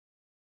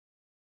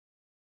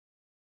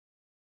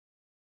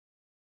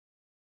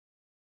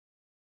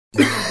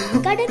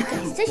කඩ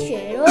කැස්ස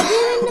ෂේරෝගය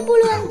වෙන්න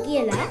පුළුවන්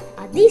කියලා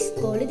අද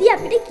ඉස්කෝලේදී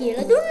අපිට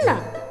කියලා දුන්නා.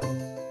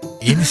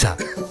 ඒ නිසා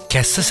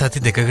කැස්ස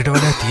සති දෙකකට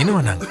වඩා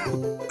තියෙනවා නම්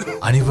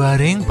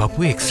අනිවාර්යෙන්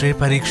පපුවේ එක්ස්රේ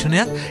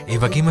පරීක්ෂණයක් ඒ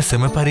වගේම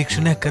සම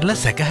පරීක්ෂණයක් කරලා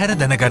සැකහැර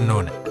දැනගන්න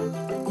ඕන.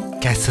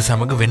 කැස්ස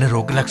සමග වෙන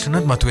රෝග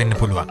ලක්ෂණත් මතුවෙන්න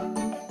පුළුවන්.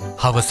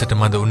 හවසට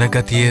මද උණ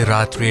ගතිය,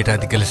 රාත්‍රියට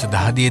අධික ලෙස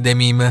දහදිය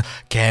දැමීම,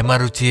 කෑම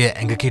රුචිය,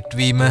 ඇඟ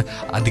කෙට්වීම,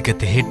 අධික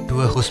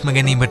තෙහෙට්ටුව, හුස්ම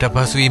ගැනීමට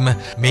අපහසුවීම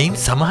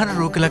මේන් සමහර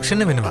රෝග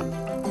ලක්ෂණ වෙනවා.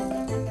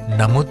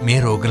 නමුත්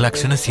මේ රෝග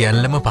ලක්ෂණ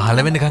සියල්ලම පහළ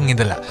වෙනකන්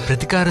ඉඳලා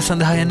ප්‍රතිකාර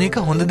සඳහා යන එක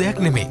හොඳ දෙයක්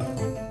නෙමෙයි.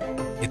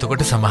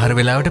 එතකොට සමහර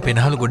වෙලාවට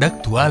පෙනහළු ගොඩක්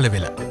තුවාල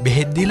වෙලා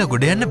බෙහෙත් දීලා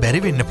ගොඩ යන්න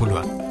බැරි වෙන්න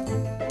පුළුවන්.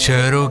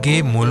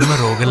 ක්ෂයරෝගයේ මුල්ම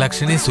රෝග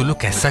ලක්ෂණේ සුළු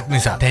කැස්සක්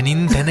නිසා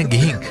තනින් තන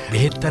ගිහින්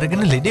බෙහෙත්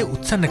අරගෙන ලෙඩේ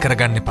උත්සන්න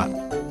කරගන්න එපා.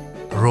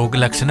 රෝග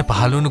ලක්ෂණ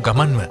පහළ වුණු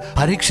ගමන්ම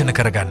පරීක්ෂණ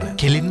කරගන්න.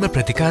 කෙලින්ම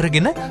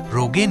ප්‍රතිකාරගෙන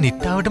රෝගේ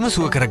නිට්ටාවටම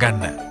සුව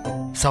කරගන්න.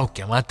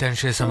 සෞඛ්‍ය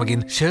අමාත්‍යාංශය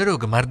සමගින්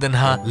ක්ෂයරෝග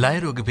මර්ධන හා ලය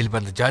රෝග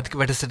පිළිබඳ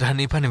ජාතික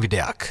වැඩසටහනේ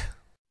පණිවිඩයක්.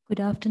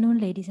 Good afternoon,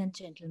 ladies and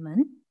gentlemen.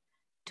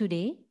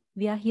 Today,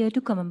 we are here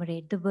to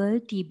commemorate the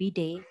World TB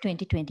Day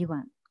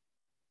 2021.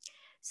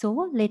 So,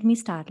 let me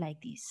start like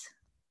this.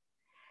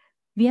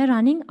 We are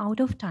running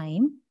out of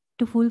time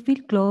to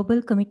fulfill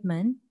global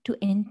commitment to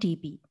end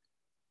TB.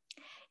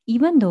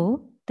 Even though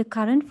the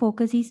current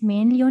focus is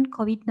mainly on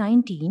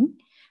COVID-19,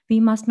 we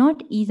must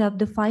not ease up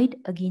the fight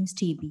against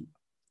TB.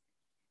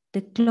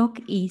 The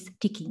clock is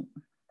ticking.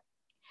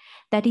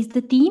 That is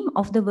the theme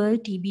of the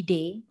World TB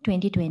Day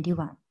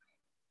 2021.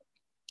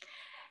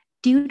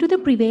 Due to the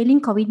prevailing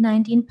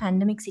COVID-19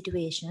 pandemic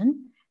situation,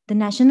 the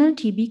National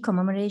TB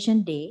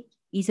Commemoration Day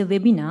is a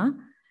webinar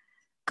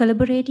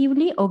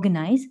collaboratively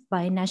organized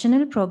by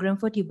National Program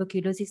for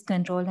Tuberculosis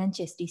Control and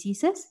Chest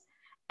Diseases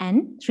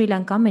and Sri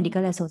Lanka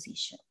Medical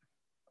Association.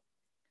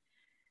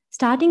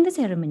 Starting the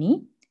ceremony,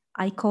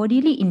 I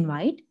cordially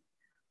invite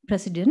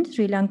President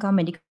Sri Lanka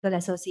Medical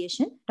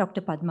Association,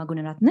 Dr. Padma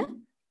Gunaratne,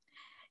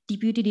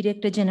 Deputy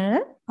Director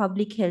General,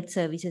 Public Health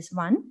Services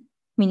 1,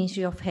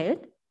 Ministry of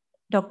Health,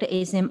 Dr.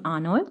 A.S.M.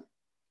 Arnold,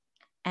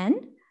 and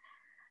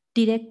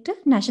Director,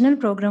 National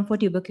Program for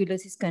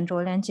Tuberculosis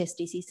Control and Chest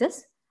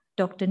Diseases,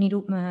 Dr.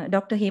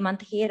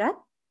 Hemant Herath,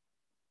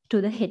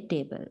 to the head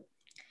table.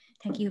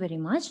 Thank you very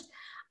much.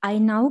 I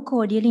now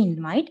cordially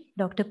invite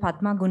Dr.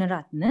 Padma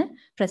Gunaratne,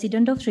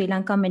 President of Sri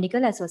Lanka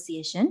Medical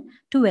Association,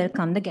 to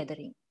welcome the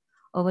gathering.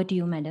 Over to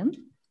you, Madam.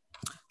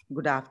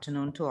 Good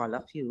afternoon to all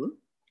of you.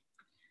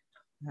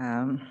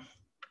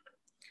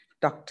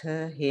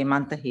 Dr.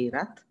 Hemant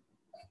Herath,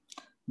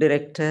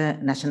 Director,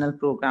 National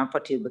Program for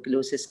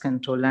Tuberculosis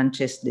Control and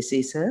Chest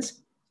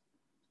Diseases.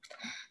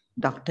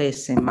 Dr.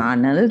 S.M.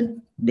 Arnold,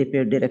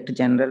 Deputy Director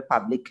General,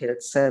 Public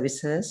Health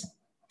Services,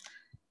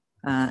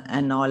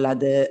 and all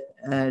other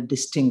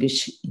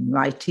distinguished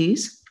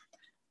invitees.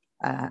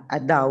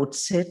 At the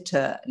outset,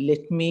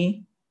 let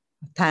me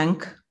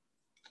thank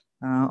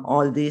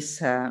all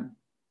these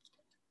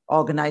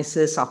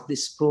organizers of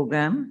this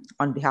program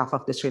on behalf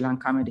of the Sri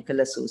Lanka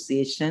Medical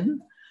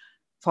Association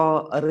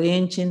for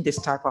arranging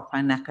this type of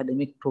an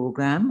academic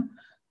program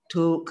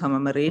to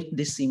commemorate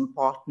this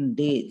important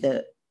day,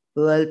 the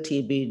World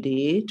TB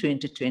Day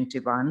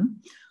 2021,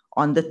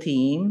 on the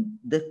theme,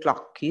 The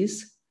Clock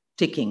is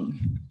Ticking.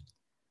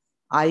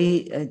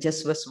 I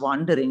just was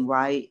wondering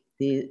why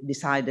they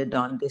decided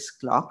on this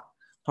clock.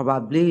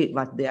 Probably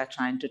what they are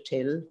trying to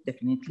tell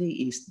definitely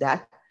is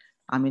that,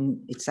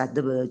 it's at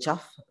the verge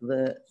of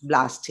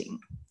blasting.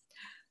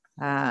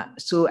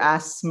 So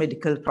as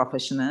medical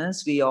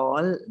professionals, we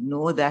all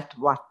know that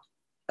what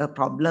a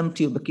problem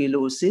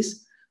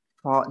tuberculosis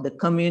for the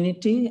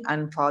community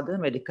and for the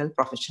medical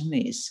profession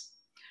is.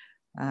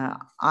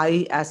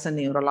 I, as a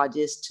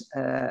neurologist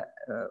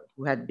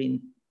who had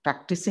been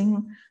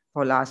practicing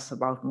for last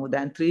about more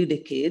than 3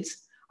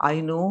 decades, I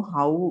know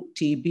how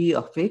TB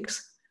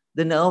affects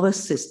the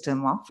nervous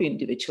system of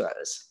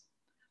individuals,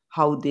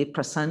 how they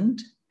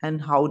present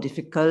and how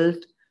difficult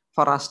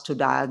for us to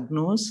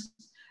diagnose,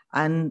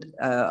 and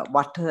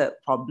what a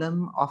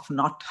problem of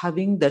not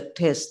having the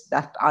tests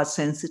that are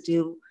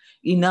sensitive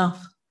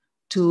enough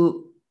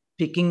to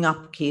picking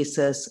up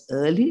cases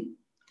early,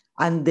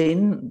 and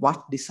then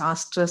what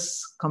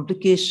disastrous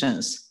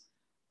complications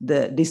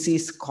the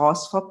disease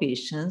cause for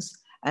patients,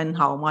 and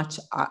how much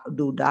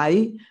do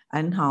die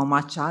and how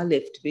much are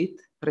left with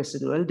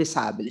residual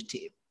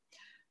disability.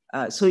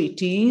 So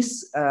it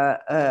is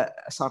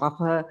sort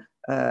of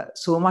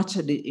so much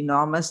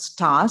enormous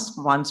task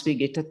once we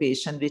get a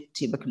patient with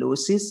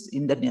tuberculosis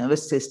in the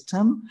nervous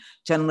system.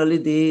 Generally,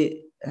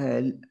 they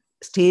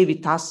stay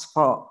with us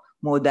for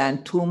more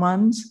than 2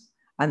 months.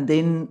 And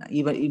then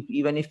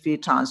even if we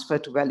transfer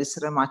to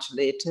Valisara much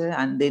later,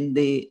 and then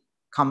they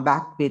come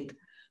back with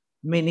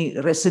many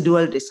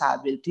residual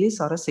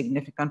disabilities, or a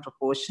significant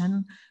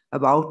proportion,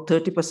 about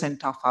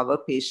 30% of our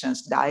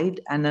patients died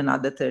and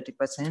another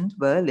 30%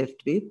 were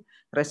left with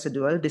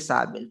residual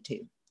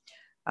disability.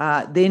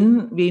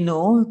 Then we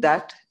know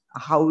that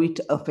how it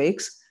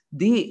affects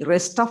the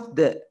rest of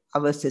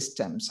our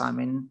systems,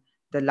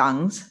 the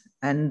lungs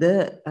and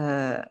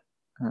the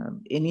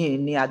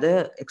any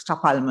other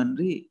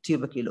extrapulmonary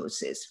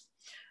tuberculosis,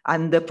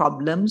 and the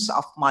problems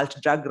of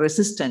multi-drug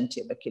resistant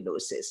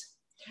tuberculosis.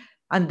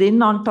 And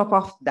then on top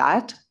of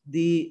that,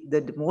 the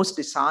most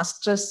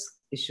disastrous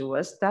issue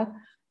was that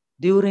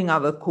during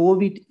our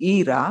COVID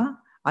era,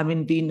 I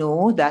mean, we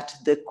know that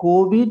the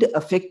COVID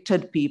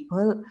affected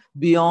people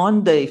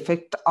beyond the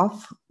effect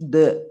of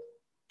the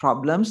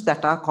problems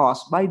that are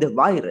caused by the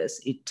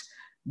virus. It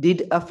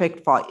did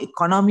affect for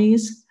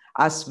economies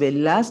as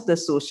well as the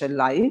social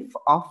life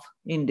of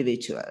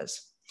individuals.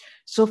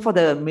 So for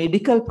the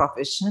medical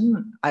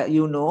profession,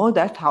 you know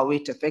that how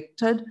it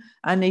affected,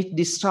 and it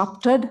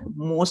disrupted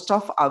most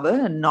of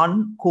our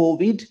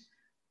non-COVID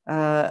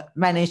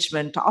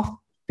management of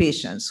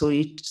patients. So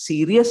it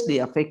seriously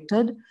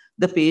affected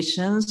the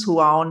patients who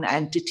are on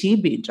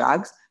anti-TB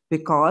drugs,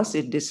 because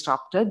it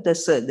disrupted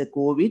the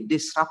COVID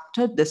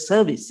disrupted the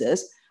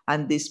services,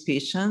 and these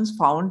patients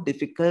found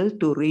difficult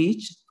to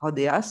reach for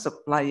their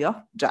supply of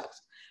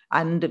drugs.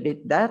 And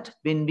with that,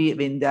 when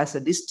there's a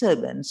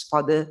disturbance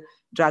for the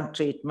drug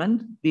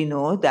treatment, we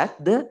know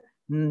that the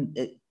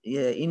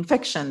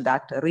infection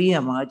that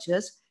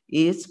reemerges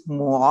is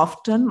more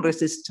often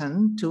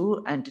resistant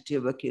to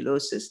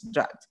anti-tuberculosis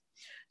drugs.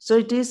 So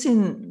it is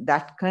in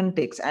that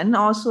context. And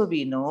also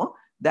we know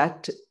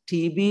that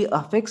TB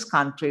affects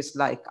countries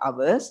like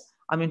ours,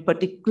 I mean,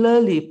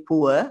 particularly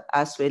poor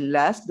as well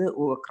as the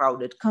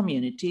overcrowded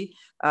community,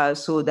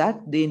 so that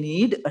they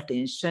need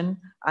attention.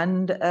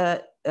 And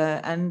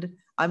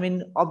I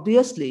mean,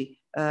 obviously,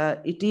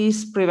 it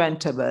is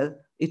preventable.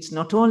 It's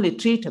not only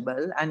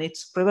treatable, and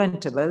it's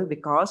preventable,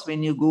 because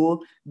when you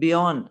go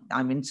beyond,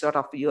 I mean, sort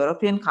of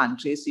European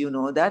countries, you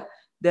know that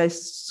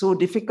it's so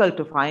difficult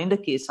to find a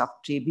case of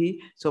TB.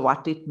 So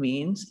what it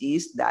means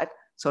is that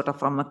sort of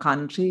from a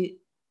country,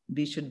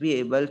 we should be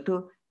able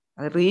to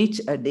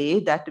reach a day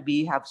that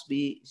we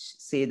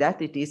say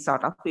that it is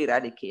sort of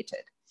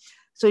eradicated.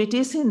 So it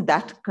is in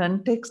that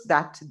context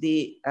that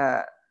the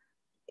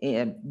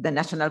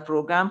National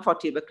Program for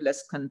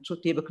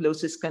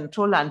Tuberculosis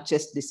Control and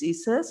Chest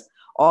Diseases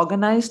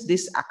organized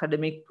this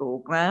academic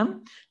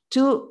program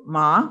to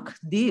mark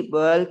the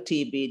World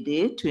TB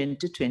Day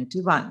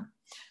 2021.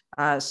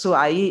 So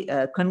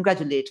I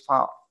congratulate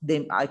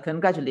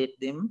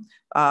them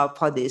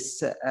for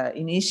this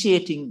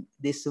initiating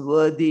this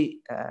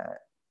worthy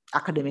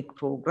academic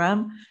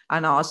program,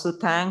 and also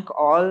thank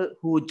all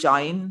who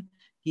join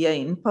here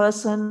in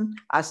person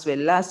as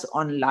well as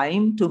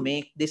online to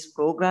make this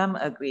program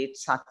a great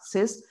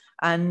success.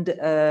 And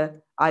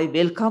I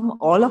welcome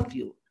all of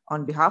you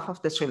on behalf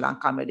of the Sri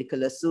Lanka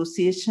Medical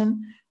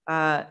Association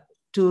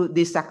to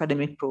this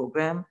academic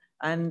program,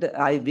 and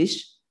I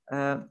wish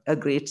a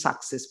great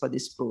success for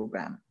this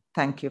program.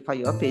 Thank you for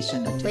your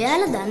patient attention.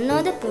 ඔයාලා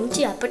දන්නවද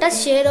පුංචි අපට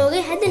ෂේ රෝගේ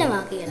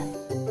හැදෙනවා කියලා?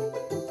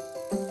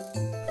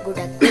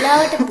 ගොඩක්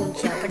වෙලාවට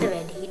පුංචි අපට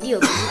වැඩිහිටියෝ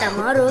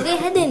තමා රෝගේ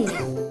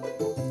හැදෙන්නේ.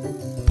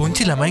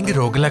 පුංචි ළමයින්ගේ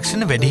රෝග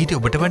ලක්ෂණ වැඩිහිටි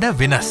ඔබට වඩා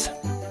වෙනස්.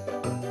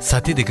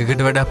 සති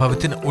දෙකකට වඩා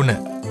පවතින උණ,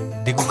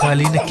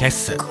 දිගුකාලීන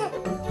කැස්ස,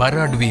 බර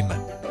අඩුවීම,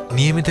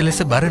 නියමිත ලෙස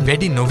බර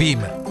වැඩි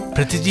නොවීම,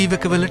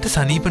 ප්‍රතිජීවකවලට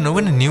සනීප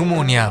නොවන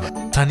නියුමෝනියාව,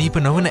 සනීප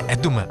නොවන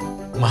ඇදුම,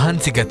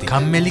 මහන්සි ගති,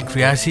 කම්මැලි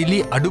ක්‍රියාශීලී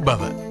අඩු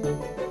බව.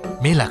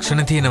 මේ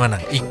ලක්ෂණ තියෙනවා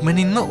නම්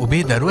ඉක්මනින්ම ඔබේ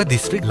දරුවා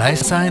දිස්ත්‍රික්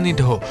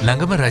ලයසායනයට හෝ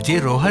ළඟම රජයේ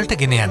රෝහලට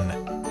ගෙන යන්න.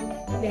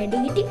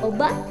 වැඩිහිටි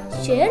ඔබ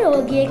ෂේ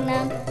රෝගියෙක්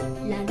නම්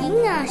ළඟින්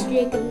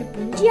ආශ්‍රය කරන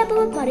පුංචි අපව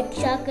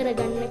පරීක්ෂා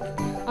කරගන්න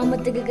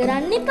අමතක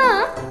කරන්න එපා.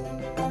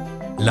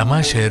 ළමා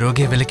ෂේ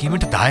රෝගය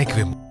වැළකීමට දායක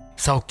වෙමු.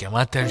 සෞඛ්‍ය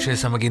අමාත්‍යාංශය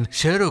සමගින්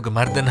ෂේ රෝග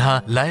මර්ධන හා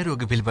ලය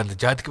රෝග පිළිබඳ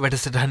ජාතික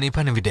වැඩසටහනේ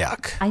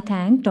පණිවිඩයක්. I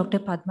thank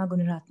Dr. Padma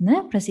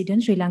Gunaratne,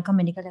 President, Sri Lanka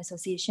Medical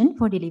Association,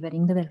 for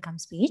delivering the welcome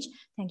speech.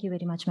 Thank you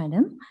very much,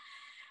 madam.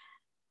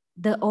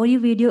 The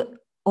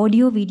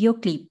audio video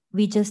clip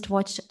we just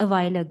watched a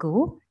while ago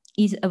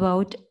is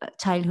about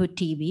childhood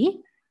TB.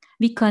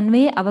 We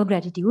convey our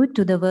gratitude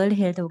to the World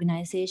Health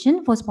Organization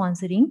for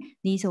sponsoring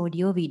these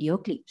audio video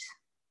clips.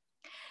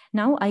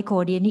 Now I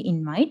cordially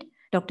invite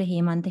Dr.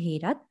 Hemantha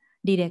Herath,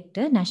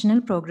 Director,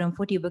 National Program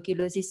for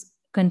Tuberculosis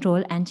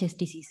Control and Chest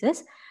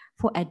Diseases,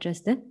 for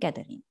address the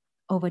gathering.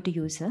 Over to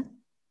you, sir.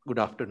 Good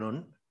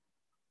afternoon.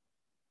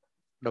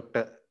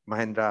 Dr.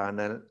 Mahendra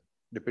Anal,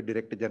 Deputy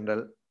Director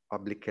General,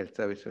 Public Health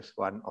Services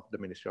 1 of the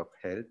Ministry of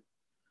Health.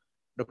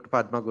 Dr.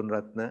 Padma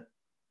Gunaratne,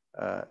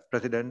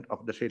 President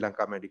of the Sri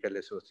Lanka Medical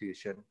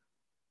Association,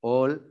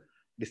 all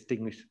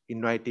distinguished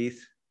invitees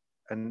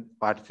and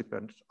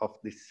participants of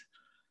this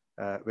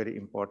very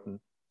important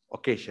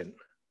occasion.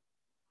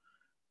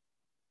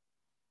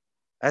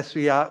 As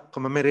we are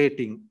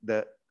commemorating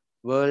the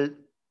World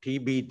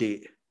TB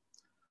Day,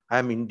 I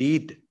am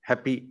indeed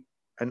happy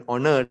and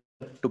honored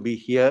to be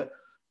here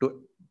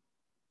to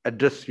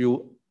address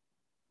you,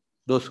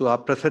 those who are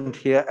present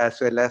here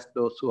as well as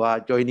those who are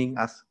joining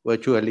us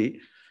virtually,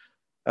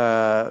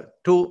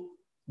 to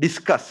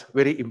discuss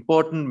very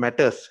important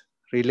matters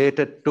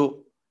related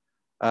to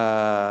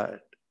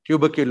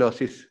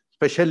tuberculosis,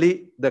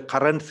 especially the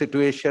current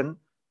situation,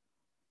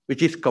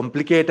 which is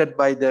complicated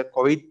by the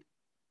COVID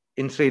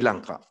in Sri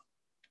Lanka.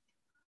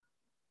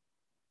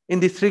 In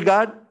this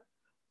regard,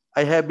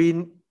 I have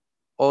been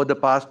over the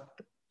past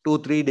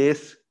 2-3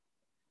 days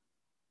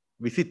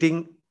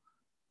visiting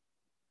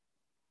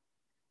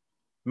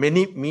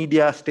many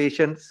media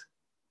stations,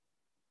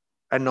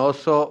 and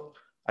also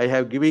I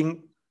have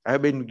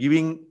been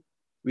giving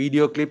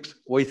video clips,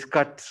 voice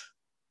cuts,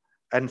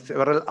 and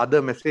several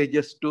other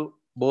messages to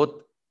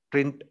both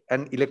print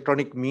and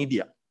electronic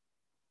media.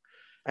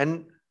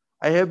 And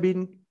I have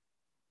been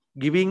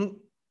giving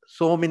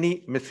so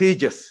many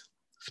messages,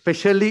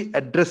 especially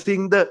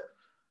addressing the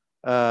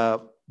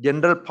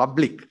general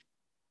public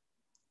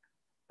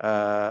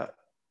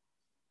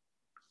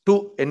to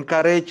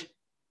encourage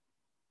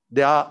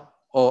their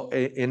or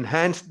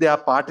enhance their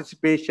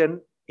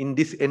participation in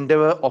this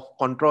endeavor of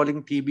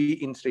controlling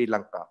TB in Sri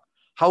Lanka.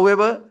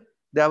 However,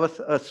 there was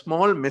a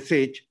small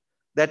message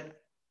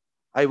that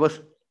I was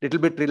a little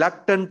bit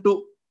reluctant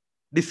to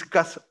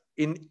discuss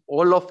in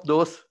all of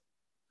those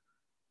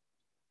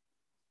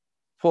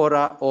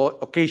fora or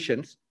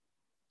occasions.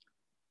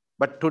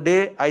 But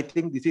today, I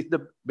think this is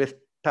the best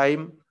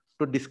time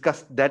to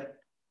discuss that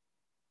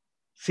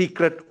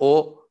secret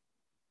or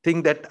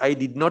thing that I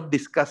did not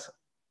discuss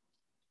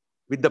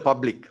with the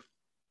public.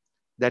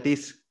 That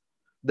is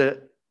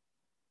the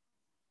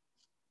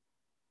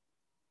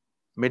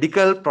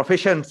medical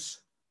profession's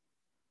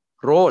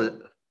role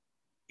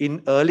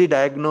in early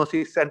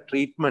diagnosis and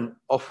treatment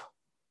of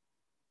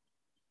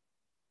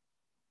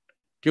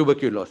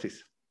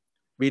tuberculosis.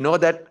 We know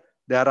that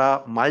there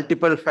are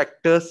multiple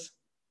factors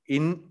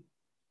in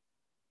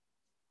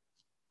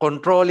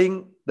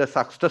controlling the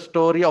success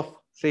story of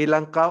Sri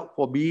Lanka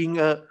for being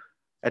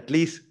at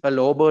least a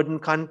low burden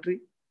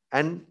country,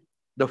 and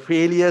the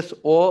failures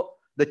or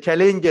the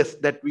challenges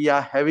that we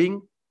are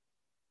having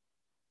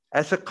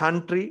as a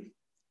country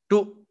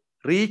to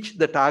reach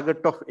the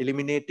target of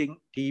eliminating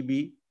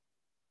TB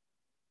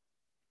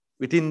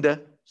within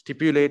the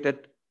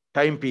stipulated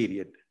time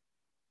period.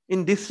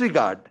 In this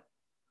regard,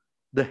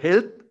 the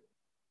health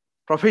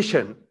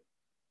profession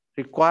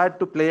required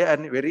to play a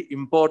very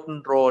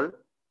important role,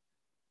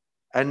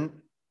 and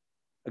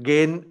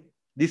again,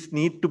 this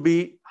need to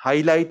be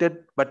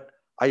highlighted, but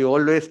I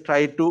always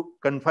try to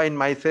confine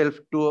myself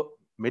to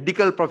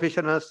medical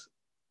professionals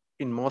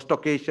in most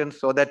occasions,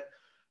 so that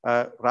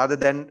rather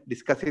than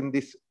discussing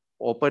this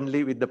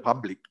openly with the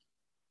public.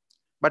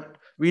 But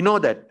we know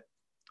that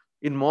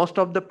in most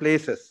of the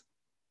places,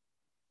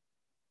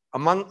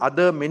 among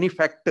other many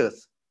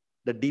factors,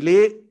 the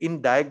delay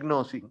in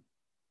diagnosing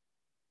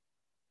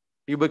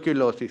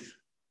tuberculosis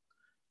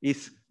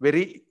is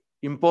very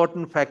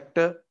important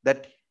factor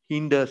that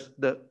hinders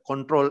the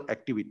control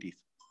activities,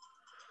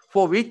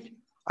 for which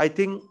I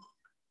think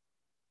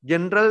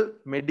general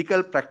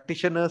medical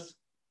practitioners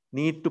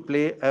need to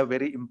play a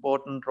very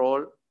important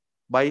role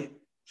by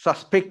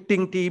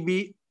suspecting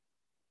TB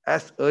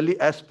as early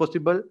as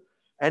possible,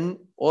 and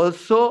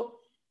also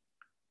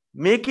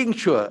making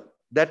sure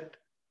that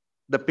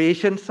the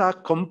patients are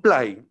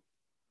complying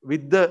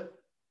with the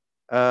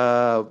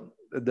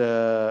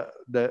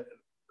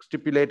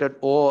stipulated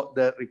or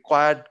the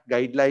required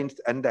guidelines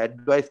and the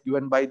advice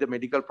given by the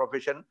medical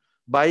profession,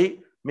 by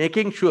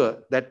making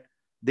sure that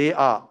they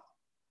are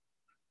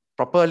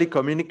properly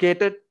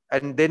communicated,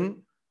 and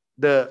then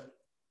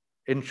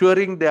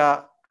ensuring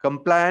their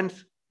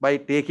compliance by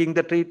taking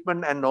the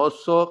treatment and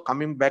also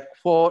coming back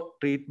for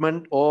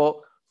treatment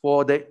or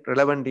for the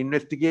relevant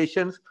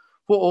investigations.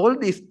 For all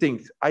these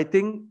things, I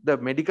think the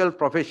medical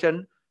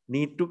profession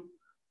need to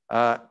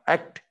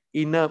act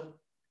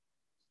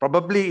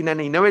probably in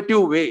an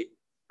innovative way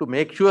to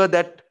make sure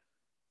that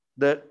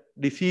the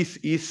disease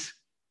is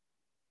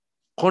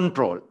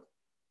controlled,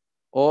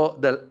 or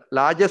the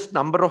largest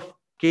number of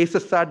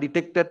cases are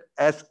detected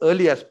as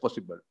early as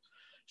possible.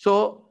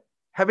 So,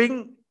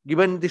 having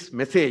given this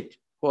message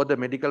for the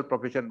medical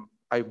profession,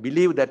 I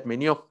believe that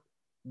many of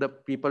the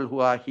people who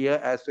are here,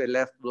 as well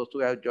as those who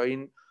have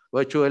joined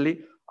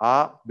virtually,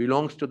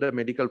 belongs to the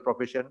medical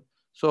profession.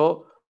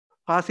 So,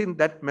 passing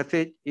that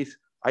message is,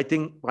 I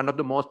think, one of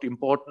the most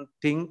important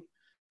thing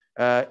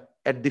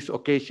at this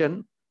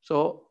occasion.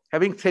 So,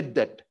 having said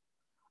that,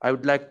 I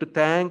would like to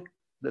thank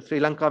the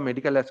Sri Lanka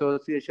Medical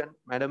Association,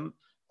 Madam,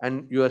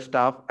 and your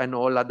staff and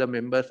all other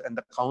members, and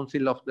the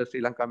Council of the Sri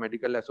Lanka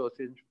Medical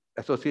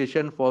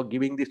Association for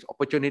giving this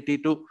opportunity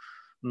to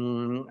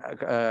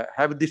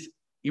have this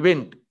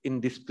event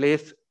in this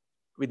place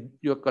with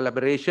your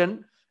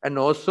collaboration, and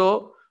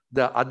also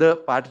the other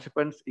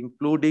participants,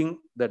 including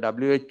the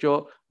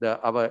WHO,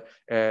 our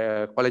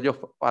College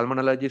of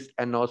Pulmonologists,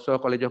 and also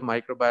College of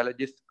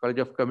Microbiologists, College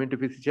of Community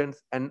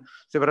Physicians, and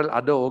several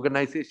other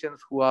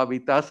organizations who are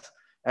with us,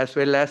 as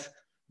well as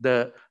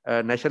the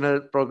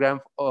national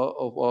program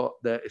of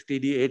the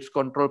STD AIDS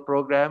control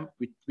program,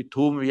 with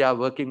whom we are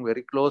working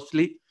very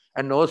closely,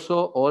 and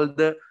also all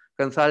the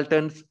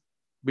consultants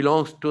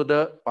belongs to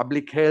the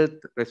public health,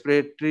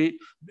 respiratory,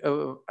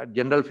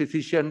 general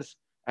physicians,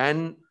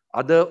 and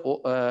other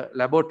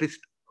laboratory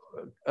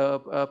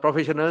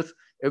professionals,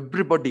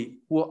 everybody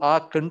who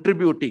are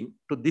contributing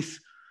to this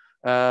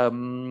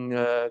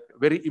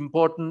very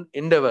important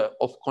endeavor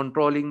of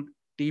controlling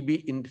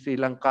TB in Sri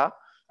Lanka.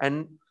 And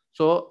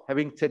so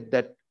having said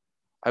that,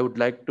 I would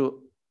like to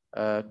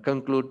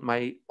conclude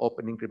my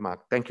opening remark.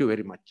 Thank you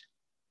very much.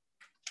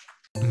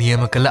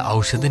 නියම කළ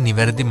ඖෂධ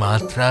නිවැරදි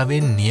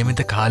මාත්‍රාවෙන්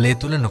නියමිත කාලය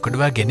තුළ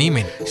නොකඩවා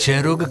ගැනීමෙන්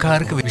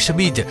ක්ෂයරෝගකාරක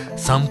විෂබීජ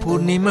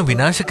සම්පූර්ණයෙන්ම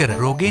විනාශ කර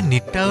රෝගයෙන්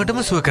නිට්ටාවටම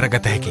සුව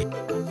කරගත හැකි.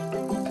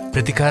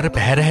 ප්‍රතිකාර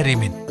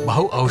පැහැරහැරීමෙන්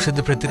බහු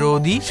ඖෂධ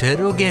ප්‍රතිරෝධී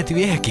ක්ෂයරෝගය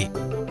ඇතිවිය හැකි.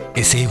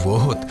 එසේ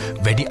වුවහොත්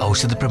වැඩි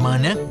ඖෂධ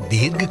ප්‍රමාණයක්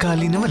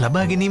දීර්ඝකාලීනව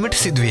ලබා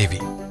ගැනීමට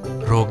සිදුවේවි.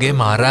 රෝගය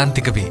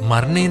මාරාන්තික වී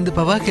මරණයෙන්ද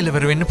පවා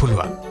කෙලවර වෙන්න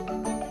පුළුවන්.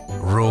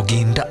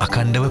 රෝගීන්ට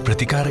අඛණ්ඩව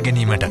ප්‍රතිකාර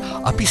ගැනීමට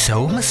අපි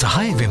සැවොම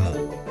සහාය වෙමු.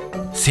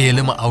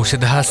 සියලුම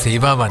ඖෂධ හා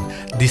සේවාවන්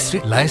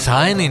දිස්ත්‍රික් ලය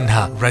සායනෙන්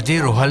හා රජයේ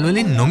රෝහල්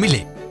වලින්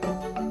නොමිලේ.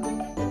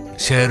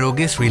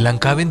 ක්ෂයරෝගය ශ්‍රී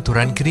ලංකාවෙන්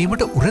තුරන්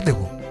කිරීමට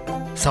උරදවූ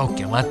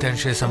සෞඛ්‍ය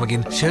අමාත්‍යාංශය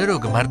සමගින්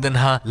ක්ෂයරෝග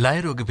මර්ධන හා ලය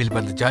රෝග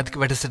පිළිබඳ ජාතික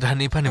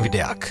වැඩසටහනේ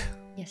පණිවිඩයක්.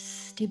 Yes,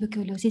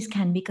 tuberculosis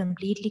can be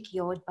completely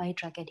cured by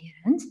drug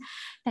adherence.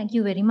 Thank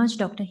you very much,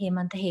 Dr.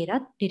 Hemantha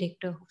Herath,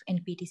 Director of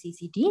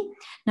NPTCCD.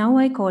 Now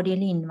I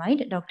cordially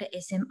invite Dr.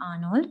 S.M.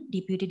 Arnold,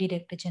 Deputy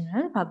Director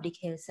General, Public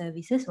Health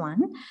Services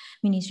 1,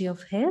 Ministry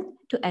of Health,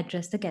 to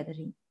address the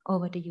gathering.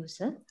 Over to you,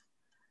 sir.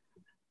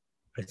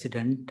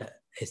 President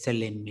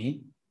SLMA,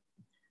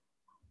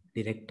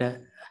 Director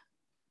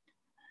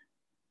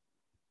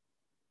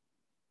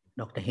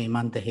Dr.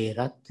 Hemantha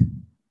Herath,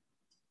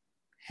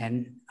 and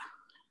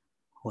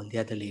all the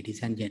other ladies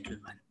and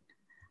gentlemen.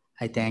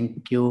 I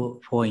thank you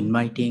for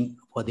inviting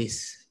for this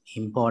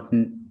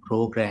important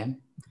program.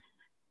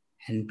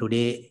 And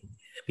today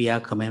we are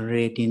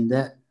commemorating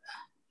the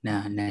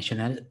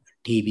National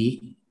TB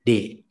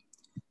Day.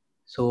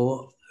 So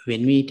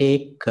when we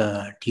take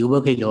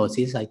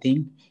tuberculosis, I think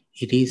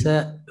it is a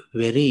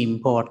very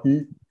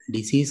important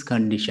disease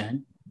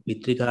condition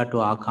with regard to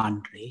our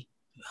country,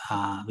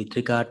 with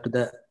regard to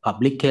the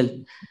public health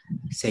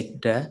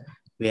sector,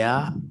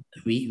 where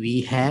we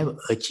have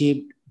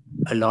achieved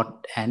a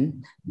lot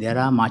and there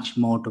are much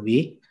more to be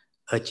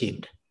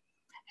achieved.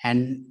 And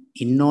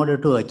in order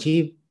to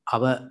achieve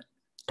our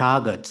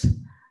targets,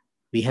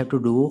 we have to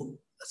do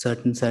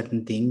certain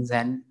things,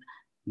 and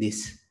this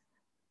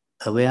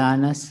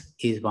awareness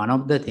is one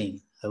of the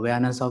things.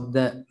 Awareness of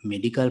the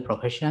medical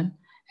profession,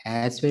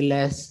 as well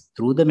as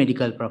through the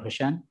medical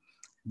profession,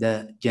 the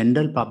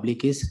general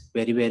public is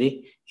very, very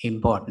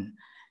important.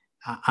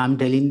 I'm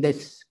telling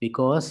this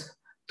because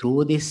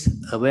through this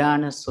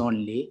awareness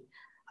only,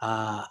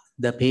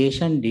 the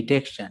patient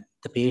detection,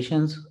 the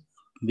patients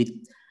with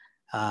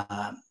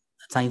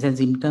signs and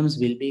symptoms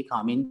will be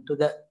coming to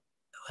the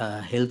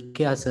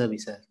healthcare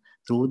services.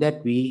 Through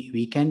that,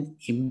 we can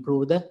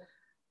improve the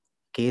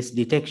case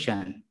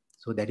detection.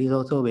 So that is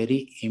also very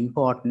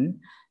important,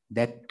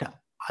 that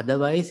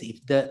otherwise,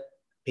 if the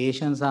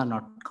patients are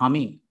not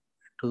coming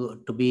to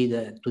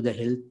the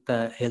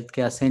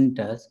healthcare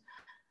centers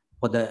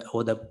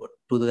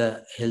to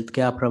the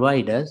healthcare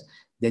providers,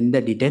 then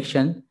the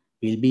detection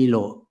will be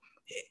low.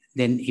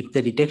 Then if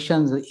the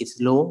detection is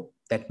low,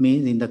 that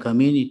means in the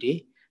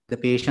community, the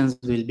patients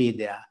will be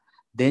there.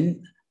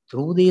 Then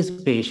through these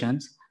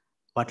patients,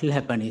 what will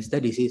happen is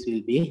the disease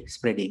will be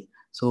spreading.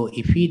 So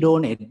if we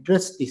don't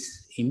address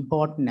this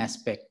important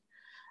aspect,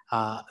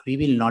 we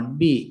will not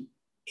be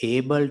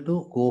able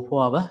to go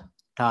for our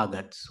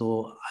target.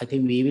 So I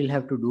think we will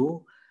have to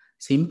do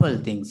simple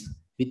things.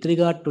 With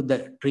regard to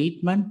the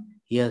treatment,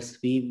 yes,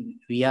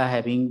 we are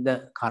having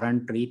the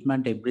current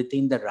treatment,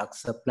 everything, the drug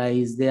supply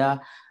is there,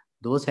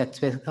 those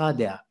aspects are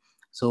there.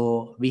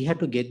 So we have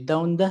to get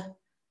down the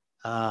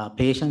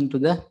patient to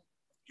the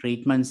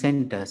treatment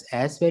centers,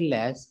 as well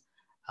as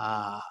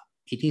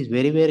it is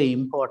very, very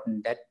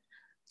important that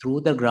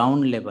through the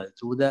ground level,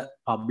 through the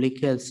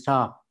public health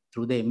staff,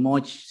 through the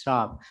MOH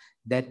staff,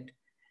 that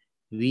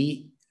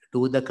we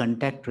do the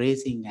contact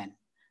tracing and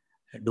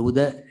do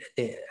the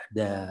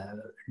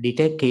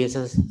detect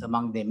cases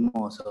among them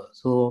also.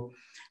 So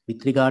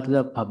with regard to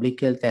the public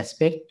health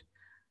aspect,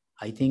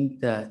 I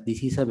think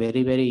this is a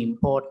very, very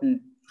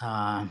important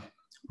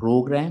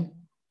program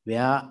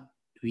where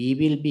we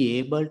will be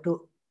able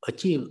to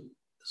achieve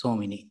so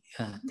many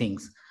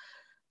things.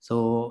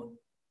 So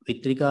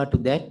with regard to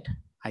that,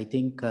 I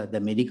think the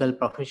medical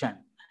profession,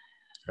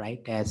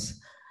 right, as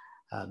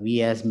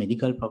we as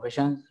medical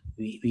professions,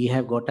 we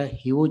have got a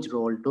huge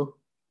role to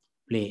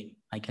play.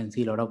 I can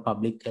see a lot of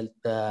public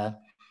health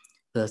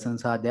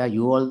persons are there.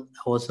 You all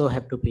also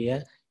have to play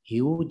a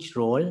huge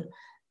role,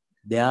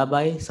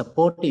 thereby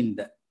supporting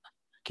the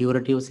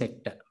curative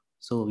sector.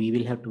 So we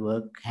will have to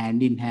work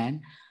hand in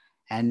hand,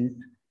 and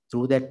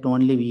through that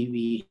only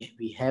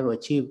we have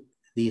achieved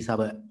these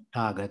our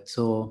targets.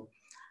 So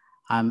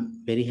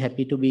I'm very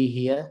happy to be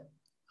here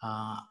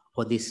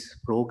for this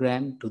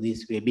program, to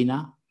this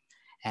webinar,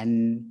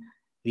 and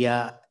we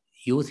are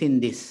using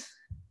this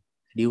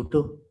due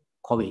to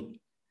COVID.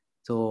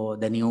 So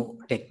the new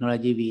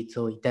technology,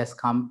 so it has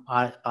come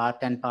part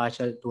and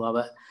partial to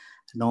our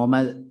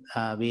normal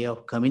way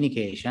of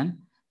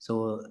communication.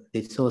 So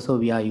this also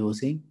we are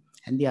using.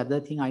 And the other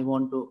thing I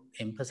want to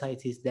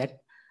emphasize is that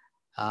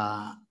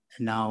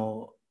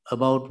now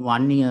about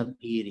 1 year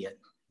period,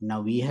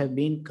 Now we have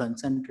been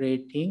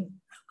concentrating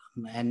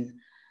and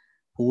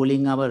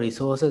pooling our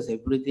resources,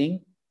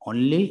 everything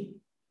only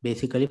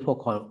basically for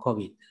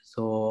COVID.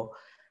 So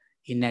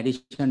in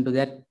addition to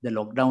that, the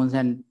lockdowns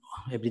and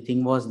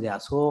everything was there.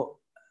 So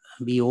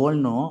we all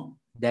know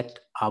that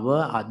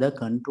our other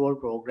control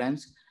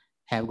programs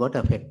have got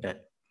affected.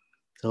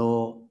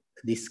 So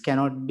this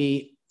cannot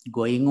be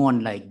going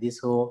on like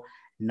this. So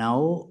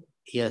now,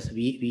 yes,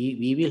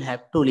 we will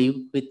have to live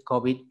with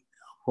COVID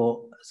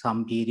for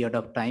some period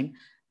of time,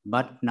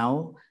 but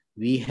now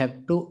we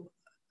have to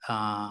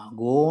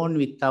go on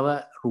with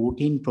our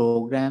routine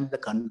programs, the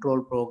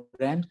control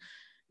programs.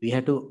 We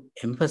have to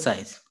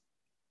emphasize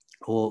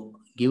or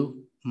give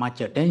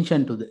much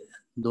attention to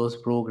those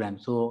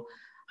programs. So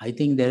I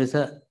think there is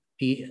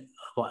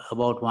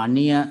about 1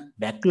 year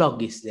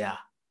backlog is there,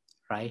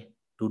 right?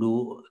 To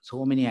do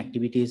so many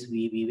activities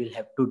we will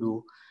have to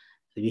do.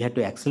 We have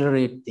to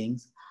accelerate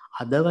things.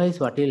 Otherwise,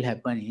 what will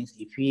happen is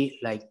if we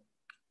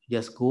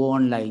just go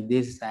on like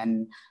this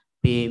and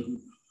pay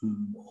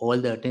all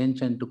the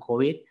attention to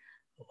COVID,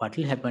 what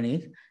will happen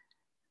is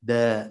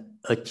the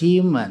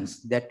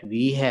achievements that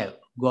we have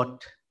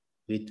got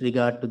with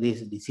regard to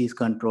this disease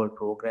control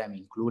program,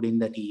 including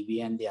the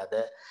TB and the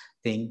other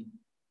thing,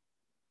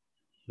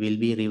 will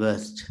be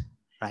reversed,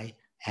 right?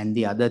 And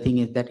the other thing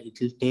is that it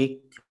will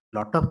take a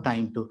lot of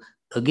time to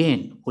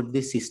again put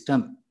this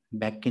system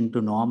back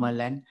into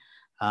normal and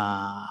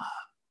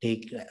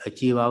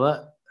achieve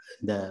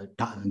the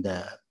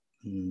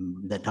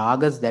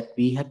targets that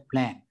we had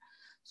planned.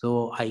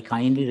 So I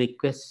kindly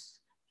request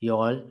you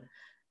all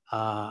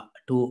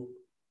to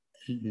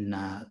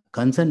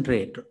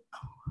concentrate,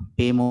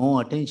 pay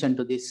more attention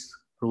to this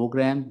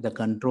program, the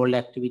control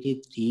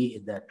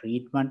activity, the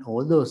treatment,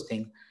 all those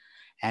things,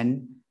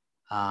 and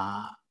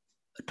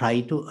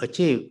try to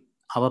achieve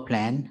our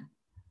planned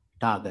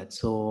targets.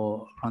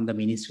 So from the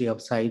Ministry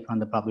of side, from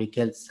the public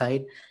health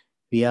side,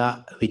 we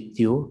are with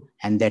you,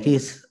 and that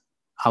is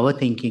our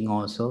thinking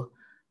also.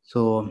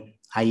 So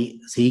I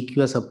seek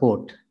your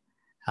support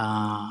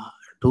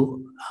to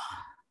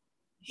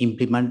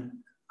implement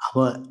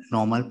our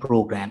normal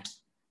programs.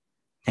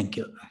 Thank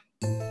you.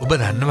 ඔබ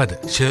දන්නවද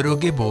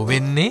ෂයරෝගේ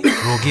බෝවෙන්නේ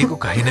රෝගියෙකු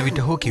කහින විට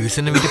හෝ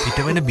කිවිසන විට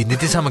පිටවන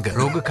බිඳිති සමග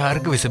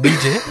රෝගකාරක විස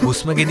බීජය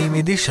හුස්ම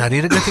ගැනීමේදී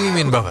ශරීරගත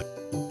වීමෙන් බව.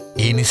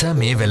 ඒ නිසා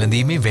මේ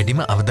වැළඳීමේ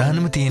වැඩිම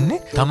අවධානම තියෙන්නේ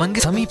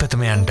තමන්ගේ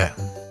සමීපතමයන්ට.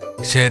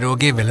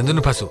 ෂයරෝගේ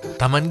වැළඳුණු පසු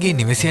තමන්ගේ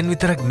නිවසයන්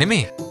විතරක්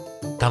නෙමෙයි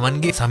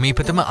තමන්ගේ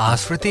සමීපතම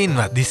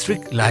ආශ්‍රිතයින්වත්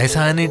දිස්ත්‍රික්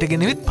ලයසානයට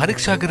ගෙනවිත්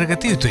පරීක්ෂා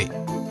කරගත යුතුයි.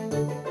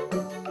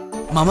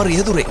 මම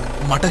රියදුරෙක්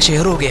මට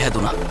ෂයරෝගය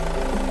හැදුණා.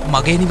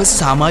 මගේ නිවස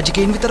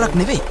සමාජිකයින් විතරක්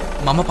නෙවෙයි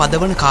මම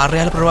පදවන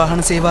කාර්යාල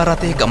ප්‍රවාහන සේවා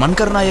රථයේ ගමන්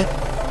කරන අය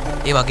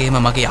ඒ වගේම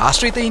මගේ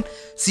ආශ්‍රිතයින්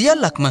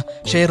සියල්ලක්ම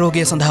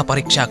ෂයරෝගය සඳහා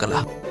පරීක්ෂා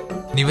කළා.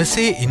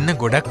 නිවසේ ඉන්න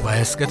ගොඩක්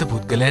වයස්ගත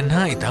පුද්ගලයන්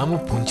හා ඉතාම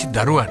පුංචි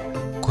දරුවන්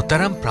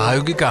කොතරම්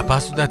ප්‍රායෝගික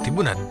අපහසුතා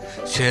තිබුණත්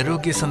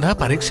ෂයරෝගය සඳහා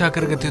පරීක්ෂා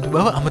කරගත යුතු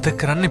බව අමතක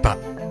කරන්න එපා.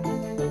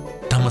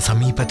 තම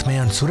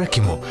සමීපත්මයන්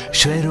සුරකිමු,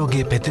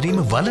 ෂයරෝගය පැතිරීම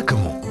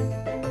වළකමු.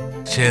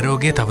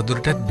 ෂයරෝගය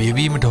තවදුරටත්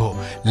බියවීමට හෝ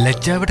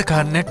ලැජ්ජාවට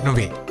කාරණයක්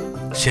නොවේ.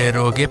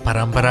 ෂයරෝගය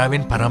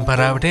පරම්පරාවෙන්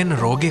පරම්පරාවට එන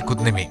රෝගයකුත්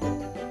නෙමේ.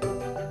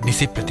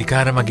 නිසි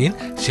ප්‍රතිකාර මගින්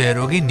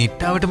ෂයරෝගය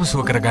නිට්ටාවටම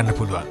සුව කරගන්න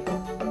පුළුවන්.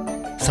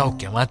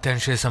 සෞඛ්‍ය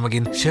අමාත්‍යාංශය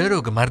සමගින්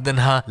ෂයරෝග මර්ධන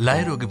හා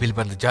ලයරෝග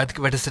පිළිබඳ ජාතික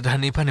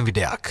වැඩසටහනේ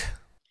පණිවිඩයක්.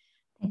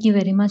 Thank you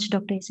very much,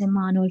 Dr. S.M.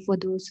 Arnold, for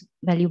those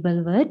valuable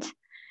words.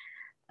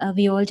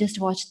 We all just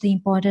watched the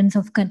importance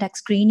of contact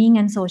screening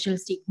and social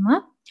stigma.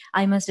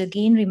 I must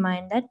again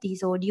remind that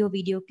these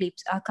audio-video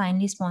clips are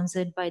kindly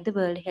sponsored by the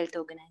World Health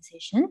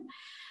Organization.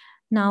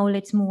 Now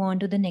let's move on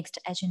to the next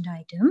agenda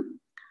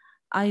item.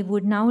 I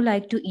would now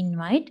like to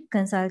invite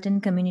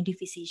consultant community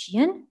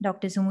physician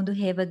Dr. Sumudu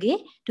Hevage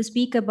to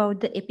speak about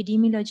the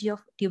epidemiology of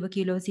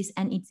tuberculosis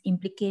and its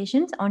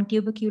implications on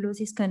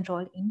tuberculosis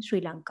control in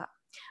Sri Lanka.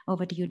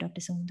 Over to you,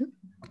 Dr. Sumudu.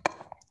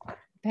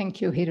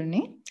 Thank you,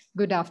 Hiruni.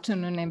 Good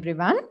afternoon,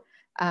 everyone.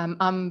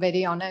 I'm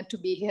very honored to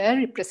be here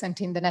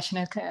representing the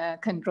National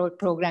Control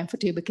Program for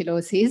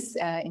Tuberculosis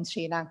in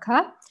Sri Lanka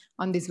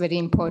on this very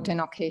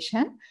important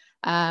occasion.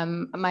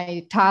 My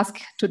task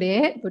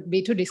today would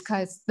be to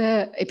discuss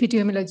the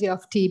epidemiology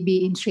of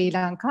TB in Sri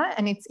Lanka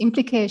and its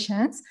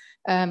implications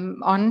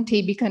on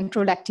TB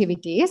control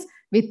activities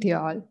with you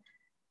all.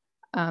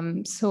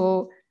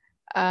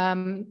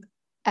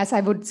 As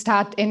I would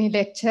start any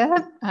lecture,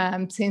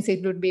 since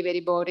it would be very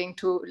boring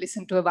to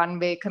listen to a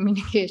one-way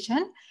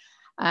communication,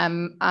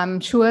 I'm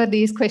sure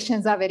these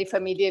questions are very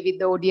familiar with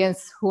the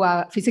audience who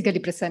are physically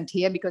present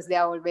here because they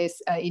are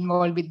always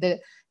involved with the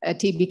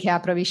TB care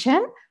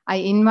provision. I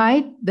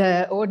invite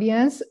the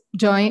audience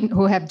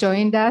who have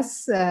joined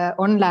us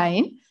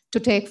online to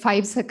take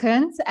 5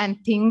 seconds and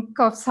think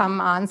of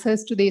some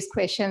answers to these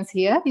questions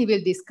here we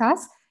will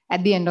discuss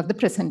at the end of the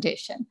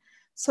presentation.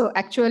 So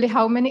actually,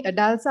 how many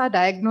adults are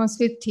diagnosed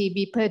with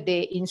TB per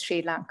day in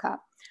Sri Lanka?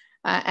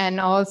 And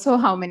also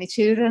how many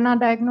children are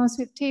diagnosed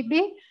with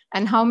TB?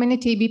 And how many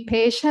TB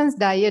patients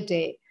die a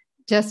day?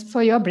 Just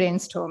for your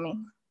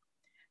brainstorming.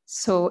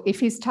 So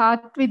if we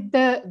start with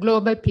the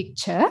global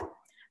picture,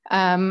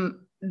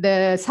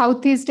 the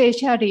Southeast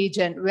Asia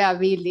region where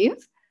we live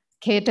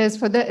caters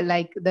for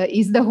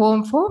is the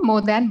home for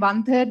more than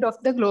 1/3 of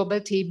the global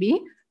TB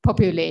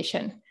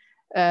population.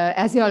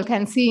 As you all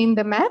can see in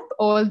the map,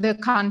 all the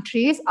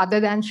countries other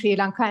than Sri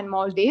Lanka and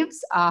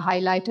Maldives are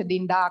highlighted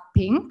in dark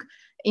pink,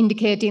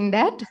 indicating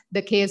that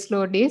the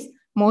caseload is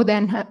more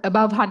than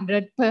above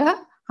 100 per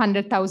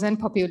 100,000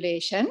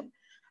 population.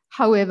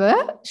 However,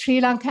 Sri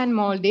Lanka and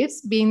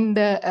Maldives being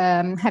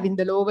having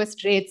the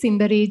lowest rates in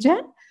the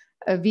region,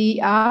 we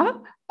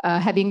are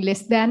having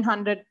less than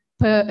 100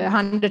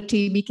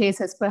 TB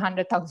cases per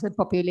 100,000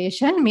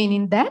 population,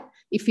 meaning that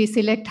if we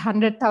select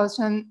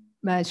 100,000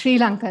 Sri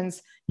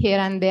Lankans here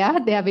and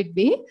there would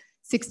be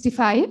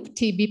 65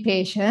 TB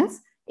patients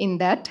in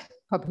that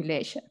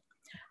population.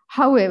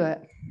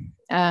 However,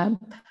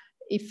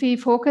 if we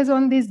focus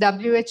on these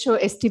WHO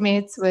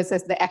estimates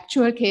versus the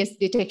actual case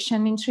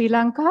detection in Sri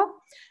Lanka,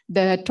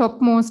 the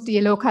topmost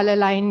yellow color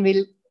line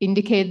will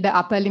indicate the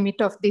upper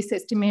limit of this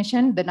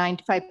estimation, the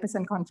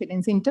 95%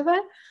 confidence interval,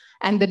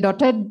 and the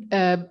dotted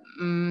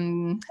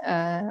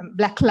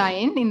black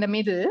line in the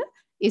middle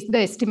is the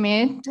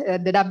estimate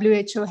the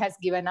WHO has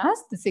given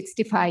us, the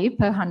 65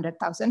 per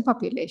 100,000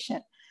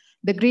 population.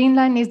 The green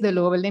line is the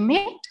lower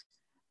limit,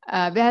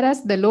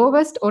 whereas the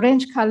lowest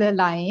orange color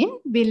line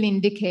will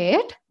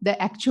indicate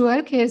the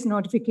actual case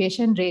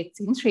notification rates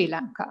in Sri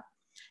Lanka.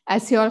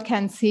 As you all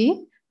can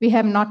see, we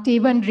have not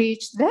even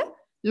reached the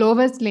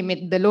lowest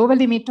limit, the lower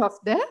limit of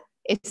the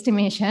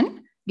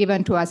estimation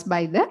given to us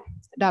by the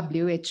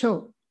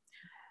WHO.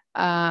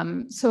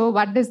 So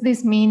what does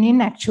this mean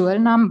in actual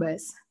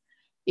numbers?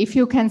 If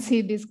you can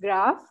see this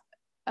graph,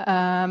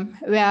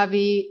 where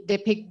we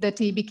depict the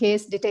TB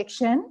case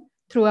detection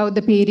throughout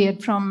the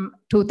period from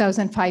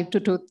 2005 to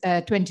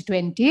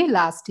 2020,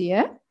 last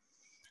year,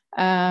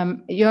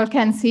 you all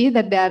can see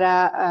that there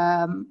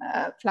are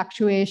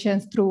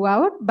fluctuations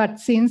throughout, but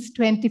since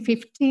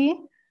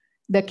 2015,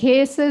 the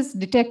cases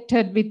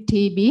detected with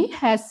TB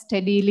has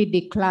steadily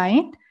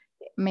declined,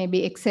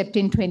 maybe except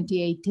in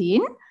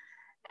 2018.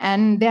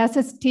 And there's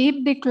a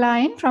steep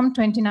decline from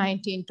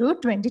 2019 to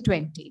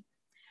 2020.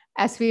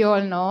 As we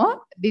all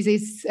know, this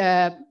is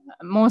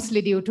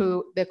mostly due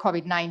to the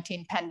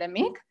COVID-19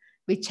 pandemic,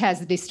 which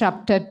has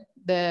disrupted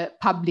the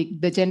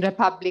general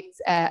public's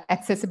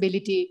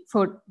accessibility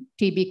for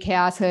TB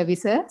care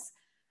services.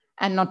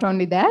 And not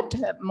only that,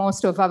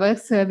 most of our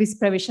service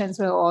provisions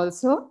were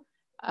also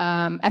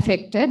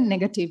affected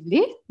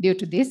negatively due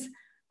to this,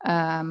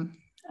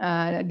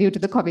 due to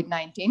the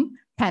COVID-19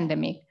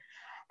 pandemic.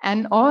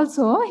 And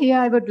also here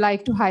I would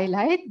like to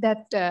highlight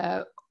that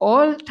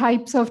all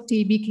types of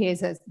TB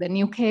cases, the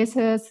new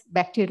cases,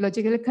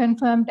 bacteriologically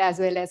confirmed as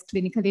well as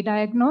clinically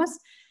diagnosed,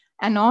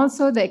 and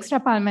also the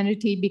extrapulmonary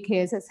TB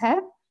cases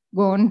have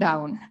gone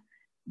down.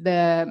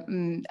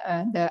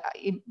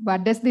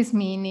 What does this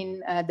mean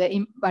in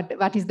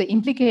what is the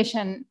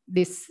implication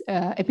this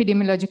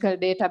epidemiological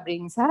data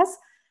brings us?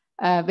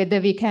 Whether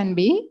we can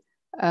be,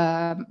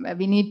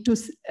 we need to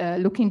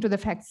look into the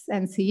facts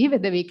and see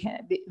whether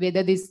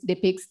this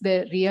depicts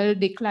the real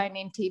decline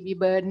in TB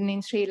burden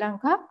in Sri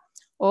Lanka,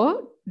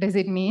 or does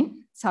it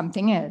mean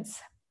something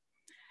else?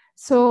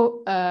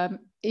 So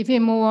if we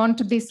move on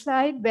to this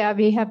slide where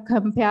we have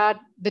compared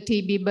the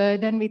TB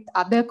burden with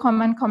other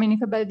common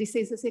communicable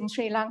diseases in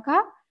Sri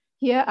Lanka,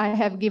 here I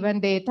have given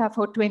data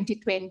for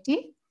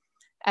 2020.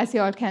 As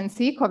you all can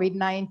see,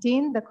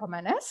 COVID-19, the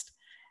commonest,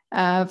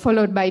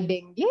 followed by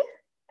dengue.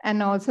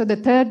 And also the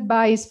third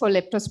bar is for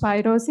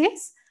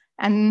leptospirosis,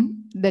 and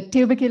the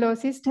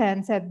tuberculosis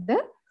stands at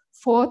the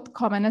fourth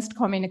commonest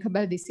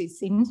communicable disease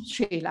in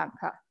Sri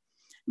Lanka.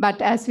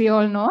 But as we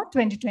all know,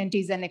 2020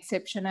 is an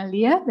exceptional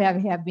year where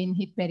we have been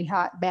hit very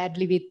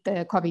badly with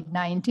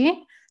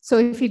COVID-19. So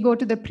if we go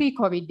to the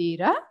pre-COVID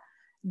era,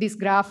 this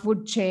graph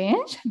would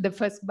change. The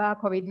first bar,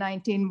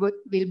 COVID-19,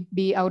 will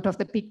be out of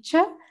the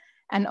picture.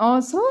 And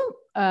also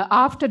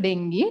after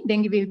dengue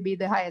will be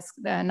the highest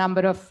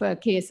number of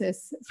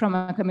cases from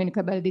a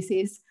communicable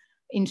disease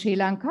in Sri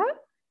Lanka.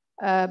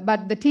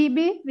 But the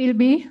TB will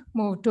be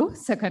moved to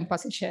second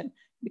position,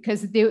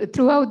 because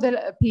throughout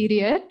the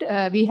period,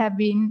 we have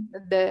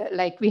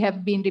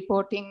been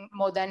reporting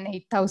more than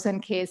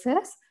 8,000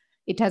 cases.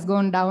 It has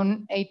gone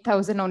down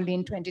 8,000 only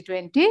in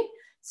 2020.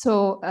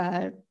 So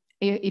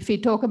if we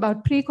talk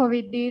about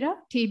pre-COVID era,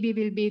 TB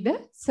will be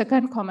the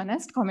second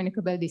commonest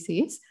communicable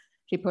disease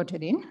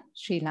reported in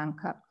Sri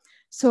Lanka.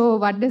 So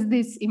what does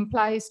this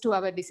implies to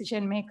our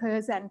decision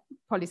makers and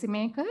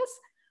policymakers?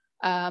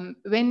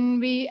 When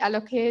we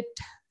allocate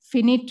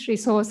finite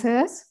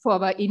resources for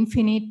our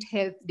infinite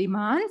health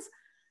demands,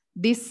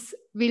 this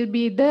will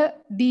be the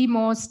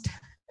most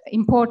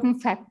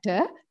important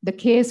factor, the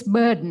case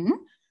burden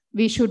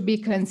we should be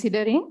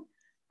considering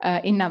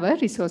in our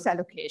resource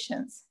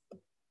allocations.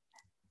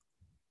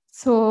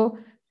 So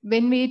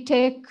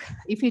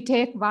if we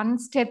take one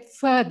step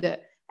further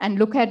and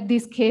look at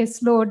this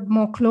caseload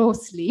more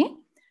closely,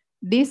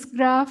 this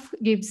graph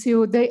gives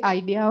you the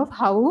idea of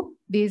how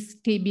these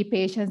TB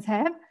patients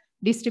have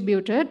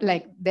distributed,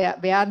 like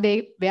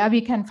where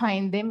we can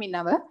find them in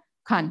our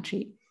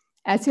country.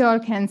 As you all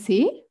can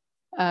see,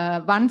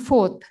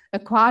 1/4, a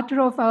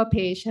quarter of our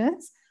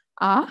patients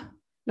are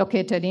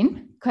located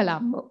in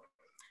Colombo,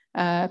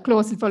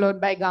 closely followed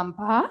by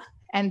Gampaha,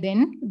 and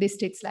then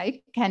districts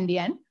like Kandy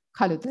and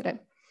Kalutara.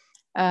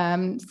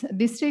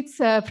 Districts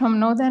from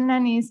northern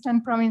and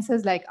eastern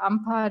provinces like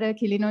Ampara,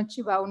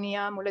 Kilinochchi,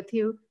 Vaunia,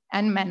 Mullaitivu,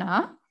 and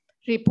Mana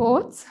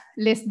reports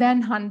less than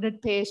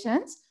 100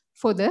 patients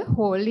for the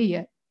whole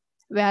year.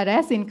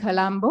 Whereas in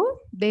Colombo,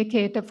 they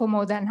cater for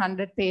more than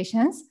 100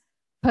 patients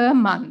per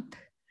month.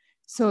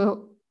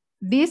 So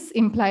this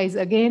implies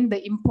again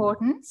the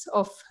importance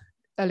of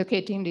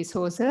allocating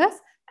resources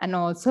and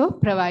also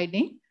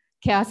providing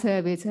care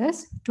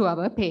services to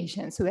our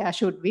patients. Where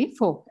should we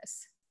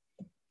focus?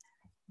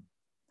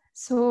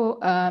 So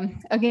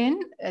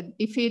again,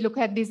 if we look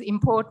at this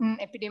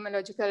important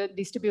epidemiological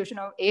distribution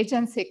of age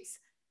and sex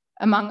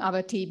among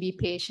our TB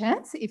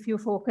patients, if you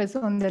focus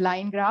on the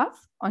line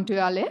graph onto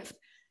your left,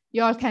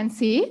 you all can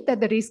see that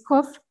the risk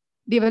of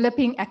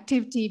developing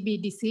active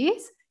TB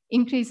disease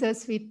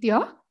increases with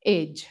your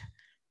age.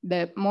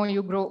 The more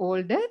you grow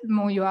older, the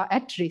more you are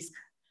at risk.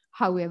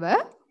 However,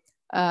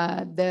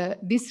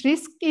 this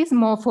risk is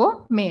more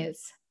for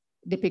males,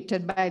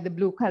 depicted by the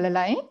blue color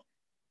line.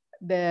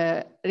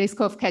 The risk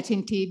of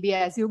catching TB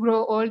as you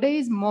grow older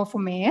is more for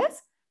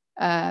males,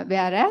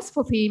 whereas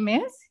for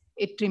females,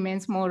 it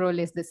remains more or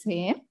less the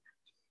same.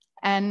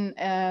 And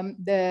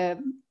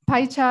the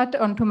pie chart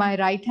onto my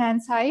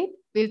right-hand side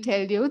will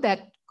tell you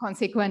that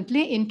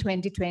consequently in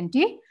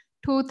 2020,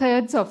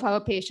 2/3 of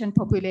our patient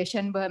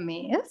population were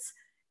males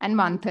and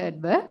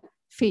 1/3 were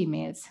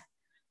females.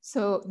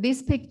 So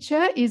this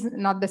picture is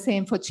not the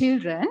same for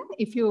children.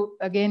 If you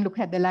again look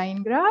at the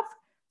line graph,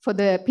 for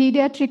the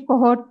pediatric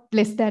cohort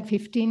less than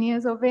 15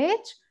 years of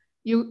age,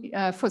 you,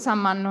 for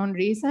some unknown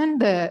reason,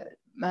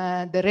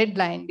 the red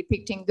line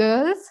depicting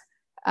girls,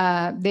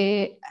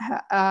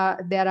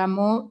 there are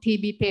more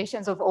TB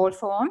patients of all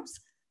forms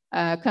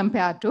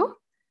compared to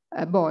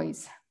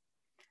boys.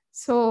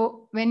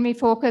 So when we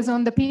focus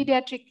on the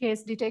pediatric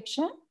case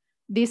detection,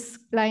 this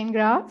line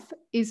graph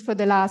is for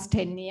the last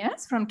 10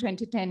 years, from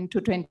 2010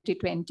 to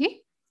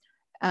 2020.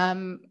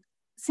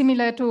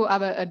 Similar to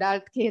our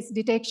adult case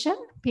detection,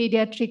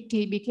 pediatric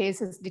TB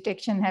cases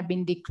detection have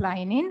been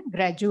declining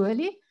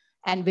gradually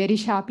and very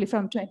sharply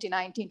from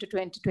 2019 to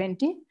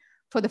 2020.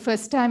 For the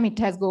first time, it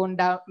has gone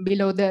down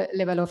below the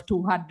level of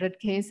 200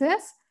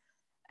 cases.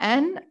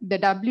 And the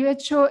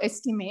WHO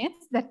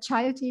estimates that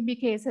child TB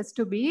cases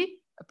to be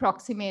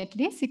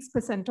approximately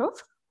 6%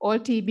 of all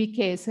TB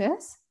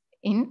cases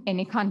in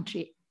any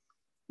country.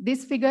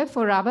 This figure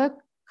for our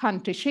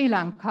country, Sri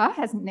Lanka,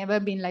 has never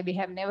been like, we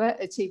have never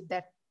achieved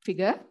that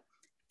figure.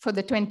 For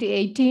the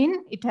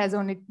 2018, it has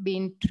only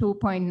been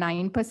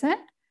 2.9%.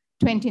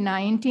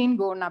 2019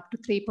 gone up to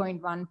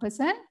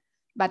 3.1%.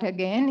 But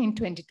again, in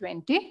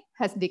 2020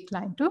 has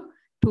declined to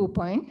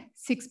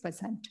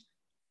 2.6%.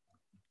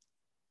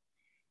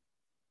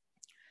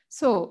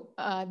 So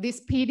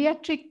these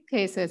pediatric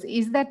cases,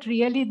 is that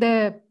really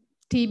the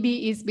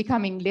TB is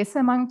becoming less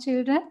among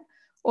children?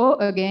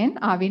 Or again,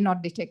 are we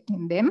not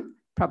detecting them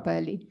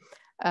properly?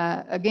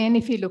 Again,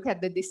 if you look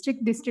at the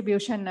district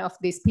distribution of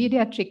these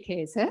pediatric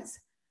cases,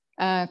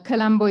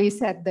 Colombo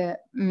is at the,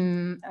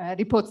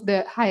 reports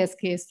the highest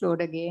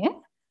caseload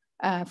again,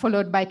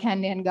 followed by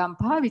Kandy and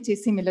Gampaha, which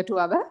is similar to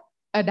our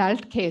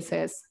adult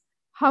cases.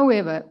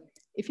 However,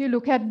 if you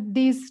look at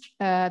these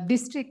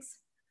districts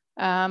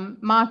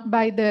marked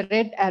by the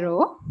red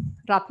arrow,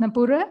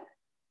 Ratnapura,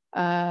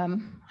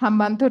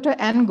 Hambantota,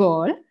 and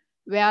Galle,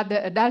 where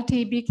the adult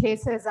TB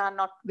cases are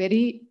not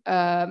very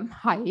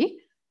high,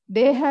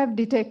 they have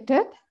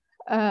detected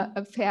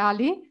a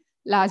fairly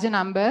larger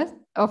number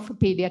of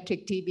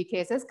pediatric TB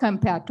cases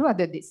compared to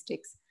other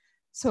districts.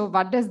 So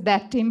what does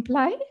that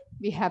imply?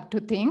 We have to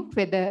think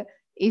whether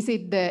is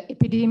it the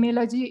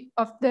epidemiology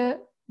of the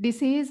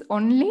disease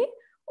only,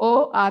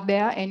 or are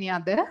there any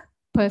other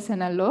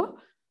personal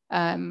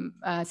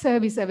or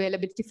service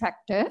availability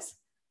factors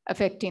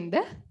affecting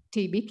the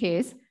TB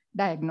case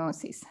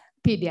diagnosis,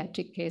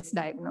 pediatric case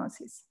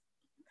diagnosis.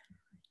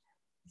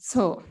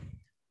 So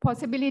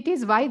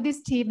possibilities why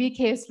this TB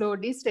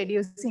caseload is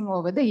reducing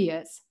over the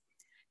years.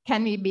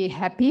 Can we be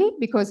happy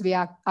because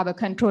our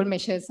control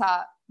measures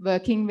are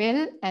working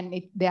well and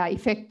they are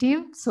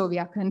effective, so we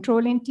are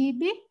controlling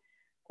TB?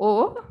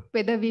 Or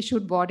whether we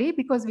should worry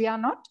because we are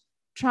not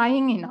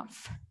trying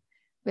enough,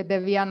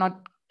 whether we are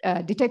not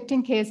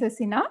detecting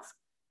cases enough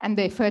and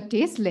the effort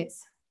is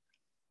less.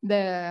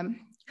 The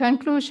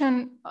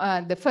conclusion,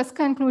 the first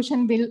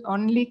conclusion will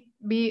only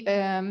be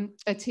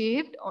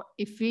achieved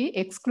if we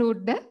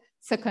exclude the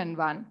second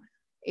one.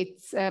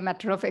 It's a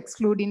matter of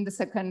excluding the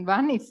second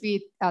one. If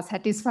we are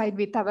satisfied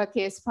with our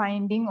case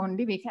finding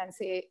only, we can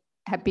say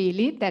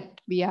happily that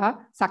we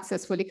are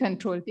successfully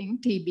controlling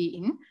TB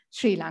in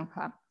Sri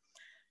Lanka.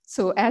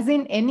 So as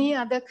in any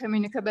other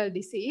communicable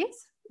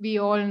disease, we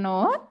all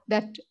know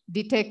that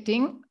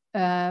detecting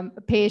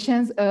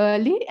patients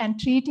early and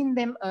treating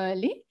them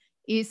early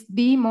is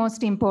the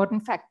most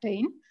important factor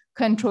in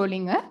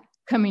controlling a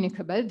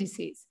communicable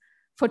disease.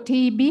 For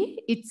TB,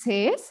 it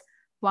says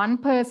one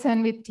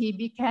person with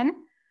TB can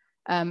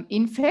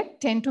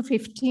infect 10 to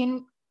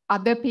 15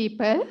 other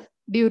people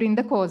during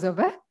the course of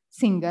a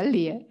single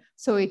year.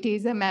 So it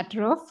is a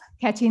matter of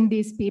catching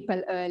these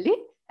people early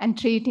and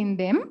treating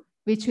them,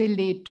 which will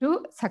lead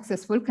to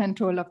successful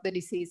control of the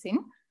disease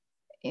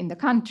in the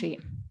country.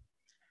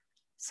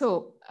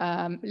 So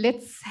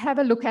let's have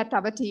a look at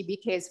our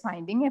TB case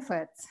finding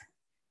efforts.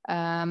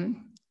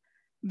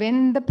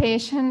 When a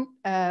patient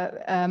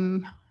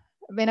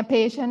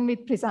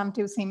with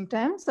presumptive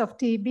symptoms of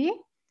TB,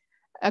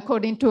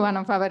 according to one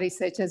of our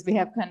researchers we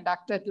have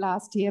conducted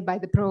last year by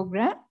the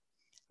program,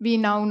 we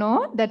now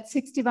know that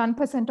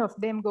 61% of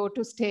them go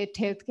to state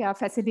healthcare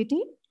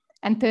facility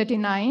and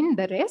 39%,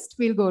 the rest,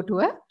 will go to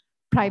a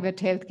private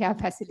healthcare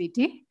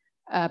facility,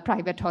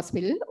 private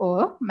hospital,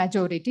 or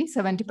majority,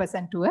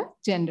 70% to a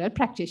general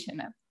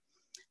practitioner.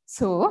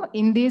 So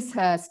in this,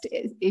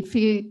 if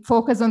we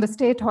focus on the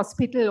state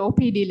hospital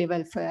OPD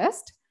level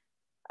first,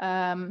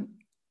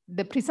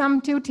 the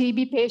presumptive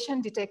TB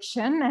patient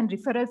detection and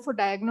referral for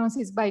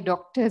diagnosis by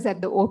doctors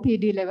at the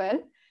OPD level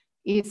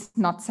is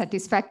not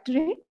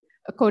satisfactory.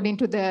 According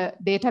to the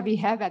data we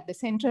have at the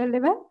central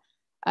level,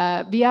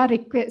 we have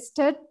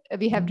requested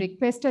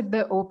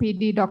the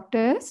OPD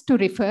doctors to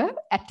refer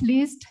at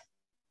least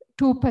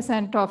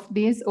 2% of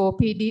these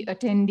OPD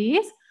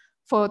attendees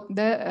for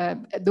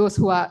those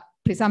who are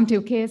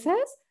presumptive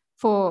cases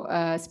for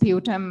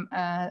sputum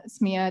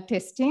smear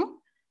testing.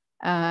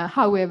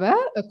 However,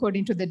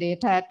 according to the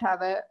data at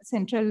our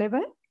central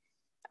level,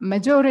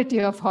 majority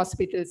of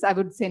hospitals, I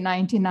would say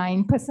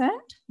 99%,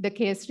 the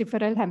case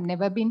referral have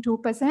never been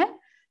 2%.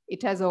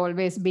 It has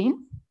always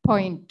been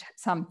point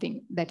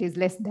something, that is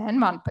less than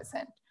 1%.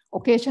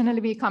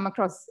 Occasionally, we come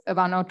across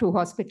one or two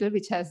hospitals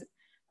which have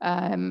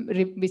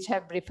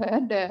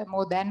referred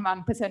more than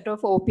 1%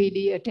 of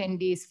OPD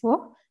attendees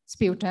for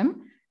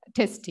sputum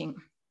testing.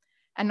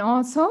 And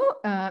also,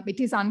 it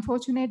is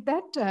unfortunate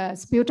that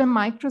sputum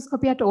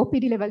microscopy at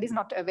OPD level is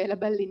not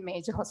available in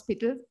major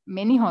hospitals,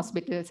 many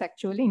hospitals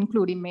actually,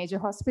 including major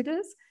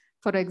hospitals.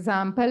 For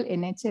example,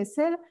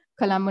 NHSL,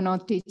 Colombo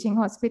North Teaching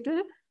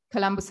Hospital,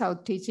 Colombo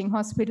South Teaching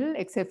Hospital,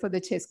 except for the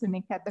chest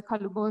clinic at the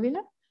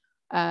Kalubovila.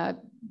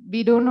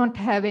 We do not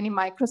have any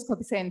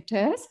microscopy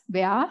centers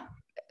where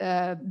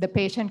the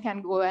patient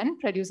can go and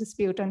produce a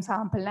sputum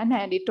sample and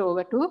hand it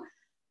over to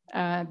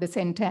the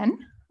center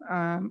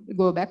and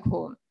go back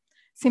home.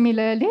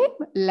 Similarly,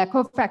 lack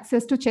of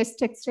access to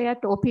chest X-ray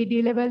at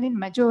OPD level in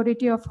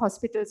majority of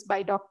hospitals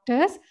by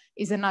doctors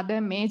is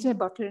another major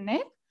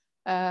bottleneck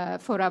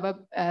for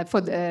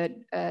the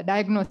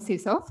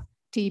diagnosis of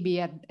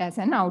TB as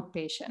an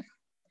outpatient.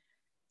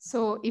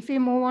 So if we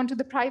move on to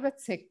the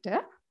private sector,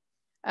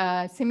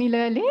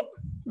 similarly,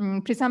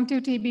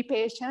 presumptive TB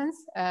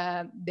patients,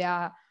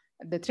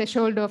 the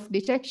threshold of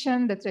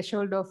detection, the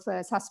threshold of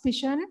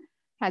suspicion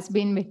has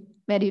been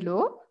very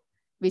low,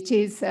 which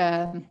is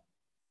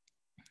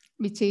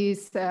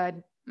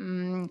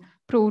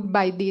proved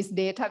by these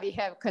data we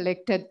have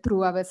collected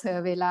through our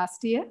survey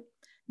last year.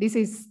 This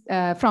is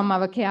from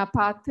our care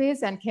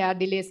pathways and care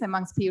delays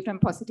among sputum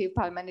positive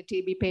pulmonary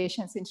TB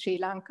patients in Sri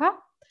Lanka.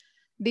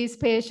 These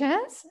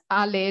patients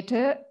are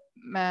later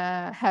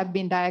have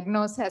been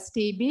diagnosed as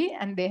TB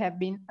and they have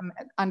been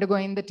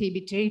undergoing the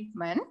TB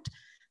treatment.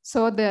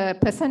 So the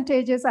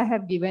percentages I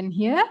have given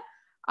here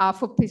are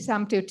for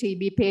presumptive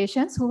TB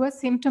patients who were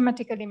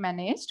symptomatically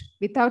managed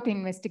without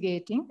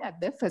investigating at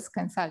the first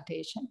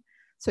consultation.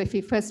 So if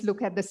we first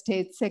look at the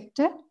state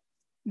sector,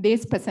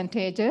 these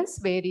percentages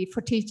vary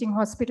for teaching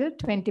hospital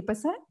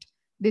 20%,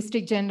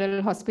 district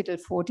general hospital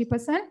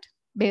 40%,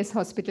 base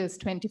hospitals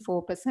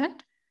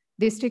 24%,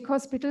 district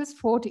hospitals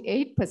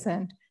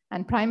 48%,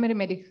 and primary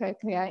medical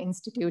care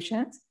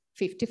institutions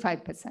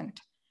 55%.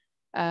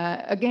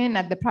 Again,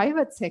 at the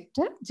private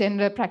sector,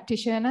 general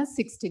practitioners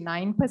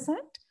 69%,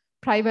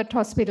 private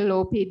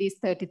hospital OPDs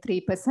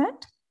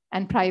 33%,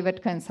 and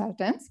private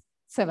consultants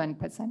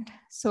 7%.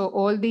 So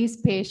all these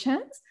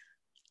patients,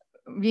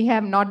 we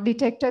have not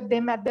detected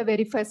them at the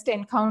very first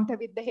encounter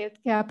with the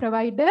healthcare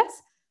providers,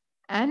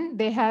 and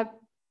they have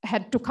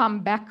had to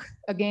come back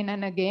again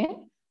and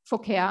again for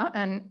care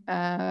and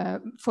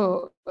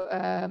for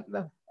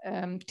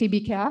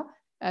TB care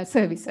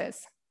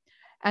services.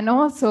 And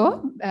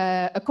also,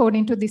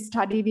 according to this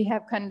study we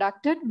have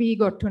conducted, we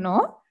got to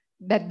know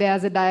that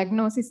there's a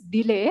diagnosis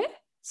delay,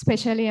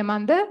 especially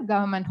among the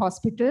government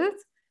hospitals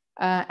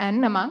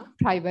and among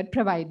private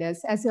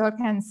providers. As you all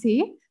can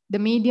see, the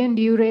median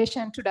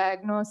duration to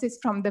diagnosis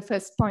from the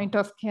first point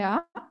of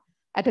care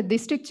at a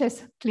district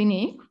chest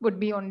clinic would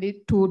be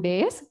only 2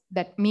 days.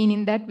 That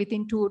meaning that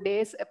within 2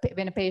 days,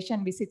 when a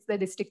patient visits the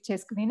district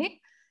chest clinic,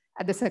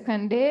 at the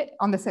second day,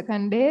 on the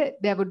second day,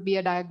 there would be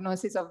a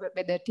diagnosis of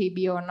whether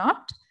TB or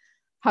not.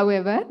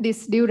 However,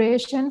 this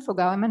duration for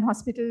government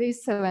hospital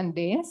is 7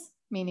 days,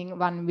 meaning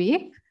 1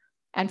 week.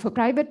 And for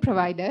private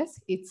providers,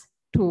 it's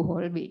 2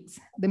 whole weeks,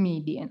 the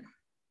median.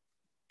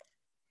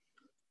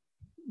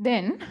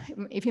 Then,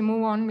 if you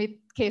move on with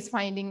case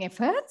finding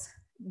efforts,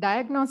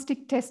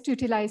 diagnostic test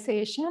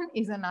utilization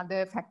is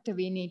another factor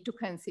we need to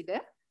consider.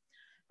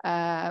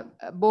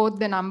 both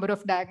the number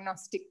of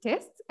diagnostic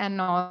tests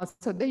and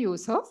also the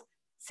use of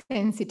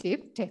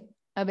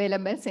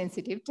available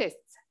sensitive tests.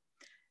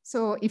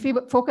 So if we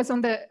focus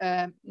on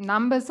the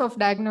numbers of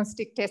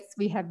diagnostic tests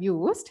we have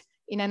used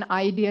in an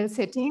ideal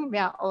setting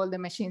where all the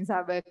machines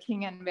are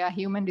working and where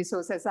human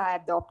resources are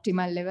at the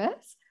optimal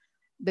levels,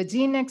 the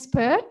gene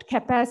expert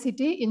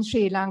capacity in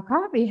Sri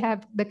Lanka, we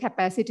have the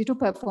capacity to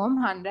perform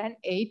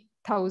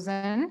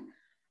 108,000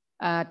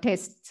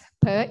 tests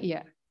per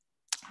year.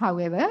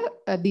 However,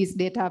 these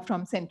data are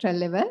from central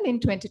level. In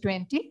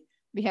 2020,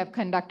 we have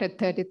conducted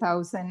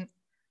 30,000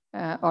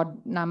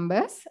 odd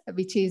numbers,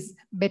 which is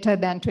better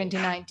than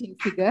 2019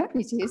 figure,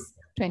 which is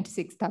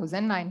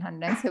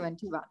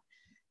 26,971.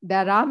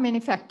 There are many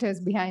factors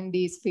behind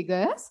these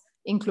figures,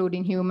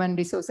 including human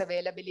resource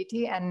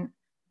availability and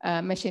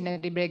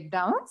machinery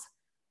breakdowns.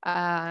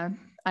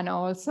 And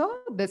also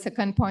the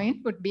second point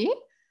would be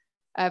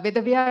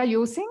whether we are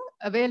using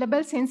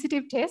available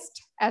sensitive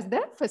test as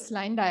the first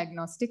line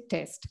diagnostic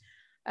test.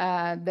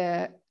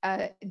 The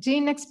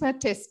gene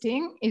expert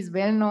testing is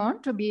well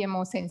known to be a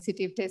more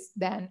sensitive test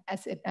than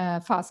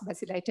fast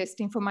bacilli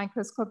testing for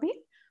microscopy.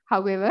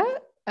 However,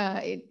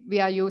 we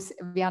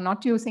are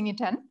not using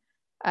it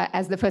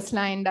as the first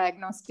line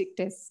diagnostic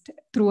test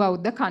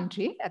throughout the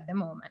country at the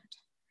moment.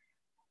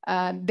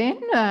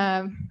 Then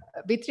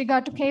with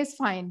regard to case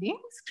finding,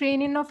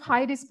 screening of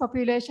high risk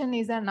population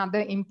is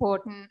another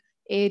important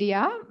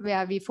area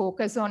where we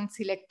focus on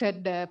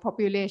selected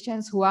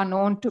populations who are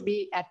known to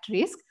be at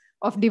risk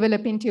of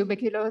developing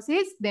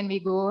tuberculosis. Then we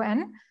go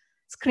and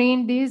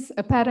screen these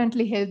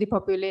apparently healthy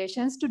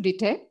populations to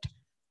detect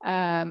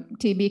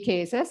TB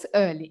cases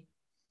early.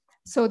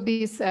 So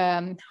these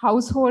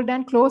household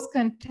and close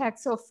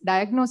contacts of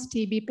diagnosed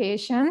TB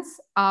patients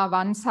are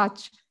one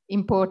such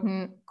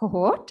important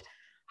cohort.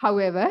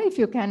 However, if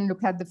you can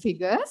look at the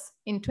figures,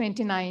 in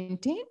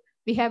 2019,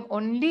 we have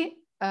only,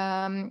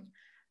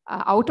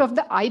 out of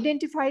the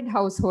identified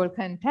household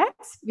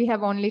contacts, we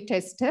have only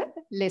tested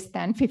less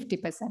than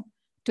 50%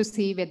 to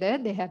see whether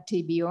they have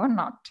TB or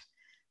not.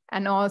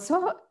 And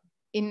also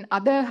in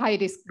other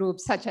high-risk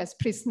groups, such as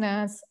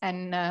prisoners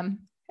and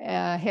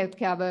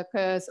healthcare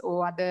workers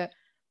or other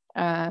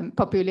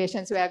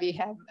populations where we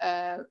have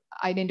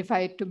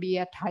identified to be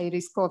at high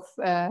risk of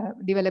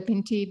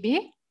developing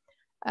TB,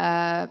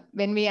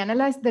 when we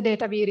analyze the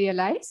data, we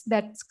realize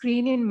that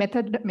screening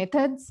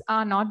methods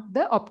are not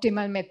the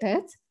optimal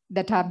methods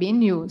that are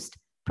being used.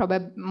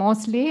 Probably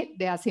mostly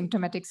they are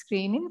symptomatic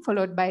screening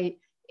followed by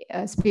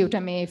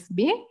sputum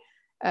AFB,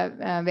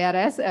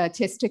 whereas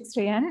chest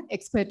X-ray and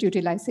expert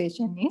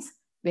utilization is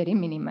very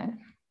minimal.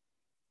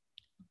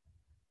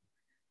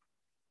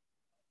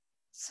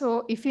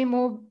 So if we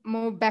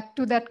move back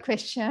to that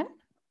question,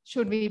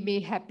 should we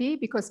be happy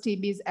because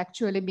TB is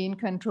actually being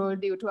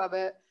controlled due to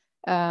our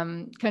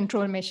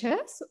control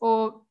measures,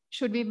 or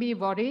should we be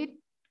worried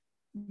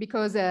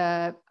because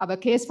our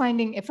case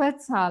finding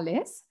efforts are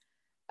less?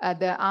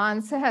 The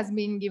answer has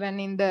been given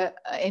in the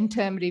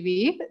end-term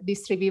review.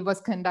 This review was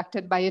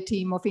conducted by a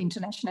team of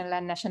international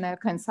and national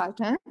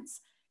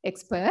consultants,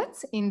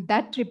 experts. In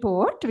that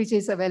report, which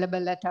is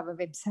available at our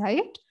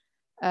website,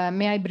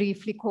 may I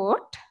briefly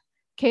quote,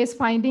 "Case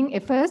finding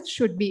efforts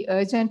should be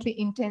urgently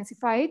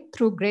intensified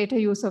through greater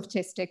use of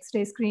chest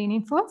X-ray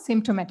screening for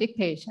symptomatic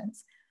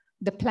patients.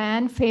 The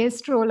planned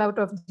phased rollout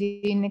of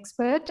Gene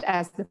Expert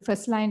as the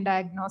first-line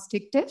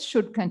diagnostic test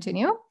should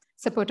continue,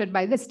 supported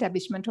by the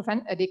establishment of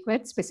an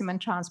adequate specimen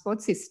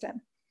transport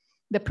system.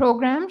 The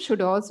program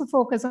should also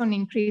focus on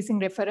increasing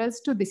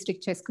referrals to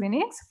district chest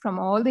clinics from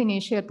all the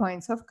initial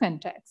points of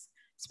contacts,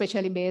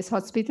 especially base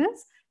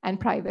hospitals and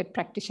private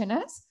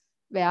practitioners,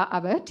 where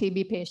our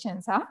TB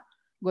patients are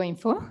going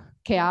for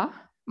care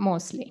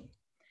mostly."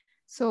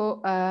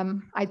 So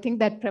I think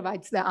that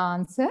provides the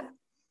answer.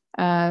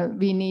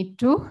 We need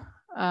to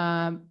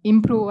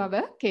improve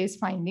our case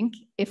finding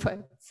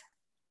efforts.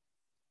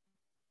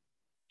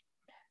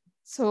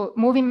 So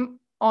moving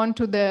on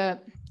to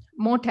the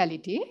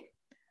mortality,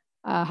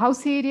 how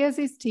serious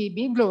is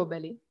TB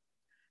globally?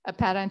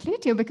 Apparently,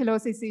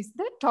 tuberculosis is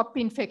the top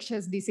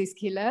infectious disease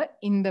killer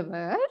in the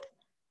world,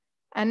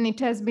 and it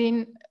has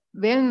been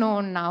well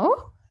known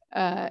now.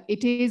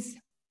 It is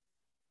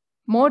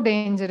more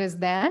dangerous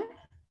than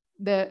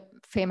the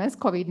famous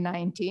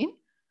COVID-19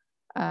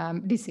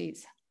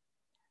 disease.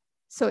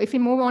 So if we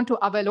move on to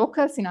our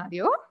local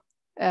scenario,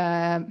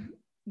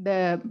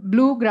 the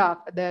blue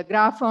graph, the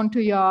graph onto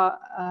your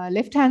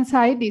left-hand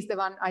side is the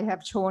one I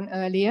have shown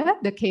earlier,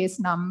 the case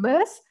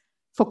numbers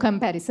for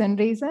comparison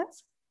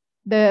reasons.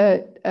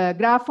 The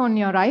graph on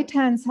your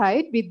right-hand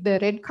side with the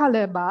red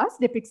color bars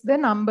depicts the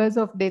numbers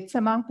of deaths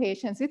among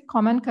patients with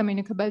common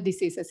communicable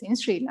diseases in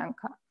Sri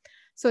Lanka.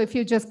 So if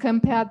you just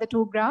compare the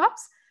two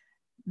graphs,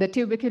 the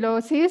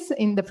tuberculosis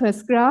in the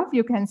first graph,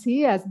 you can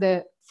see as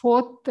the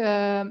fourth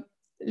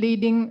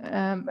leading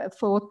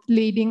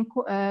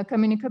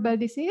communicable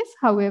disease.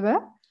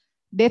 However,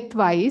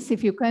 death-wise,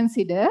 if you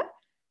consider,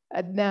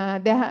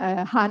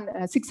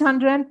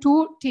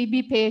 602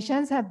 TB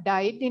patients have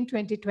died in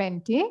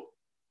 2020,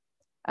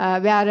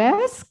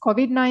 whereas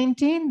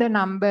COVID-19, the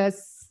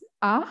numbers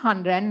are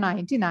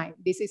 199.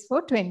 This is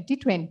for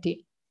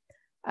 2020.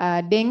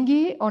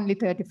 Dengue, only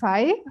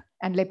 35,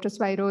 and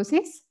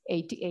leptospirosis,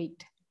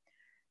 88.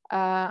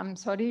 I'm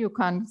sorry, you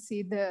can't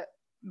see the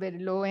very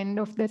low end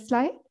of the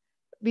slide,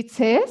 which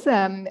says,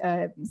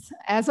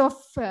 as of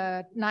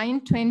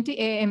 9:20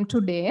 a.m.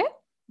 today,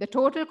 the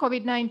total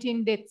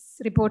COVID-19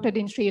 deaths reported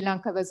in Sri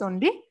Lanka was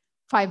only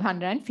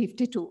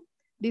 552.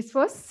 This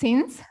was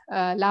since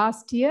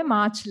last year,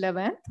 March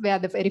 11th, where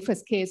the very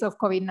first case of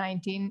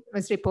COVID-19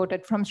 was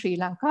reported from Sri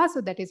Lanka.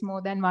 So that is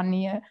more than 1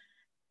 year,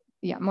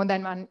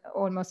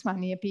 almost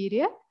 1 year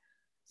period.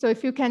 So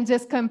if you can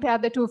just compare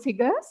the two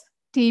figures,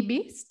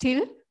 TB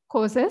still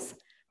causes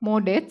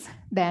more deaths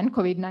than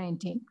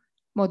COVID-19,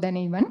 more than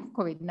even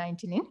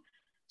COVID-19 in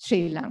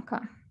Sri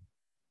Lanka.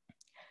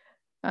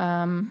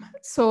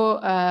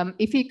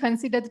 If we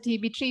consider the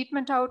TB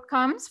treatment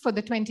outcomes for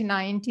the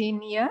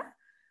 2019 year,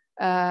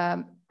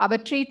 our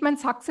treatment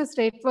success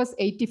rate was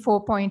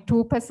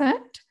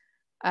 84.2%.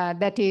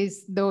 That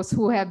is those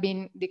who have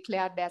been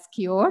declared as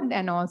cured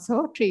and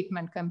also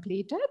treatment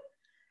completed.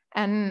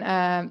 And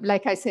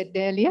like I said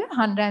earlier,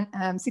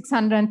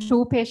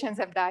 602 patients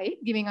have died,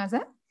 giving us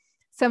a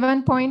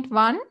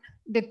 7.1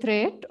 death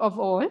rate of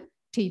all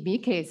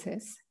TB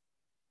cases.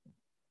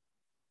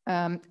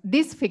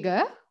 This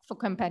figure, for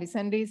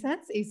comparison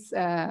reasons, is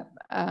a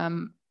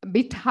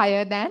bit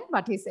higher than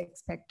what is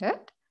expected.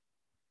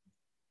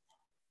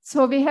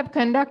 So we have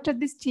conducted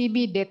this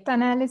TB death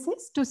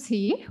analysis to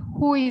see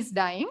who is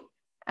dying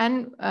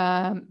and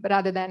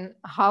rather than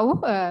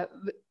how,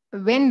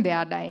 when they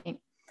are dying.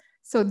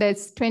 So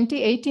this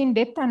 2018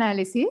 death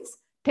analysis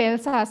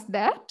tells us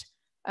that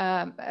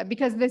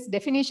because this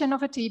definition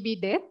of a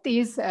TB death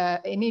is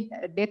any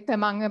death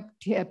among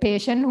a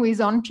patient who is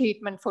on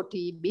treatment for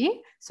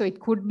TB. So it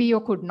could be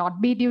or could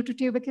not be due to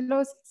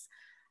tuberculosis.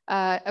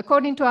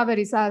 According to our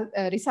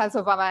results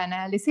of our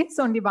analysis,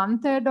 only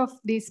 1/3 of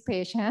these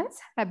patients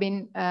have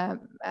been,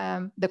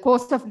 the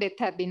cause of death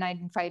have been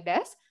identified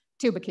as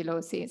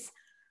tuberculosis.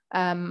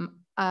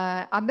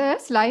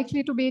 Others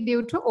likely to be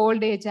due to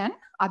old age and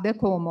other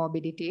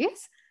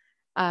comorbidities.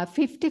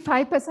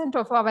 55%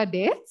 of our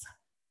deaths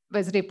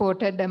was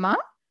reported among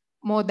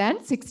more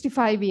than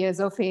 65 years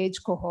of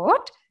age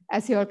cohort,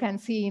 as you all can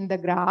see in the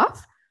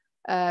graph.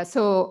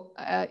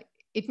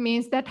 It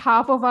means that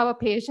half of our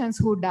patients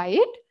who died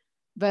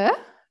were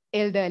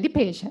elderly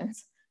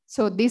patients.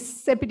 So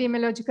this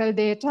epidemiological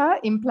data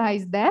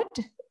implies that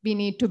we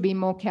need to be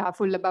more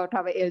careful about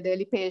our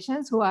elderly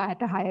patients who are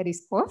at a higher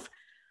risk of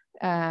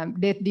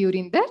death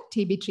during the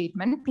TB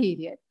treatment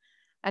period.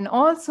 And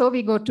also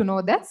we got to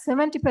know that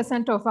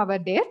 70% of our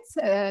deaths,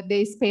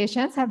 these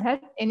patients have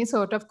had any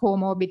sort of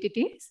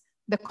comorbidities,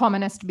 the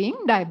commonest being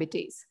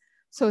diabetes.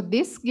 So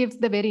this gives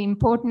the very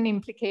important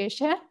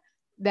implication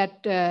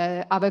that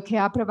our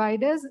care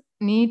providers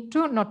need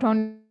to not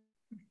only.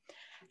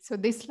 So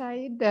this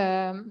slide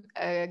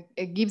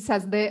gives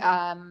us the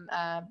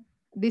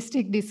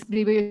district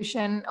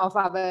distribution of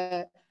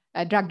our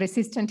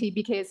drug-resistant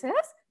TB cases.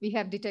 We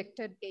have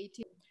detected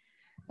 80.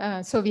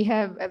 So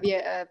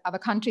our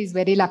country is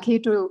very lucky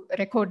to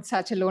record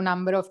such a low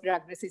number of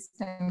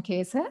drug-resistant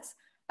cases.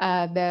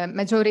 The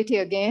majority,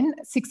 again,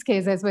 6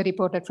 cases were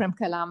reported from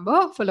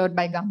Colombo, followed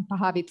by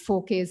Gampaha with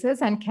 4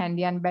 cases, and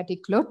Kandy and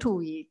Batticlo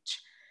 2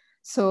 each.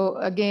 So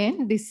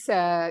again, this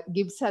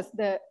gives us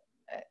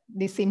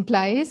this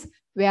implies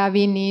where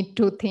we need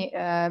to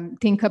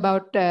think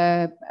about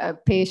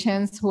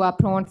patients who are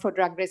prone for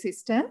drug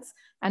resistance,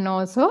 and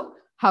also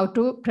how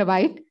to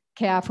provide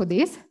care for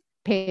these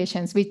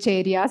patients, which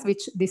areas,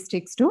 which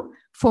districts to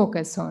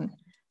focus on.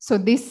 So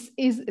this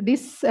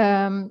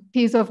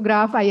piece of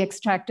graph I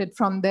extracted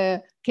from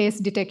the case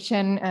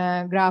detection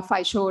graph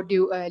I showed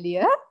you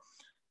earlier.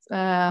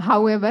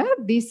 However,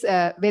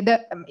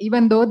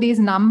 even though these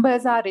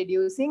numbers are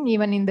reducing,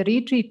 even in the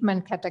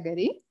retreatment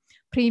category,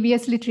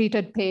 previously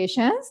treated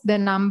patients, the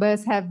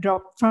numbers have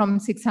dropped from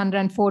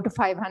 604 to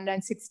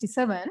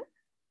 567.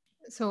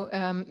 So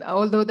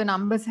although the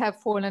numbers have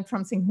fallen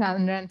from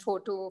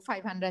 604 to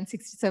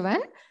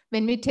 567,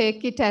 when we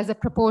take it as a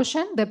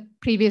proportion, the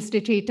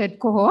previously treated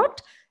cohort,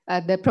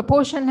 the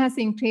proportion has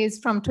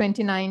increased from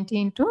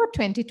 2019 to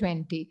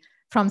 2020,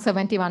 from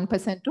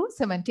 71% to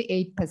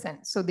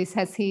 78%. So this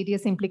has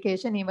serious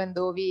implication, even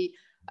though we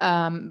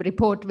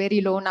report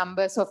very low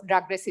numbers of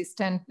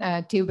drug-resistant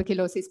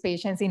tuberculosis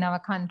patients in our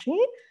country.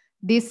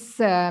 This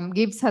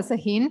gives us a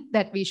hint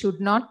that we should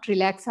not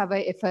relax our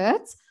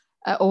efforts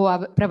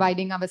or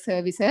providing our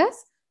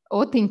services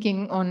or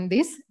thinking on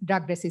these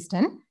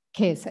drug-resistant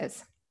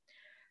cases.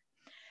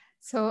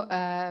 So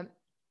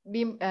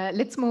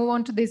let's move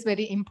on to this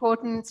very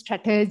important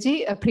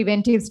strategy, a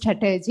preventive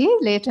strategy,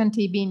 latent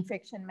TB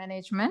infection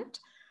management.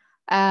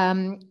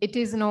 It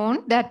is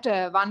known that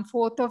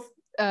 1/4 of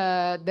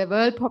the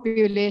world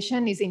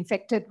population is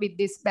infected with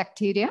this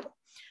bacteria.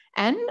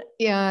 And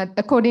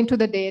according to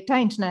the data,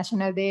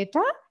 international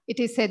data, it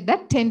is said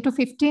that 10 to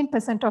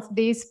 15% of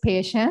these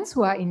patients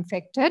who are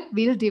infected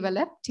will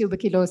develop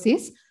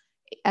tuberculosis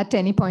at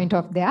any point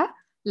of their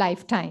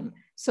lifetime.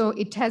 So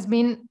it has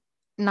been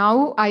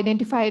now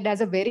identified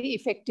as a very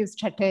effective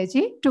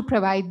strategy to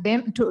provide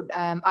them to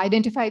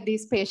identify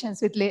these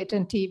patients with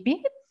latent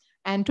TB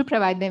and to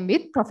provide them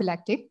with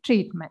prophylactic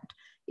treatment.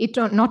 It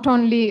not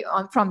only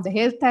from the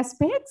health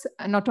aspects,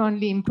 not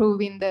only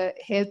improving the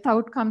health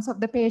outcomes of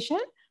the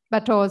patient,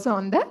 but also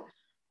on the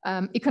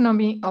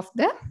economy of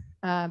the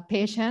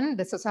patient,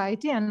 the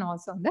society, and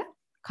also the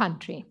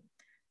country.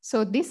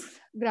 So this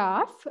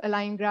graph, a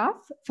line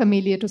graph,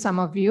 familiar to some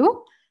of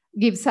you,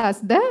 gives us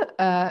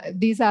the,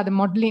 these are the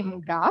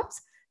modeling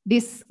graphs.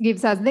 This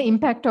gives us the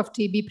impact of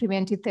TB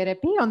preventive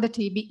therapy on the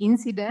TB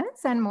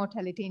incidence and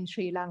mortality in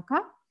Sri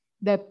Lanka.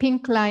 The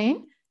pink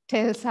line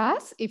tells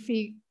us if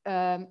we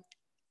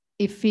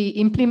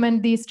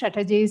implement these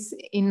strategies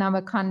in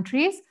our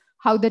countries,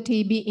 how the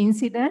TB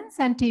incidence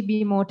and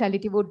TB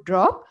mortality would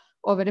drop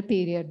over a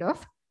period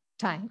of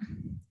time.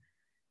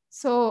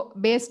 So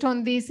based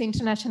on this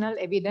international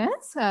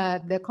evidence,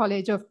 the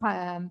College of,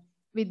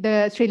 with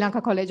the Sri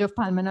Lanka College of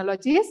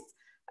Pulmonologists,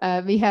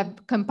 we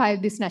have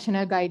compiled this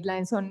national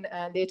guidelines on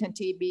latent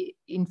TB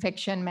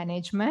infection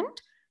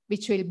management,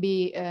 which will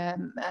be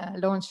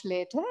launched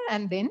later.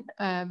 And then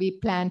we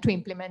plan to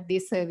implement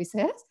these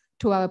services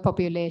to our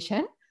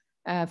population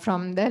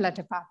from the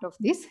latter part of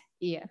this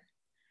year.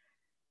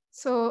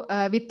 So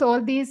with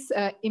all these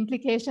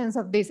implications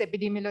of this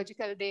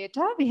epidemiological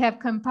data, we have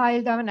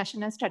compiled our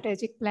National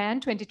Strategic Plan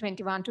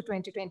 2021 to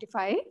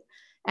 2025.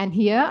 And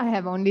here I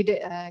have only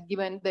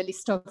given the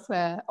list of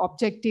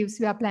objectives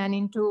we are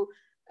planning to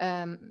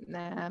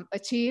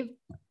achieve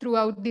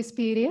throughout this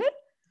period.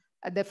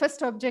 The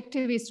first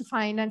objective is to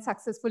find and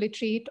successfully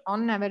treat,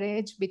 on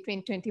average,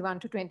 between 21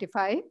 to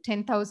 25,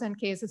 10,000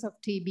 cases of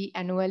TB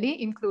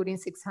annually, including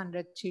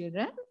 600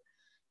 children.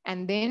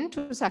 And then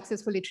to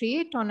successfully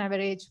treat, on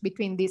average,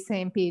 between this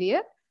same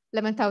period,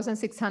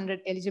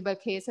 11,600 eligible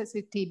cases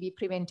with TB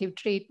preventive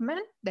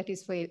treatment, that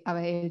is for our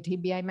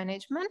LTBI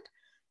management.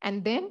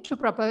 And then to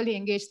properly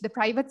engage the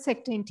private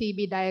sector in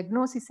TB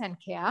diagnosis and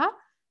care.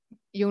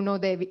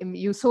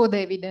 You saw the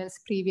evidence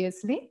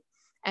previously.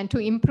 And to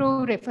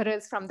improve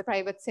referrals from the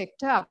private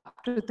sector up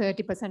to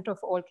 30% of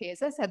all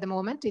cases. At the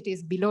moment, it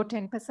is below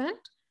 10%.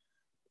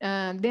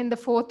 Then the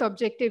fourth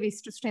objective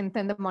is to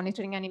strengthen the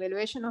monitoring and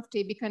evaluation of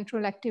TB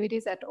control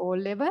activities at all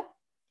levels.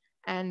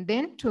 And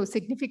then to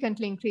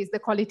significantly increase the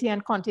quality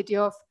and quantity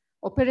of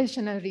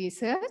operational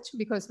research,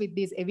 because with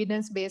this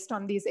evidence, based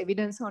on this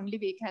evidence only,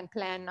 we can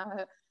plan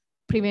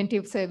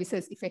preventive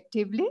services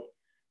effectively.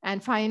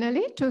 And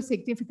finally, to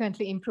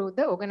significantly improve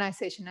the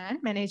organization and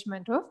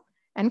management of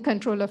and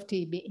control of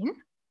TB in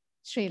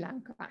Sri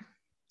Lanka.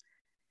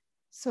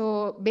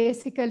 So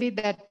basically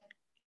that,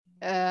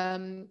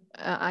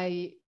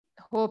 I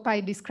hope I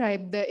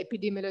described the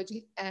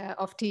epidemiology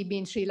of TB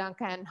in Sri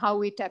Lanka and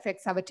how it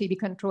affects our TB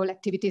control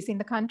activities in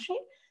the country.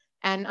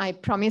 And I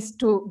promised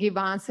to give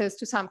answers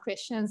to some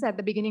questions at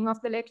the beginning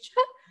of the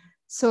lecture.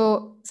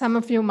 So some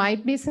of you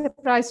might be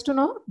surprised to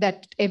know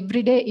that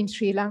every day in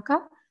Sri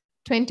Lanka,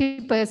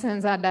 20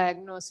 persons are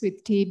diagnosed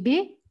with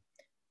TB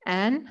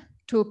and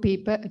 2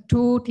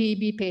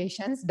 TB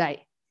patients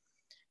die.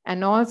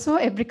 And also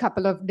every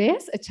couple of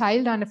days, a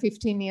child under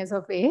 15 years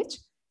of age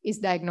is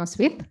diagnosed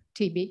with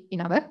TB in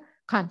our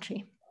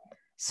country.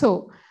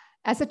 So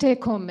as a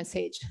take-home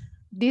message,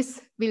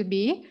 this will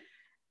be,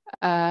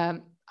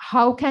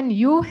 how can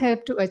you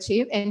help to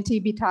achieve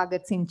NTB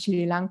targets in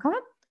Sri Lanka?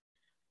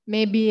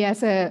 Maybe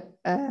as a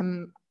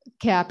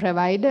care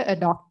provider, a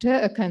doctor,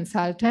 a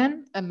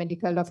consultant, a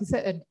medical officer,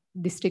 a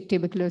district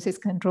tuberculosis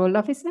control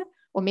officer,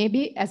 or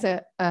maybe as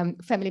a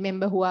family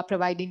member who are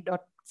providing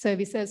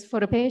services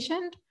for a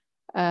patient,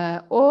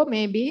 or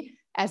maybe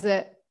as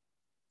a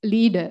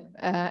leader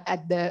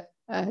at the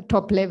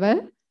top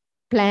level,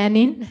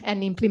 planning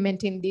and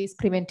implementing these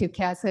preventive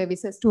care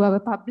services to our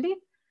public,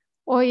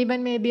 or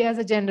even maybe as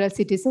a general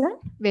citizen,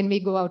 when we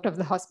go out of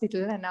the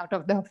hospital and out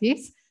of the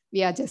office,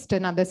 we are just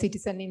another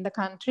citizen in the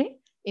country,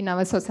 in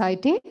our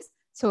societies.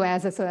 So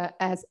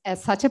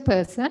as such a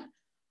person,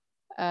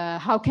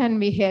 how can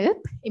we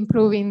help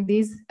improving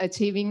these,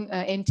 achieving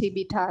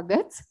NTB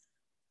targets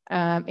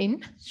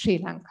in Sri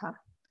Lanka?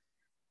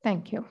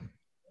 Thank you.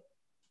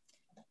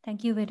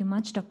 Thank you very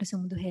much, Dr.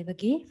 Sumudu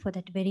Hevage, for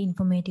that very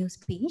informative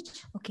speech.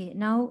 Okay,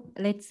 now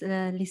let's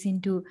listen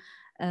to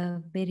a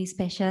very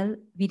special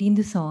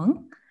Virindu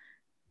song.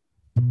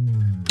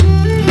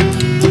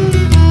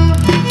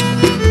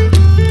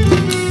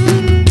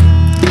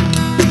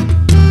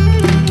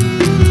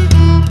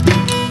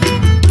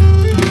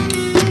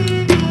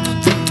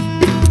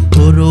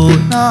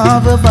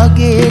 කොරෝනාව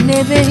වගේ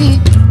නෙවෙයි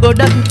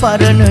ගොඩක්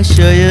පරණ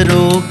ෂය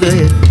රෝගය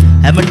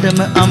හැමතෙම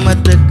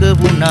අමතක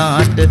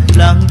වුණාට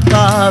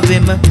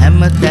ලංකාවෙම හැම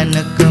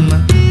තැනකම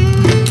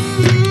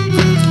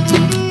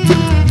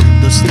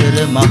දොස්තර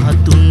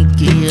මහතුන්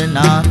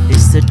කියනා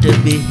ලෙසට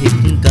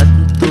බෙහෙත්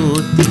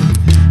ගත්තොත්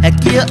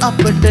හැකිය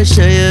අපට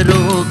ෂය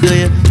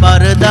රෝගය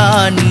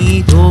පරදානී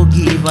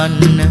රෝගී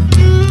වන්න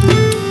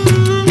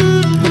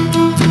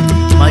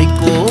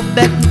මයිකෝ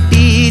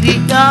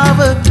බැක්ටීරියාව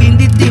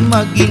පිඳිති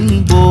මගින්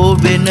බෝ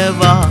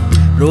වෙනවා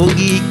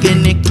රෝගී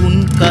කෙනෙකුන්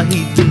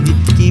කහින්දි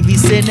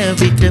කිවිසෙන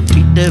විට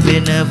පිට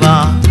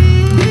වෙනවා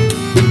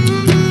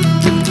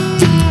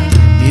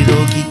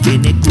නිරෝගී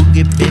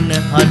කෙනෙකුගේ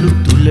පෙනහළු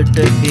තුලට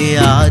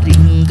එයා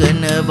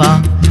රිංගනවා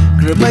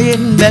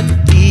ක්‍රමයෙන්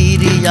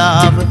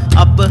බැක්ටීරියාව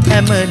අප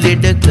හැම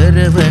ලෙඩ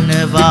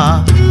කරවනවා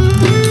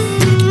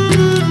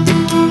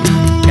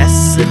කැස්ස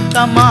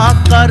තමා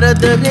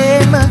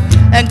කරදරේම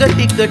ඇඟ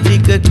ටික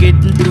ටික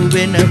කෙට්ටු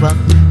වෙනවා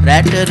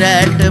රැට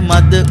රැට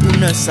මද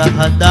උණ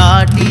සහ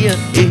දාඩිය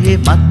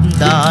එහෙමත්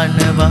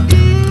දානවා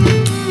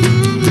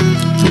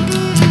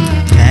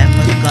කෑම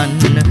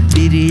කන්න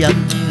පිරියක්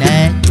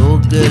නෑ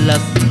රෝග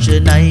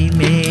ලක්ෂණයි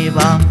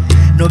මේවා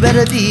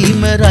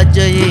නොවැරදීම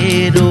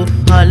රජයේරෝ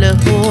හල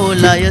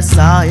හෝලය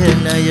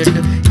සායනයට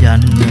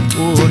යන්න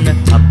ඕන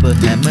අප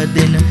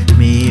හැමදෙන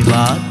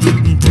මේවා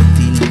දුක්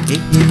පොතින්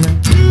එහෙම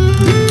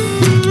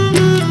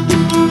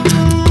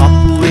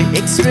අපුවේ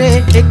එක්ස්රේ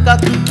එකක්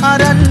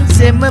අරන්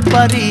සෙම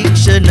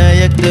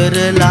පරීක්ෂණය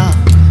කරලා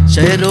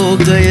ක්ෂය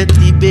රෝගය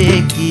තිබේ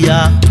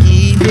කියා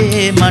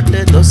කීවේ මට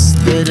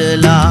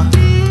දොස්තරලා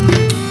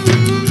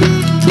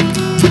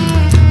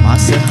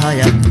මාස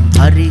 6ක්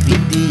හරි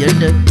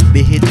විදියට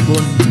බෙහෙත්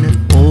බොන්න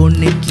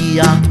ඕනේ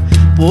කියා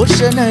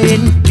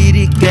පෝෂණයෙන්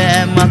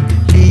පිරිකෑමක්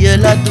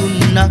ලියලා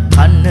දුන්න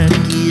කන්න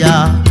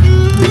කියා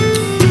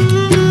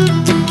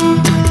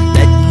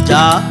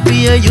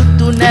ලැජ්ජාපිය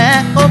යුතු නෑ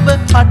ඔබ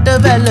හට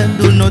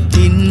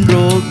වැළඳුනොතින්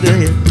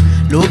රෝගය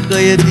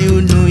ලෝකය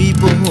දියුණුයි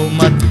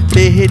බොහොමත්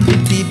බෙහෙත්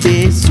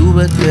තිබේ සුව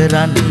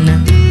කරන්න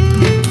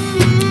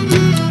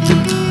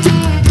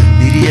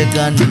දිරිය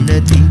ගන්න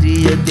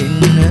දිරිය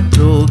දෙන්න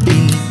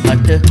රෝගින්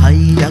අට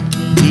හයියක්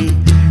ගේ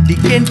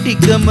ටිකෙන්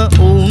ටිකම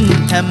ඔවුන්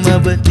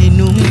හැමව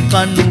දිනුම්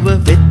කනුව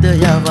වෙත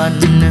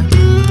යවන්න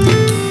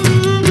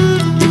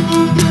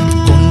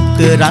කොන්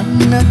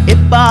කරන්න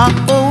එපා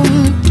ඔවුන්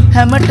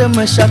හැමතෙම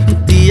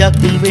ශක්තියක්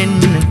වෙන්න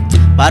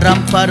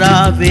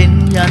පරම්පරාවෙන්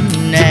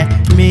යන්නේ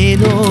මේ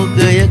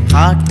රෝගය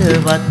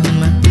කාටවත්ම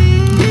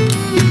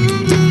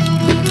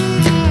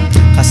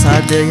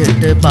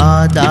කසාදයට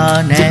බාධා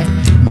නෑ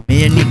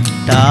මෙය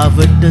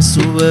නිට්ටාවට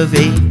සුව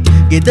වෙයි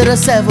ගෙදර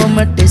සැවම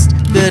ටෙස්ට්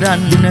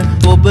කරන්න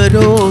ඔබ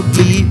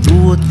රෝගී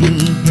වුවතින්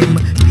එම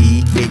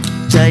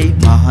PHI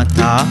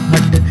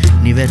මහතාට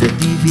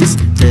නිවැරදි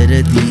විස්තර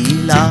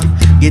දීලා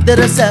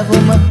ගෙදර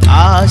සැවම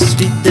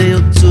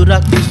ආශ්‍රිතයොත්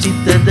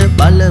සුරක්ෂිතද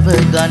බලව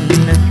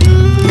ගන්න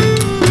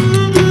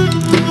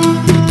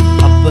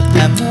අප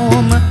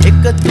හැමෝම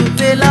එකතු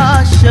වෙලා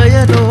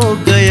ක්ෂය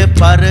රෝගය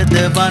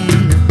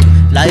පරදවන්න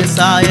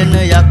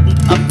ලයසායනයක්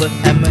අප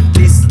හැම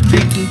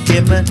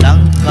දිස්ත්‍රික්කෙම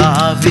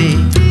ලංකාවේ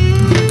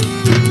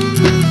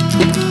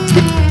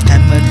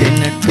හැම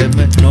දෙනටම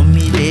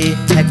නොමිලේ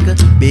හැක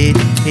බේත්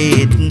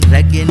හේත්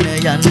රැගෙන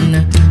යන්න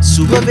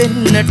සුව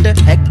වෙන්නට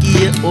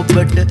හැකිය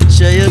ඔබට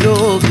ක්ෂය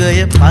රෝගය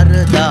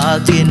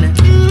පරදාගෙන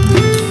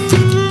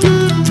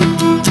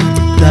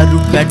දරු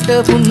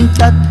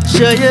පැටවුන්ටත්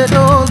ක්ෂය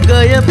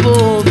රෝගය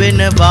බෝ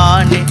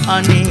වෙනවානේ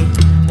අනේ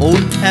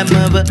ඔවුන්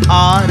හැමව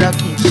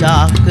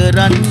ආරක්ෂා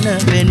කරන්න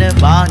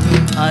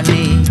වෙනවානේ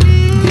අනේ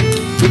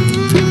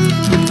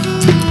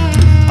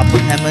අප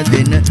හැම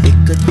දෙන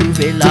එකතු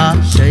වෙලා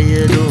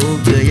ක්ෂය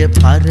රෝගය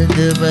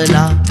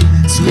පරදවලා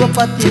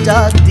සුවපත්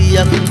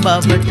ජාතියක්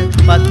බවට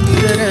පත්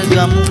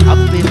කරගමු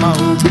අපේ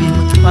මව්බිම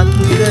පත්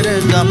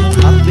කරගමු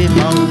අපේ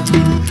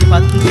මව්බිම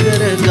පත්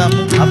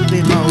කරගමු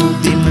අපේ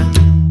මව්බිම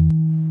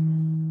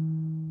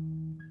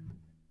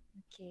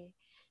Okay,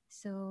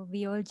 so we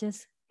all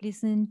just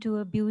listened to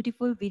a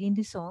beautiful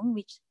Virindi song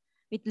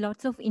with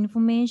lots of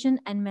information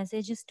and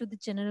messages to the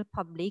general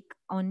public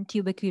on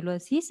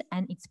tuberculosis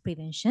and its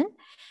prevention.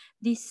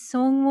 This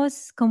song was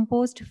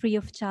composed free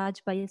of charge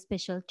by a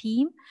special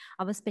team.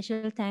 Our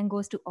special thank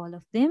goes to all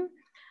of them.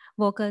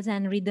 Vocals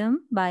and rhythm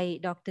by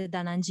Dr.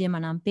 Dhananjaya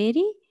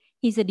Manamperi.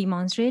 He's a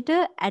demonstrator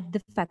at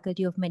the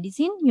Faculty of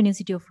Medicine,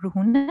 University of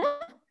Ruhuna.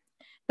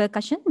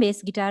 Percussion,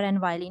 bass guitar and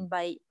violin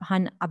by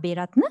Han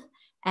Aberatna.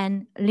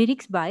 And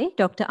lyrics by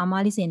Dr.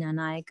 Amali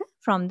Senanayaka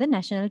from the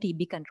National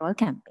TB Control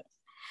Campaign.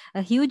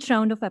 A huge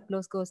round of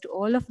applause goes to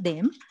all of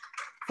them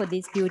for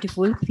this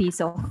beautiful piece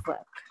of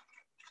work.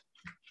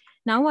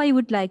 Now I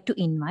would like to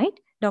invite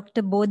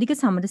Dr. Bodhika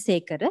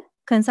Samarasekara,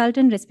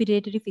 Consultant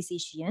Respiratory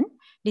Physician,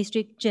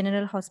 District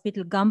General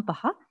Hospital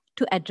Gampaha,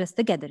 to address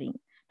the gathering.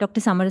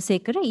 Dr.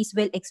 Samarasekara is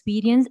well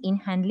experienced in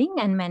handling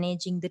and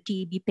managing the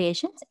TB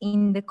patients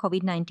in the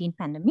COVID-19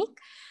 pandemic.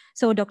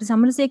 So Dr.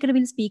 Samarasekara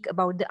will speak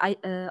about the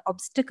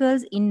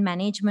obstacles in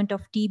management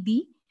of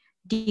TB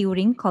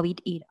during COVID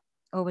era.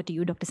 Over to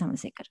you, Dr.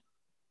 Samarasekara.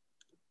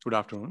 Good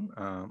afternoon.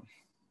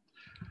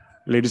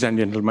 Ladies and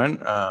gentlemen,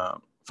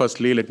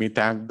 firstly, let me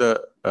thank the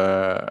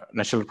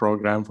National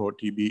Program for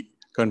TB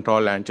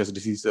Control and Chest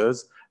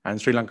Diseases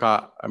and Sri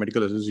Lanka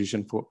Medical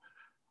Association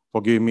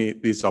for giving me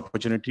this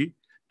opportunity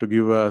to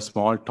give a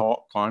small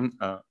talk on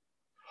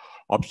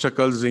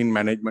obstacles in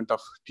management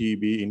of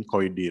TB in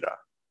COVID era.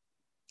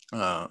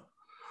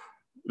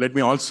 Let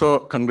me also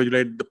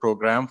congratulate the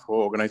program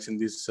for organizing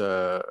this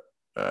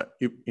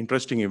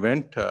interesting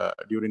event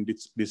during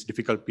this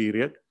difficult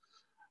period.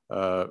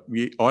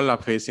 we all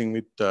are facing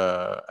with,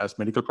 as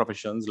medical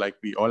professions, like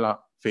we all are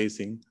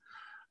facing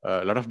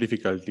a lot of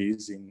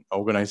difficulties in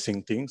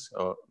organizing things.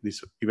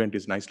 This event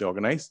is nicely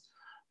organized.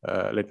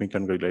 Let me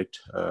congratulate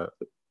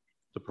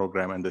the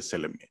program and the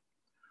CLMA.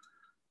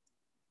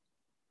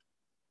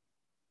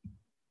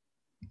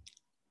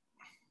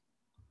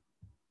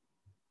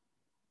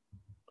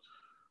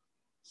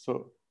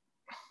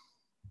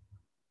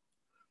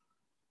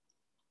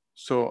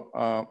 So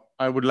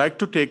I would like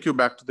to take you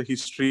back to the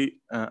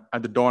history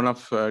at the dawn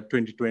of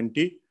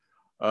 2020.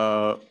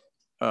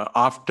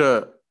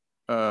 After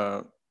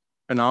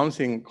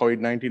announcing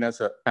COVID-19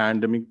 as a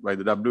pandemic by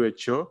the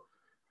WHO,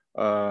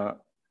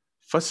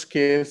 first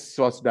case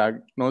was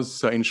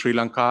diagnosed in Sri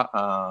Lanka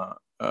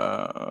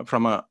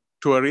from a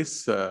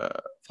tourist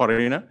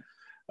foreigner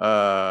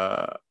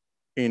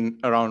in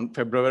around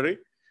February.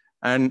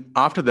 And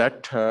after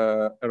that,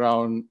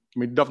 around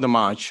mid of the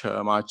March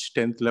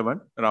 10th, 11th,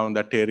 around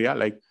that area,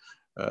 like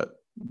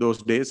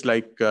those days,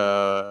 like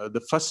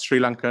the first Sri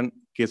Lankan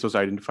case was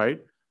identified,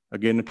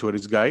 again, a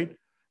tourist guide.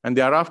 And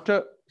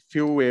thereafter,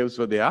 few waves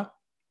were there,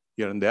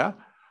 here and there.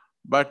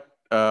 But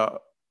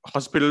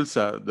hospitals,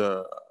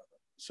 the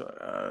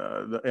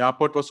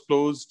airport was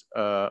closed,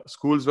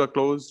 schools were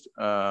closed,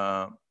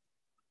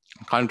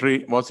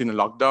 country was in a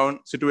lockdown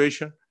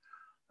situation.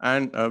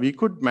 And we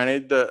could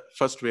manage the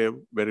first wave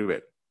very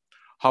well.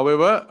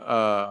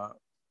 However,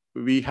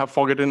 we have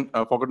forgotten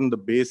the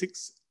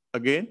basics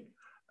again,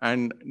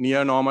 and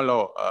near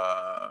normal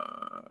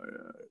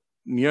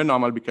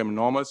became a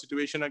normal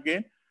situation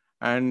again.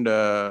 And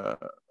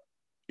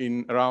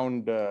in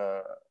around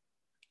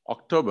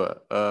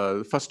October,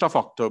 1st of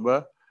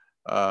October,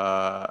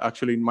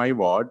 actually in my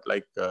ward,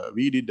 like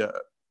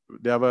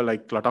there were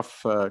like a lot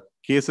of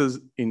cases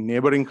in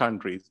neighboring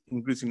countries,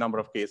 increasing number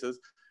of cases.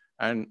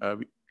 And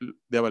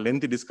there were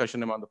lengthy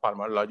discussion among the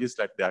pulmonologists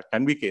that there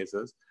can be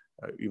cases,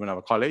 even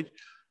our college.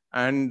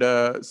 And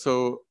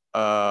so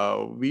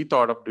we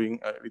thought of doing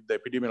with the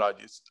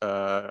epidemiologist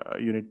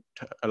unit,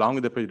 along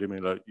with the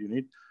epidemiology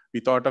unit,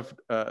 we thought of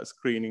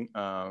screening,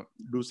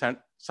 do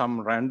some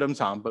random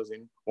samples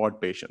in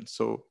ward patients.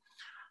 So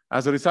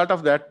as a result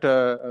of that,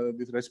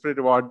 this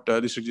respiratory ward,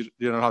 District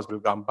General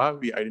Hospital, Gampa,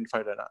 we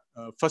identified a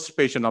first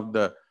patient of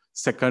the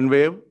second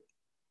wave.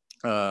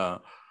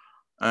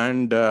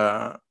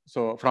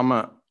 So from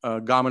a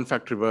garment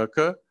factory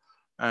worker,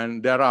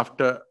 and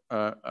thereafter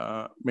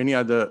many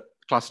other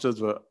clusters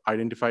were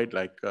identified,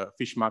 like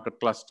fish market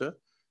cluster,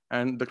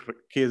 and the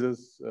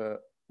cases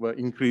were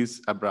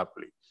increased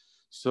abruptly.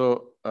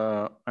 So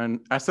and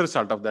as a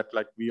result of that,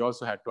 like we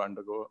also had to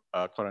undergo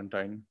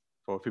quarantine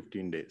for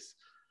 15 days.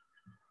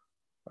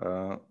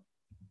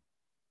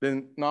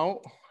 Then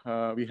now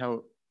we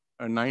have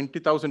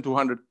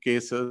 90,200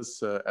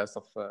 cases as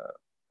of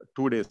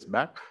 2 days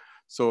back.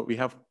 So we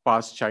have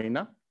passed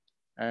China,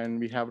 and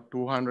we have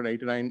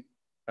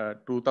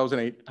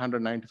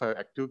 2,895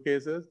 active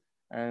cases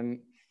and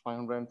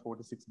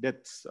 546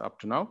 deaths up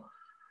to now.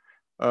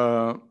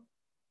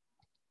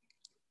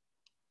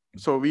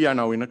 So we are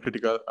now in a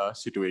critical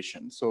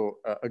situation. So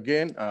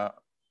again,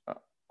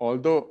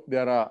 although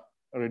there are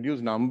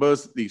reduced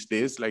numbers these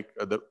days, like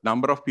the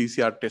number of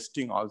PCR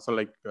testing also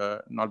like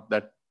not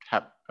that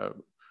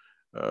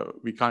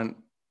we can't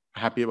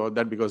happy about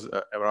that, because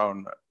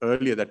around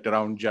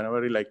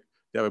January, like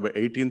there were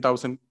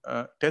 18,000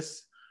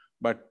 tests,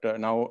 but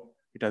now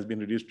it has been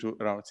reduced to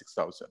around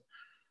 6,000.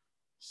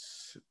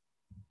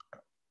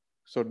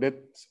 So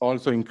that's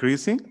also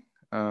increasing.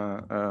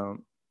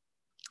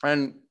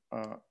 And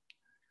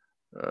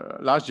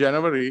last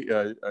January,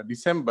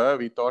 December,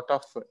 we thought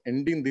of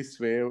ending this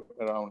wave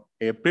around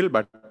April,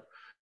 but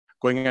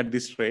going at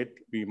this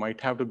rate, we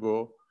might have to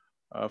go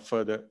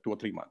further 2 or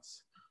 3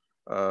 months.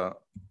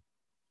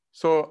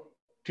 So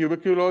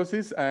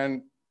tuberculosis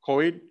and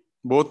COVID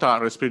both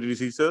are respiratory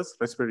diseases,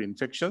 respiratory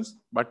infections,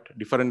 but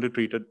differently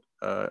treated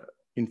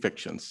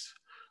infections.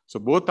 So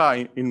both are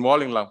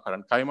involving lung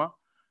parenchyma,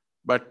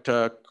 but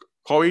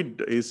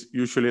COVID is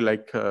usually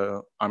like,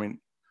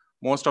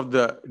 most of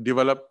the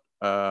developed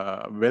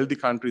wealthy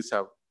countries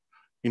have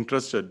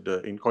interested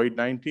in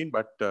COVID-19,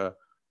 but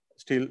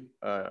still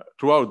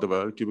throughout the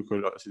world,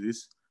 tuberculosis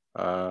is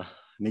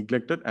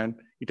neglected, and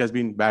it has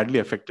been badly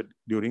affected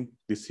during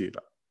this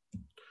era.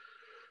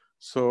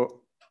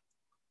 So,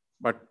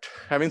 but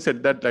having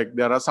said that, like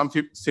there are some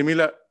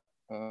similar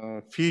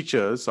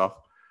features of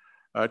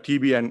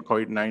TB and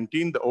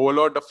COVID-19. The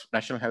overload of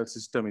national health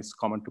system is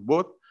common to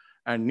both,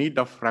 and need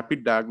of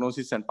rapid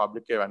diagnosis and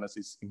public awareness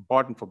is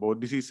important for both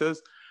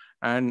diseases,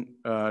 and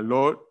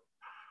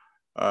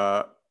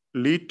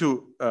lead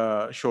to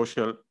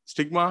social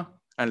stigma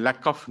and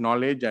lack of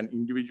knowledge and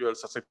individual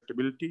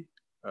susceptibility,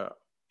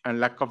 and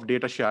lack of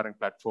data sharing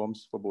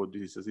platforms for both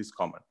diseases is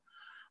common.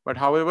 But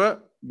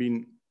however,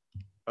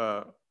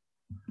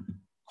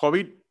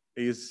 COVID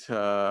is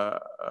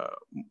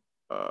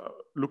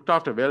looked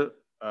after well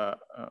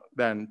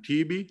than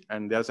TB,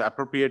 and there's an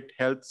appropriate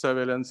health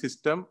surveillance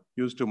system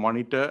used to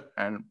monitor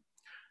and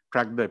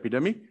track the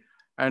epidemic,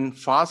 and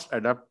fast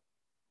adapt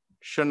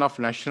adoption of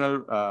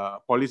national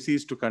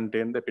policies to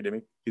contain the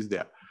epidemic is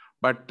there.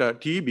 But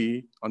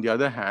TB, on the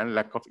other hand,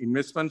 lack of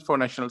investment for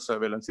national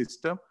surveillance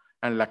system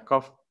and lack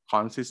of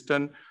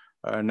consistent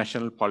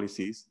national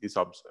policies is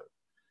observed.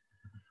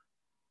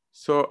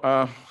 So,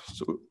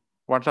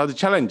 what are the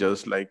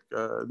challenges? Like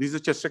this is a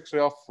chest X-ray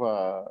of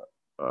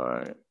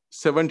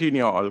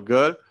 17-year-old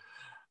girl,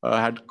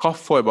 had cough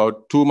for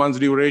about 2 months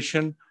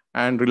duration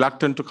and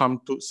reluctant to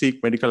come to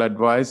seek medical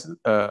advice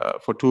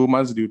for 2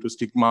 months due to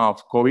stigma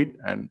of COVID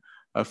and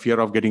a fear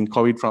of getting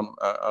COVID from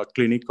a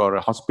clinic or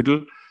a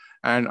hospital,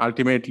 and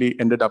ultimately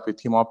ended up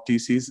with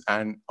hemoptysis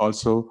and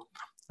also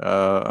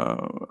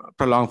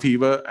prolonged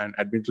fever and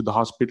admitted to the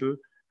hospital.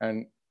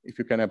 And if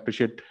you can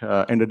appreciate,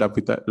 ended up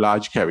with a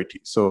large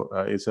cavity. So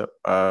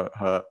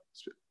her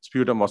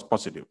sputum was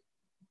positive.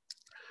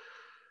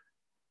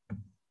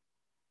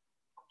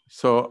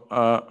 So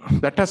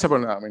that has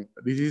happened. I mean,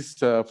 this is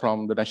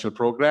from the national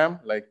program.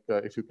 Like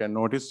if you can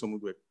notice,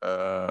 Sumudhu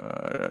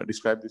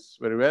described this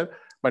very well.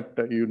 But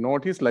you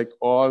notice like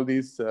all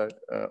these,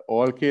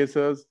 all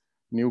cases,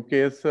 new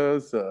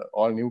cases,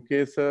 all new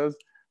cases,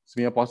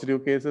 smear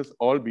positive cases,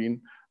 all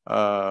been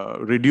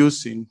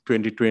reduced in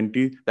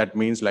 2020. That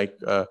means like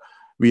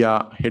we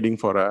are heading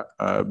for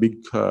a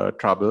big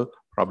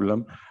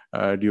problem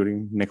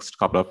during next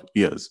couple of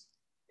years.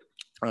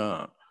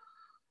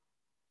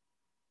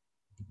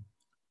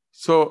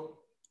 So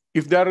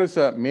if there is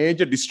a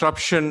major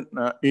disruption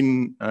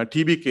in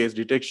TB case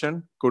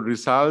detection, could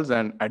result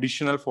in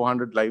additional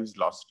 400 lives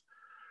lost.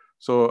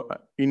 So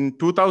in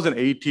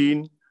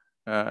 2018,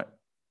 there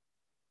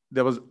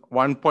was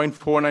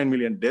 1.49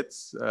 million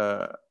deaths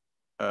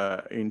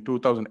in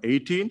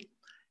 2018.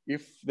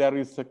 If there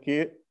is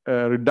a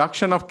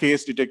reduction of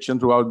case detection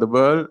throughout the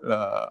world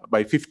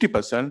by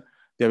 50%,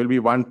 there will be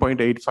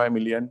 1.85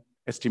 million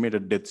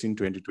estimated deaths in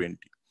 2020.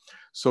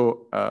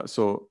 So,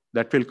 so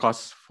that will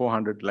cost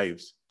 400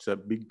 lives. It's a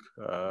big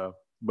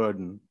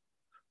burden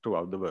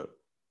throughout the world.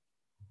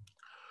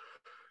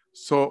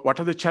 So what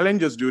are the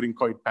challenges during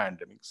COVID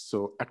pandemic?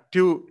 So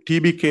active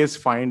TB case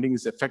finding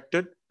is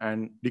affected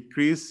and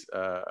decrease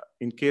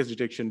in case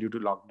detection due to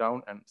lockdown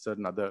and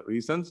certain other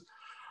reasons.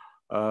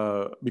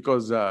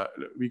 Because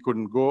we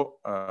couldn't go,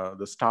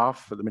 the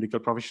staff, the medical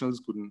professionals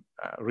couldn't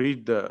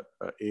reach the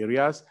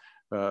areas.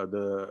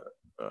 The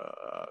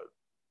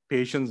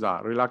patients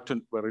were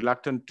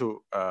reluctant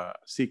to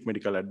seek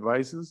medical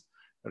advices,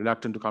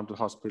 reluctant to come to the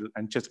hospital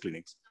and chest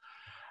clinics.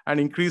 And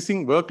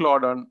increasing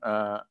workload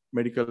on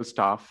medical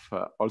staff,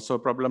 also a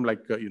problem.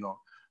 Like,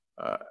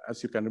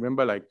 as you can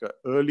remember, like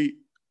early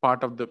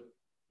part of the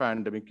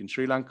pandemic in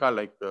Sri Lanka,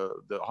 like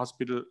the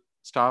hospital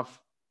staff,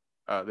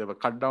 there were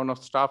cut down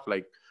of staff,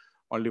 like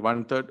only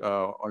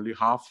 1/3, only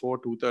half or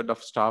 2/3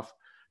 of staff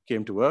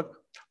came to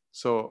work.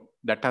 So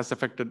that has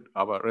affected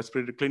our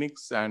respiratory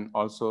clinics and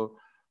also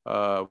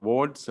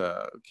wards,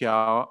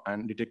 care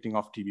and detecting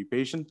of TB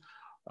patients.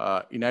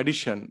 In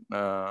addition,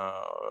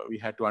 we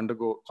had to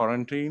undergo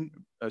quarantine,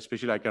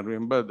 especially I can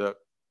remember the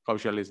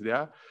Kaushal is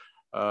there.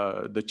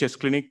 The chest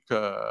clinic,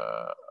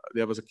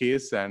 there was a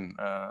case and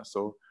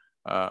so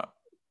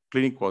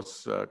clinic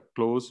was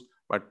closed,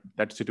 but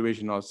that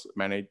situation was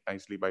managed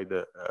nicely by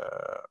the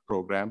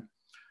program.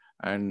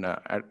 And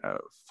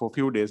for a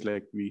few days,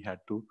 like we had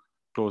to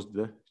close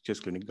the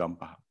chest clinic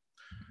Gampaha.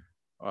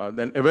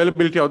 Then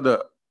availability of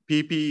the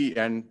PPE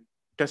and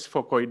test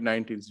for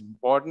COVID-19 is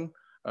important.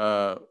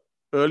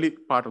 Early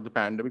part of the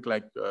pandemic,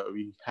 like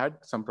we had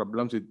some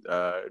problems with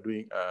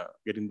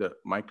getting the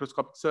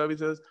microscopic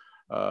services,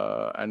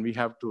 and we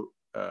have to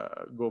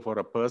go for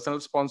a personal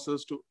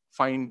sponsors to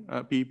find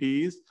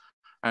PPEs,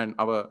 and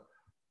our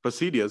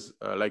procedures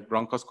like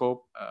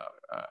bronchoscope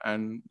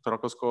and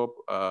thoracoscope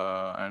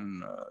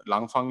and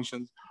lung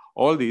functions,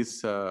 all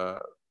these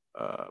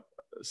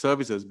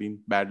services been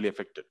badly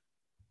affected.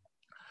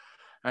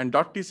 And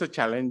DOT is a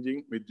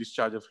challenging with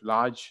discharge of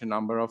large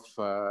number of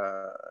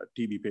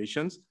TB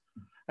patients,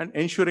 and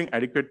ensuring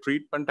adequate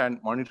treatment and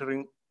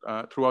monitoring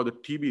throughout the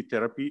TB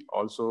therapy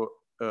also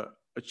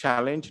a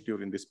challenge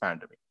during this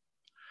pandemic.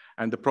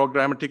 And the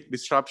programmatic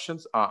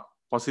disruptions are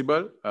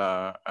possible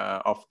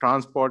of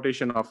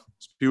transportation of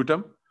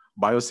sputum,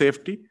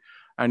 biosafety,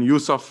 and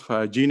use of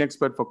gene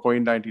expert for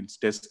COVID-19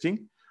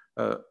 testing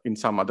in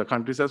some other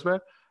countries as well,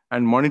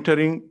 and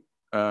monitoring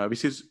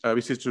visits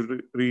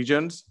to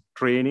regions,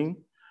 training,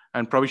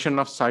 and provision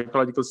of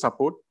psychological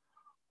support,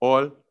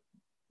 all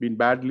been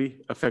badly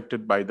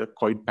affected by the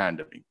COVID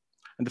pandemic.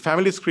 And the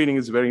family screening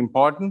is very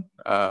important.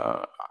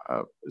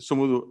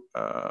 Sumudhu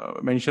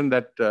mentioned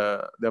that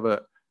there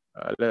were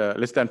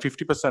less than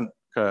 50%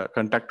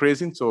 contact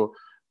tracing. So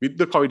with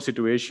the COVID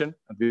situation,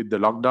 with the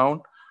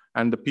lockdown,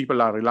 and the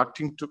people are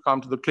reluctant to come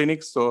to the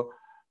clinics, so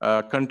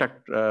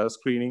contact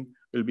screening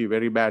will be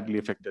very badly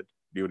affected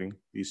during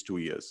these 2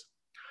 years.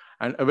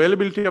 And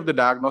availability of the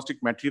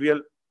diagnostic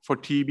material for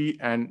TB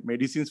and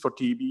medicines for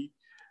TB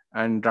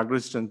and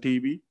drug-resistant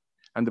TB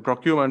and the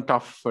procurement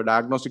of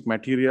diagnostic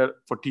material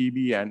for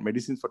TB and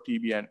medicines for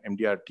TB and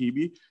MDR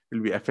TB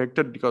will be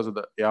affected because of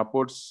the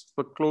airports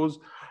were closed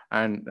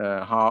and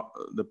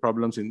the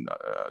problems in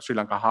Sri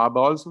Lanka harbour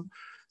also.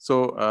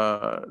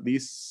 So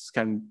these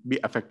can be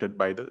affected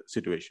by the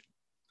situation.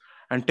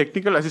 And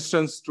technical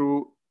assistance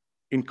through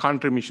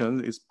in-country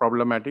missions is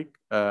problematic,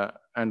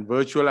 and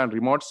virtual and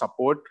remote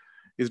support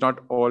is not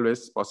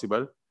always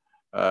possible,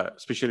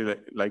 especially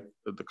like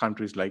the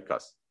countries like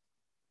us.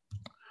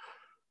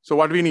 So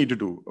what we need to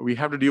do, we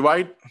have to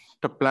divide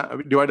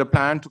a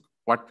plan to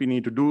what we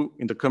need to do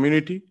in the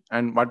community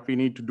and what we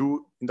need to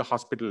do in the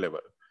hospital level.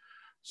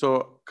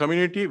 So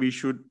community, we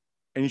should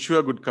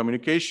ensure good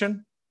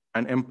communication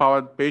and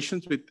empower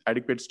patients with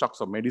adequate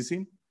stocks of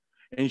medicine,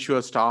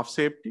 ensure staff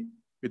safety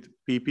with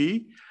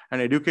PPE,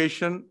 and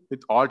education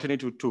with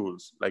alternative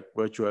tools like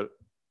virtual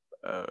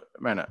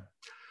manner.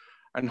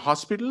 And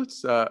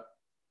hospitals,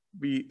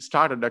 we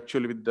started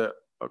actually with the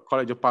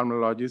College of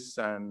Pulmonologists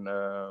and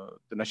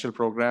the national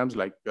programs,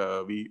 like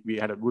we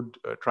had a good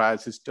trial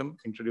system,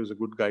 introduced a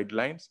good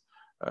guidelines.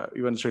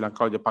 Even Sri Lanka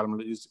College of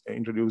Pulmonologists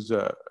introduced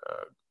a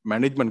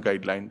management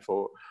guideline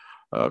for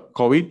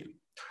COVID.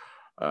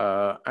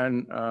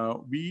 And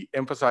we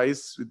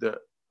emphasize with the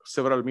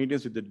several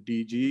meetings with the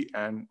DG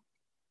and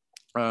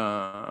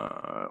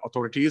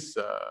authorities,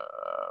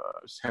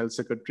 health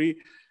secretary,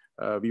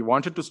 we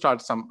wanted to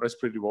start some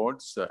respiratory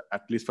wards,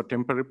 at least for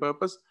temporary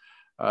purpose.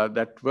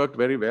 That worked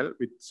very well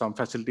with some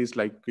facilities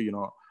like,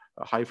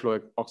 high flow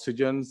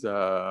oxygens,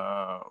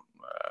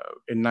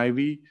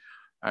 NIV,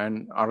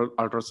 and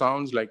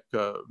ultrasounds. Like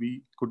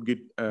we could give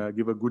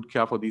a good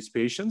care for these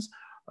patients.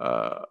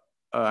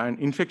 And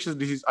infectious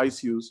disease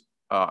ICUs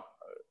are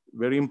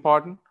very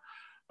important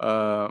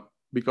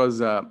because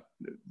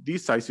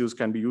these ICUs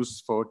can be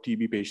used for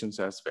TB patients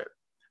as well.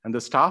 And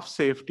the staff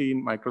safety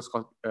in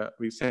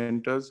microscopy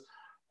centers,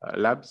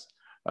 labs,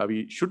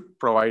 we should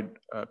provide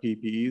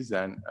PPEs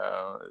and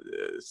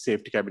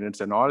safety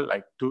cabinets and all,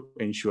 like to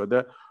ensure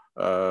the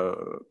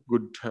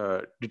good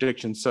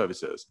detection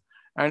services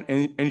and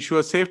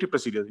ensure safety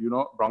procedures.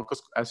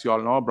 As you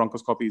all know,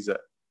 bronchoscopy is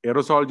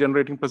aerosol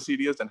generating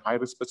procedures and high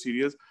risk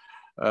procedures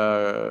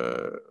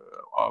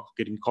of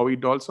getting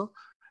COVID also.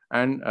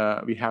 And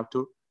we have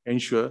to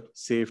ensure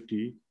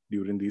safety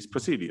during these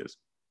procedures.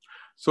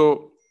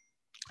 So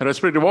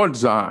respiratory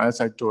wards, as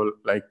I told,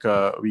 like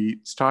we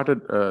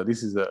started,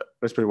 this is a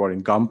respiratory ward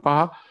in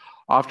Gampaha.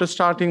 After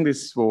starting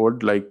this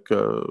ward, like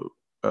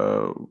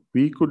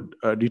we could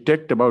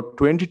detect about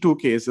 22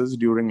 cases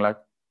during like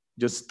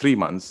just 3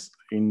 months.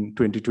 In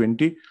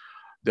 2020,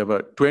 there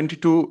were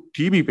 22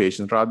 TB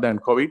patients rather than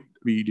COVID.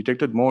 We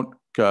detected more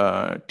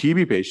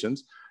TB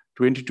patients,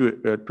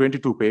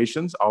 22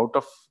 patients. Out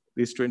of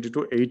these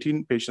 22,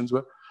 18 patients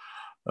were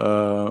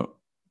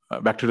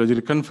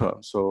bacteriologically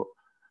confirmed. So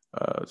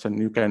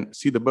you can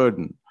see the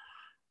burden.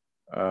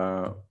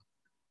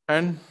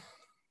 And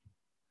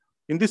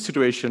in this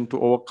situation,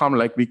 to overcome,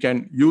 like we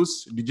can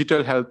use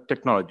digital health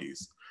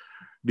technologies,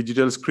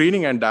 digital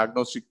screening and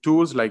diagnostic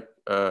tools like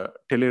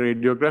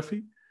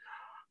teleradiography,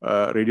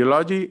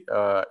 radiology,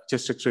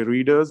 chest X-ray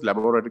readers,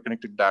 laboratory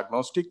connected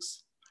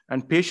diagnostics,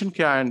 and patient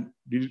care and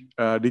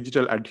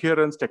digital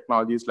adherence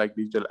technologies like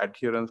digital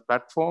adherence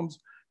platforms,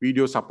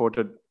 video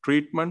supported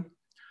treatment,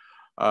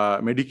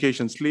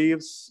 medication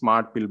sleeves,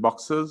 smart pill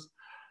boxes,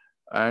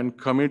 and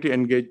community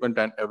engagement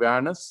and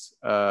awareness,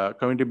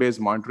 community-based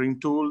monitoring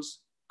tools,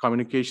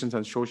 communications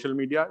and social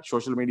media.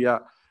 Social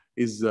media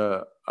is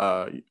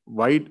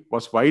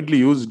was widely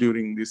used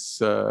during this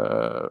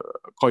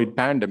COVID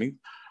pandemic,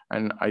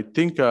 and I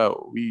think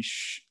we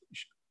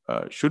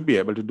should be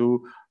able to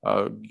do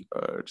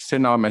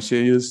send our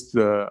messages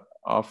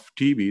of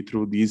TB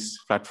through these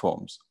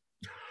platforms.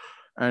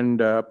 And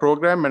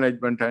program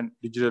management and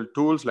digital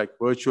tools like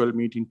virtual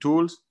meeting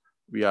tools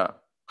we are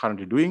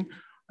currently doing,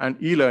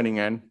 and e-learning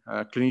and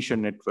clinician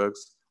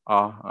networks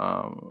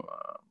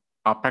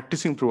are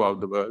practicing throughout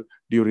the world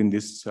during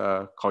this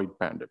COVID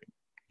pandemic.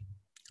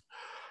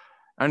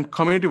 And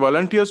community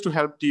volunteers to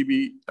help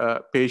TB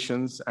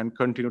patients and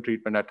continue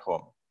treatment at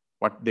home.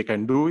 What they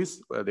can do is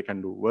they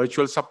can do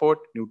virtual support,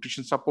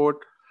 nutrition support,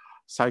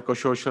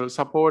 psychosocial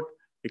support,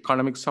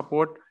 economic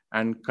support,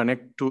 and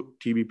connect to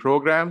TB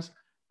programs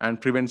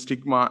and prevent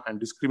stigma and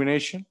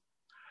discrimination.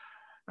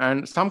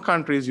 And some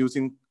countries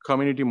using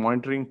community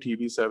monitoring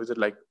TB services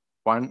like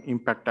One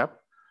Impact app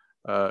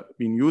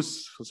being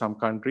used for some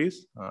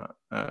countries.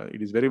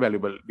 It is very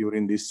valuable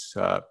during this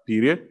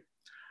period.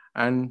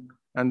 And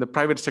the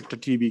private sector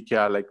TB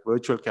care, like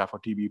virtual care for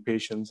TB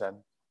patients, and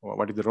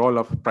what is the role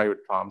of private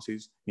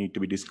pharmacies need to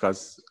be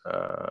discussed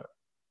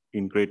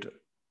in greater.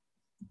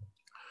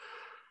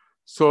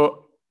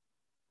 So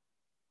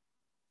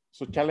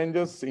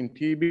challenges in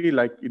TB,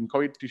 like in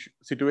COVID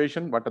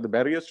situation, what are the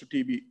barriers to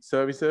TB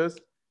services,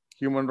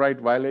 human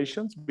rights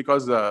violations?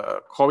 Because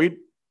COVID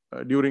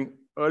during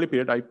early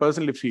period, I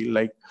personally feel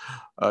like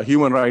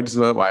human rights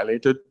were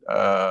violated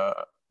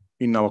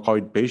in our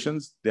COVID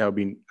patients. They have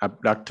been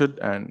abducted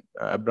and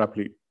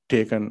abruptly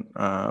taken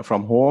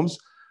from homes.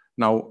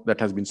 Now that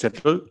has been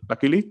settled,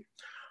 luckily.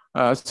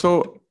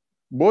 So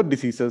both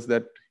diseases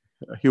that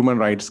human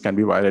rights can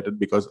be violated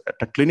because at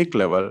a clinic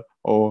level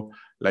or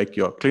like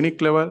your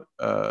clinic level,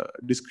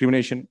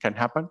 discrimination can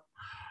happen.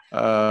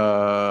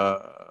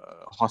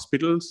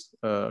 Hospitals,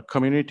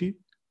 community,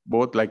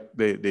 both like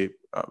the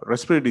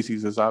respiratory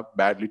diseases are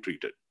badly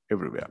treated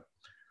everywhere.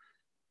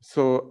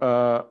 So,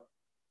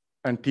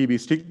 and TB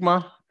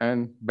stigma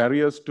and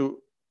barriers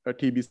to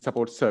TB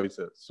support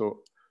services.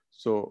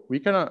 So we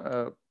can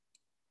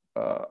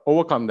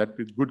overcome that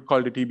with good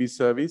quality TB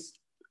service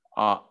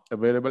are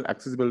available,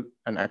 accessible,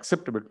 and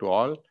acceptable to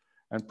all,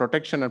 and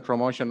protection and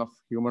promotion of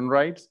human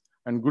rights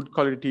and good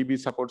quality TB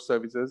support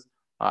services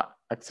are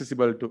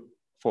accessible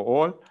for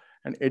all,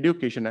 and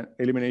education and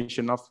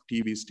elimination of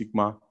TB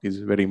stigma is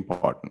very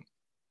important.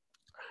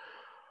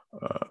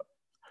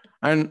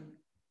 And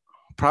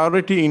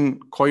priority in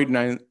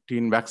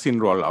COVID-19 vaccine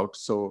rollout.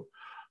 So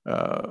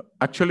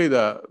actually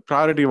the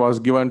priority was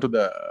given to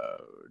the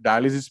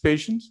dialysis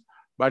patients,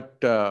 but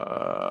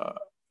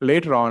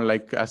later on,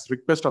 like as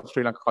request of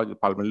Sri Lanka College of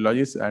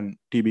Pulmonologists and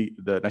TB,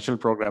 the national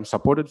program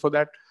supported for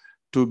that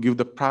to give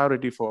the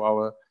priority for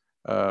our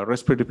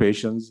respiratory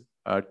patients,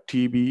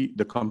 TB,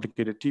 the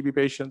complicated TB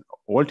patients,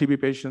 all TB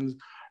patients,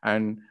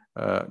 and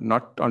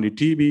not only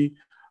TB,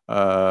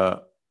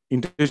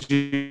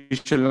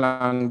 interstitial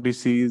lung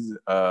disease,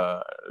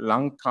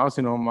 lung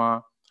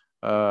carcinoma,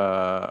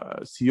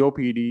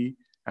 COPD,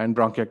 and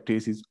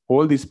bronchiectasis.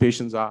 All these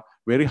patients are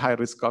very high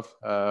risk of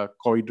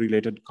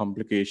COVID-related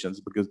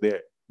complications because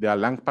their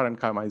lung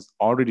parenchyma is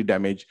already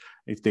damaged.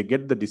 If they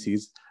get the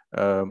disease,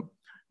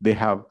 they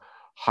have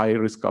high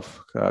risk of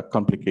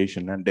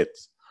complication and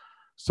deaths.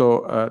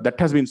 So that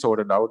has been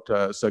sorted out,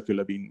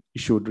 circular being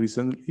issued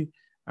recently,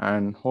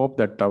 and hope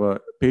that our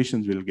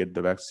patients will get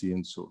the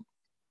vaccine soon.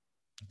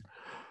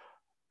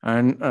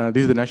 And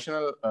this is the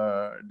national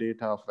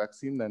data of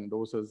vaccine and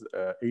doses,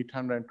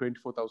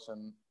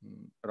 824,000,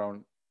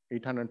 around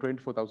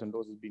 824,000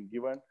 doses being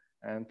given,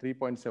 and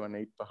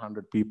 3.78 per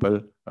 100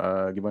 people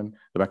given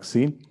the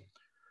vaccine.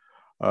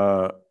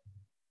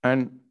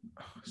 And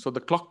so the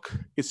clock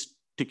is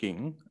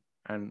ticking,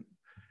 and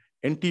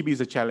NTB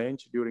is a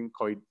challenge during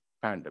COVID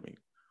pandemic,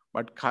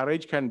 but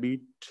courage can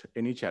beat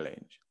any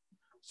challenge.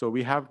 So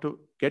we have to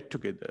get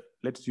together.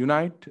 Let's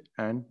unite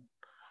and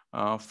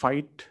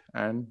fight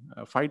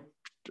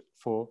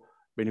for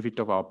benefit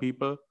of our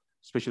people,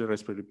 especially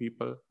respiratory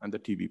people and the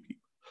TB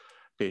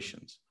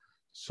patients.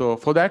 So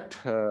for that,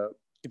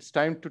 it's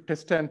time to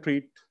test and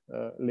treat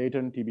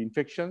latent TB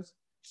infections.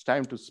 It's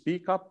time to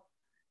speak up.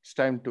 It's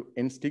time to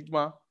end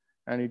stigma,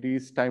 and it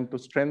is time to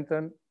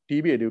strengthen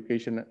TB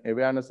education and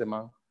awareness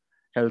among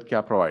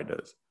healthcare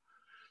providers.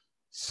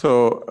 So,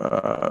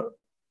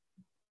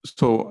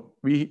 so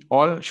we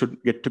all should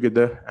get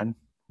together and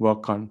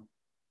work on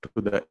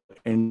to the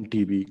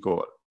NTB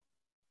goal.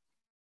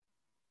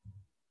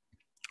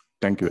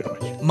 Thank you very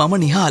much. මම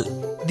නිහාල්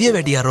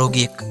දියවැඩිය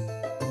රෝගියෙක්.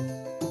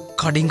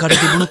 කඩින් කඩ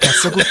තිබුණු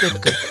කැස්සකුත්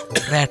එක්ක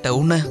රැට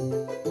උණ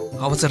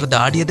අවසර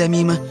දාඩිය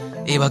දැමීම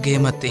ඒ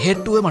වගේම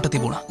තෙහෙට්ටුව මට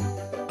තිබුණා.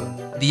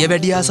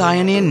 දියවැඩියා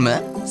සායනයෙන්ම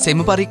සෙම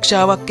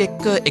පරීක්ෂාවක්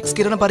එක්ක එක්ස්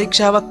කිරණ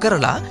පරීක්ෂාවක්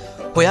කරලා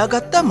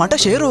හොයාගත්තා මට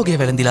ෂේ රෝගය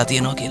වැළඳිලා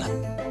තියෙනවා කියලා.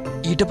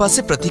 ඊට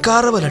පස්සේ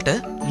ප්‍රතිකාරවලට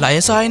ලය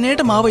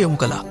සායනයට මාව යොමු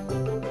කළා.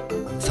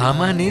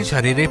 සාමාන්‍යයෙන්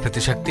ශරීරයේ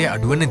ප්‍රතිශක්තිය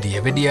අඩුවන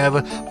දියවැඩියාව,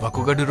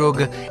 වකුගඩු රෝග,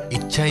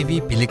 HIV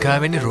පිළිකා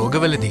වැනි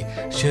රෝගවලදී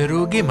ෂේ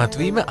රෝගයේ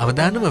මතුවීම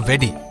අවදානම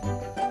වැඩි.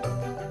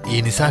 ඒ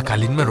නිසා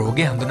කලින්ම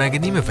රෝගය හඳුනා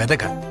ගැනීම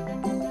වැදගත්.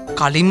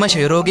 කලින්ම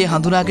ෂේ රෝගය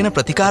හඳුනාගෙන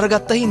ප්‍රතිකාර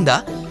ගත්ත හින්දා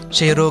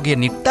ෂේ රෝගය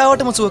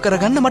නිට්ටාවටම සුව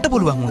කරගන්න මට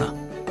පුළුවන් වුණා.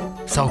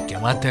 සෞඛ්‍ය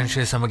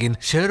අමාත්‍යාංශය සමගින්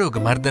ෂේ රෝග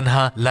මර්ධන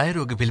හා ලය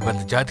රෝග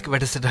පිළිබඳ ජාතික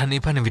වැඩසටහනේ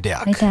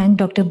පණිවිඩයක්. I thank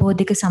Dr.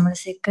 Bodhika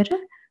Samarasekara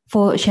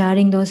for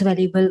sharing those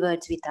valuable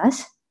words with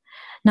us.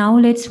 Now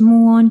let's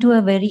move on to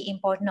a very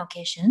important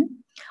occasion,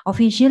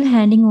 official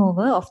handing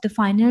over of the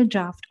final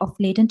draft of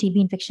latent TB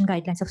infection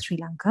guidelines of Sri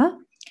Lanka.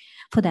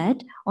 For that,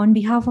 on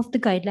behalf of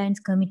the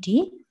Guidelines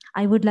Committee,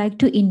 I would like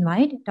to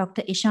invite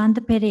Dr.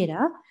 Ishanta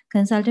Pereira,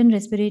 Consultant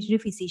Respiratory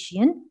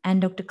Physician,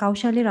 and Dr.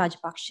 Kaushali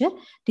Rajapaksha,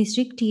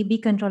 District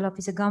TB Control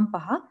Officer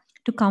Gampaha,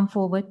 to come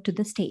forward to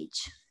the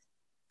stage.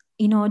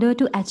 In order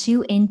to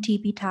achieve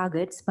NTP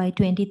targets by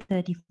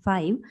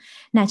 2035,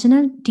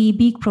 National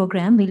TB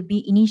Program will be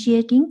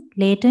initiating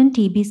latent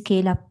TB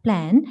scale-up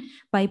plan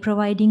by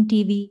providing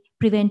TB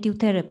preventive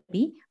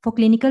therapy for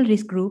clinical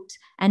risk groups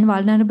and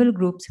vulnerable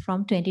groups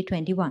from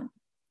 2021.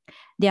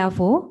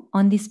 Therefore,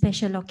 on this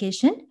special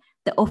occasion,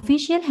 the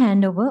official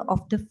handover of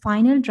the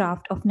final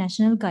draft of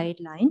National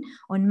Guideline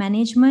on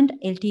Management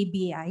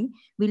LTBI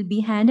will be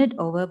handed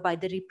over by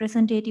the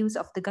representatives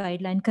of the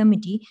Guideline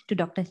Committee to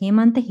Dr.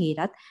 Hemantha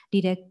Herath,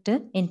 Director,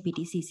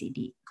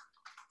 NPTCCD.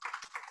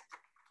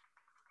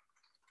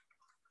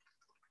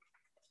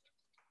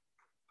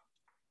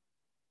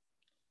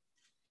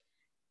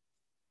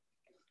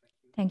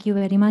 Thank you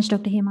very much,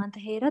 Dr.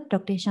 Hemantha Herath,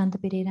 Dr.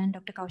 Ishanta Pereira, and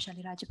Dr.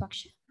 Kaushali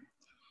Rajapaksha.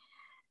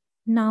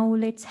 Now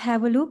let's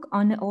have a look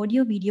on an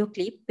audio video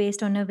clip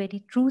based on a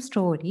very true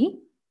story.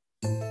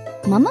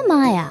 Mama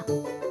Maya,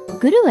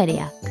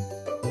 Guruvaryak.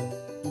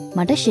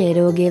 මට ෂේ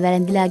රෝගය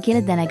වැළඳිලා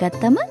කියලා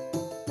දැනගත්තම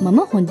මම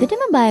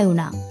හොඳටම බය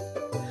වුණා.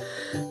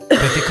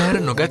 ප්‍රතිකාර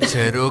නොගත්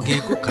ෂේ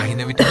රෝගියෙකු කහින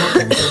විට හෝ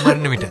කිවිසුම්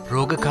මරණ විට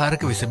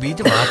රෝගකාරක විස බීජ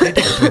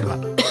වාතයට එකතු වෙනවා.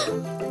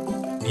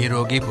 මේ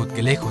රෝගී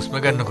පුද්ගලයෙක් හුස්ම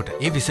ගන්නකොට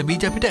ඒ විස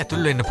බීජ අපිට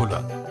ඇතුල් වෙන්න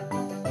පුළුවන්.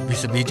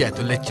 විස බීජ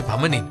ඇතුල් වෙච්ච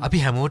පමණින්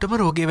අපි හැමෝටම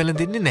රෝගය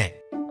වැළඳින්නේ නැහැ.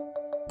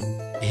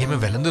 එහෙම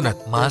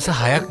වැළඳුනත් මාස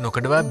 6ක්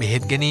නොකඩවා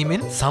බෙහෙත්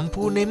ගැනීමෙන්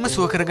සම්පූර්ණයෙන්ම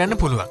සුව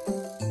කරගන්න පුළුවන්.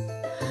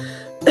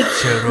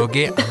 ෂේ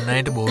රෝගයේ අන්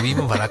අයට බෝවීම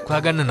වළක්වා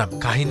ගන්න නම්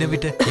කහින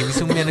විට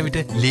කිවිසුම් යන විට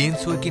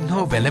ලේන්සුවකින්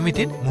හෝ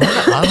වැලමිටින්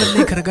මුහුණ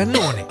ආවරණය කරගන්න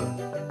ඕනේ.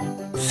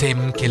 සෙම්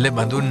කෙල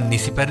බඳුන්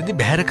නිසි පරිදි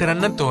බැහැර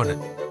කරන්නත් ඕන.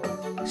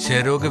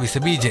 ෂේ රෝග විස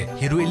බීජ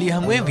හිරු එළිය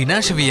හමුවේ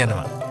විනාශ වී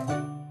යනවා.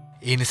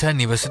 ඒ නිසා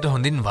නිවසට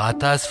හොඳින්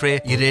වාතාශ්‍රය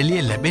ඉර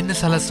එළිය ලැබෙන්න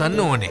සලස්වන්න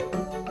ඕනේ.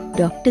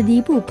 ડોක්ටර්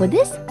දීපු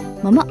උපදෙස්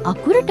මම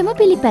අකුරටම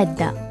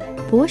පිළිපැද්දා.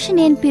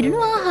 පෝෂණයෙන්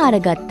පිරුණු ආහාර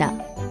ගත්තා.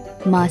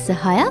 මාස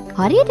 6ක්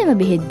හරියටම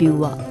බෙහෙත්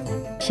බිව්වා.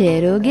 ෂේ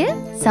රෝගය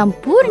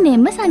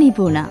සම්පූර්ණයෙන්ම සනීප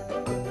වුණා.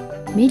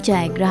 මේ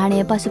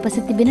ජයග්‍රහණය පසුපස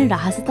තිබෙන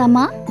රහස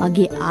තමා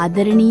මගේ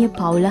ආදරණීය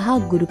පවුල හා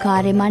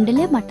ගුරුකාර්ය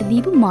මණ්ඩලය මට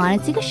දීපු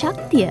මානසික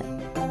ශක්තිය.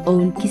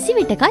 ඔවුන්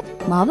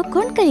කිසිවිටකත් මාව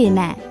කොන් කළේ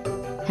නෑ.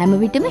 හැම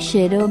විටම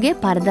ෂේ රෝගය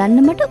පරදන්න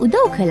මට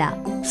උදව් කළා.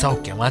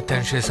 සෞඛ්‍ය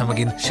අමාත්‍යාංශය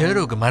සමගින් ෂේ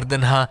රෝග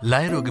මර්ධන හා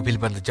ලය රෝග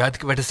පිළිබඳ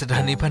ජාතික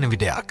වැඩසටහනේ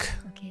පණිවිඩයක්.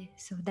 Okay,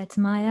 so that's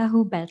Maya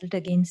who battled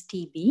against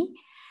TB.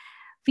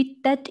 With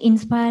that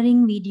inspiring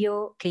video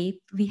clip,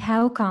 we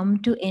have come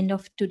to end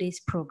of today's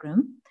program.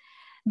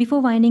 Before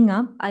winding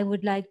up, I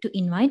would like to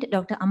invite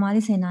Dr.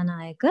 Amali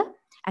Senanayaka,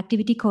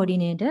 Activity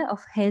Coordinator of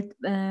Health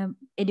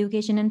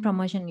Education and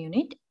Promotion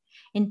Unit,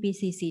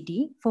 NPTCCD,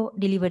 for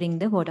delivering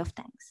the word of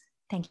thanks.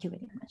 Thank you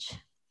very much.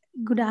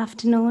 Good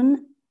afternoon,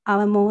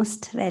 our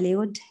most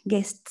valued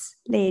guests,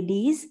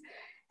 ladies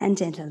and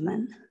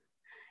gentlemen.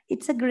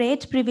 It's a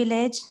great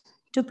privilege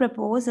to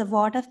propose a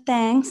vote of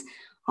thanks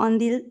on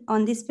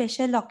this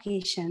special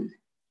occasion.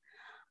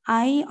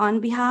 I, on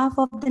behalf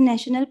of the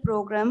National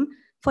Program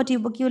for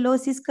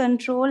Tuberculosis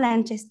Control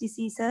and Chest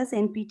Diseases,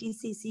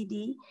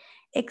 NPTCCD,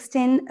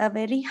 extend a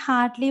very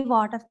hearty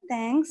vote of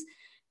thanks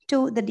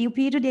to the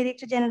Deputy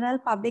Director General,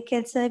 Public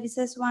Health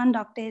Services 1,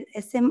 Dr.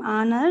 S.M.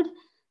 Arnold,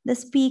 the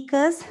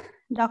speakers,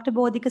 Dr.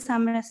 Bodhika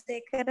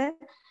Samarasekara,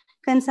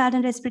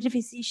 Consultant Respiratory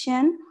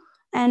Physician,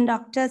 and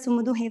Dr.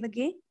 Sumudu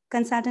Hevage,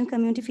 Consultant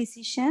Community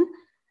Physician,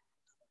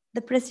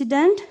 the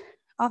President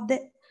of the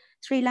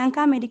Sri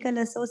Lanka Medical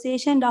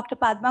Association, Dr.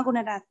 Padma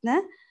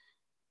Gunaratna,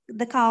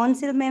 the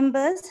council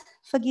members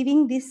for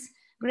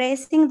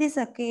gracing this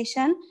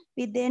occasion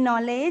with their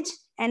knowledge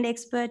and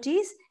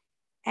expertise,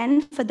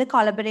 and for the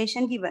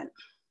collaboration given.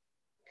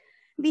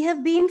 We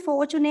have been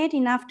fortunate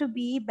enough to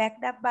be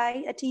backed up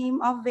by a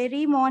team of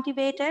very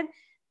motivated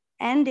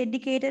and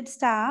dedicated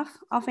staff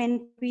of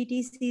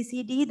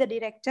NPTCCD, the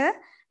director,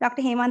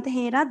 Dr. Hemantha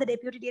Hera, the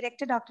deputy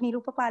director, Dr.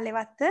 Nirupa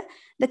Palevatta,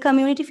 the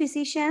community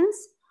physicians,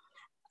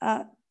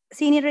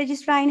 senior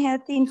registrar in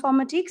health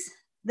informatics,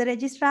 the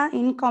registrar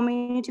in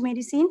community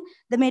medicine,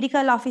 the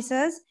medical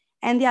officers,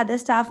 and the other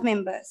staff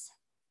members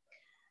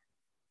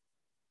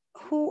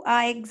who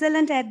are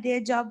excellent at their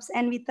jobs,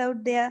 and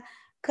without their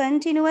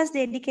continuous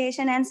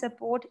dedication and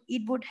support,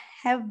 it would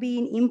have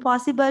been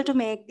impossible to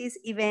make this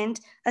event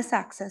a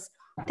success.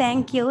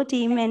 Thank you,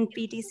 team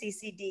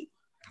NPTCCD.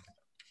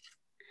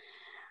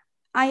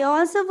 I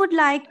also would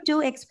like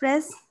to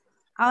express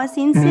our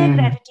sincere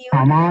gratitude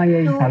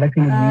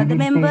to the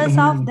members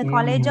of the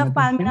College of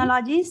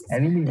Pulmonologists,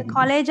 the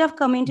College of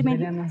Community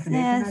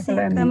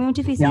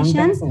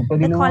Physicians,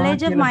 the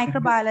College of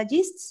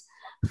Microbiologists,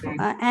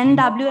 and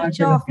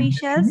WHO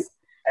officials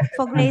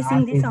for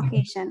gracing this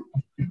occasion.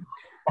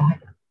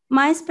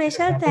 My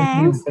special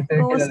thanks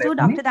goes to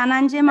Dr.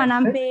 Dhananjay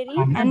Manamperi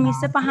and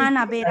Mr. Pahan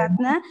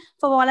Aberatna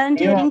for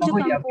volunteering to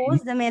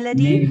compose the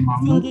melody,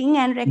 singing,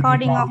 and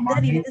recording of the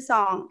Vividha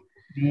song.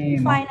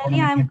 Finally,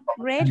 I am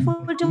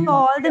grateful to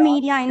all the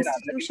media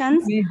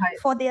institutions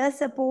for their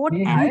support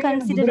and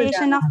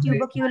consideration of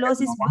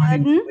tuberculosis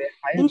burden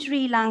in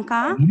Sri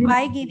Lanka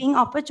by giving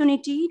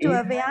opportunity to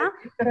aware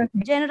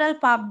general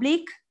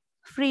public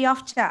free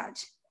of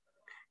charge.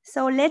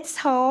 So let's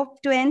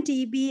hope to end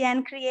TB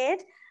and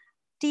create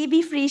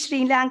TB-free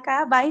Sri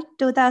Lanka by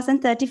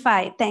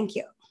 2035. Thank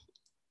you.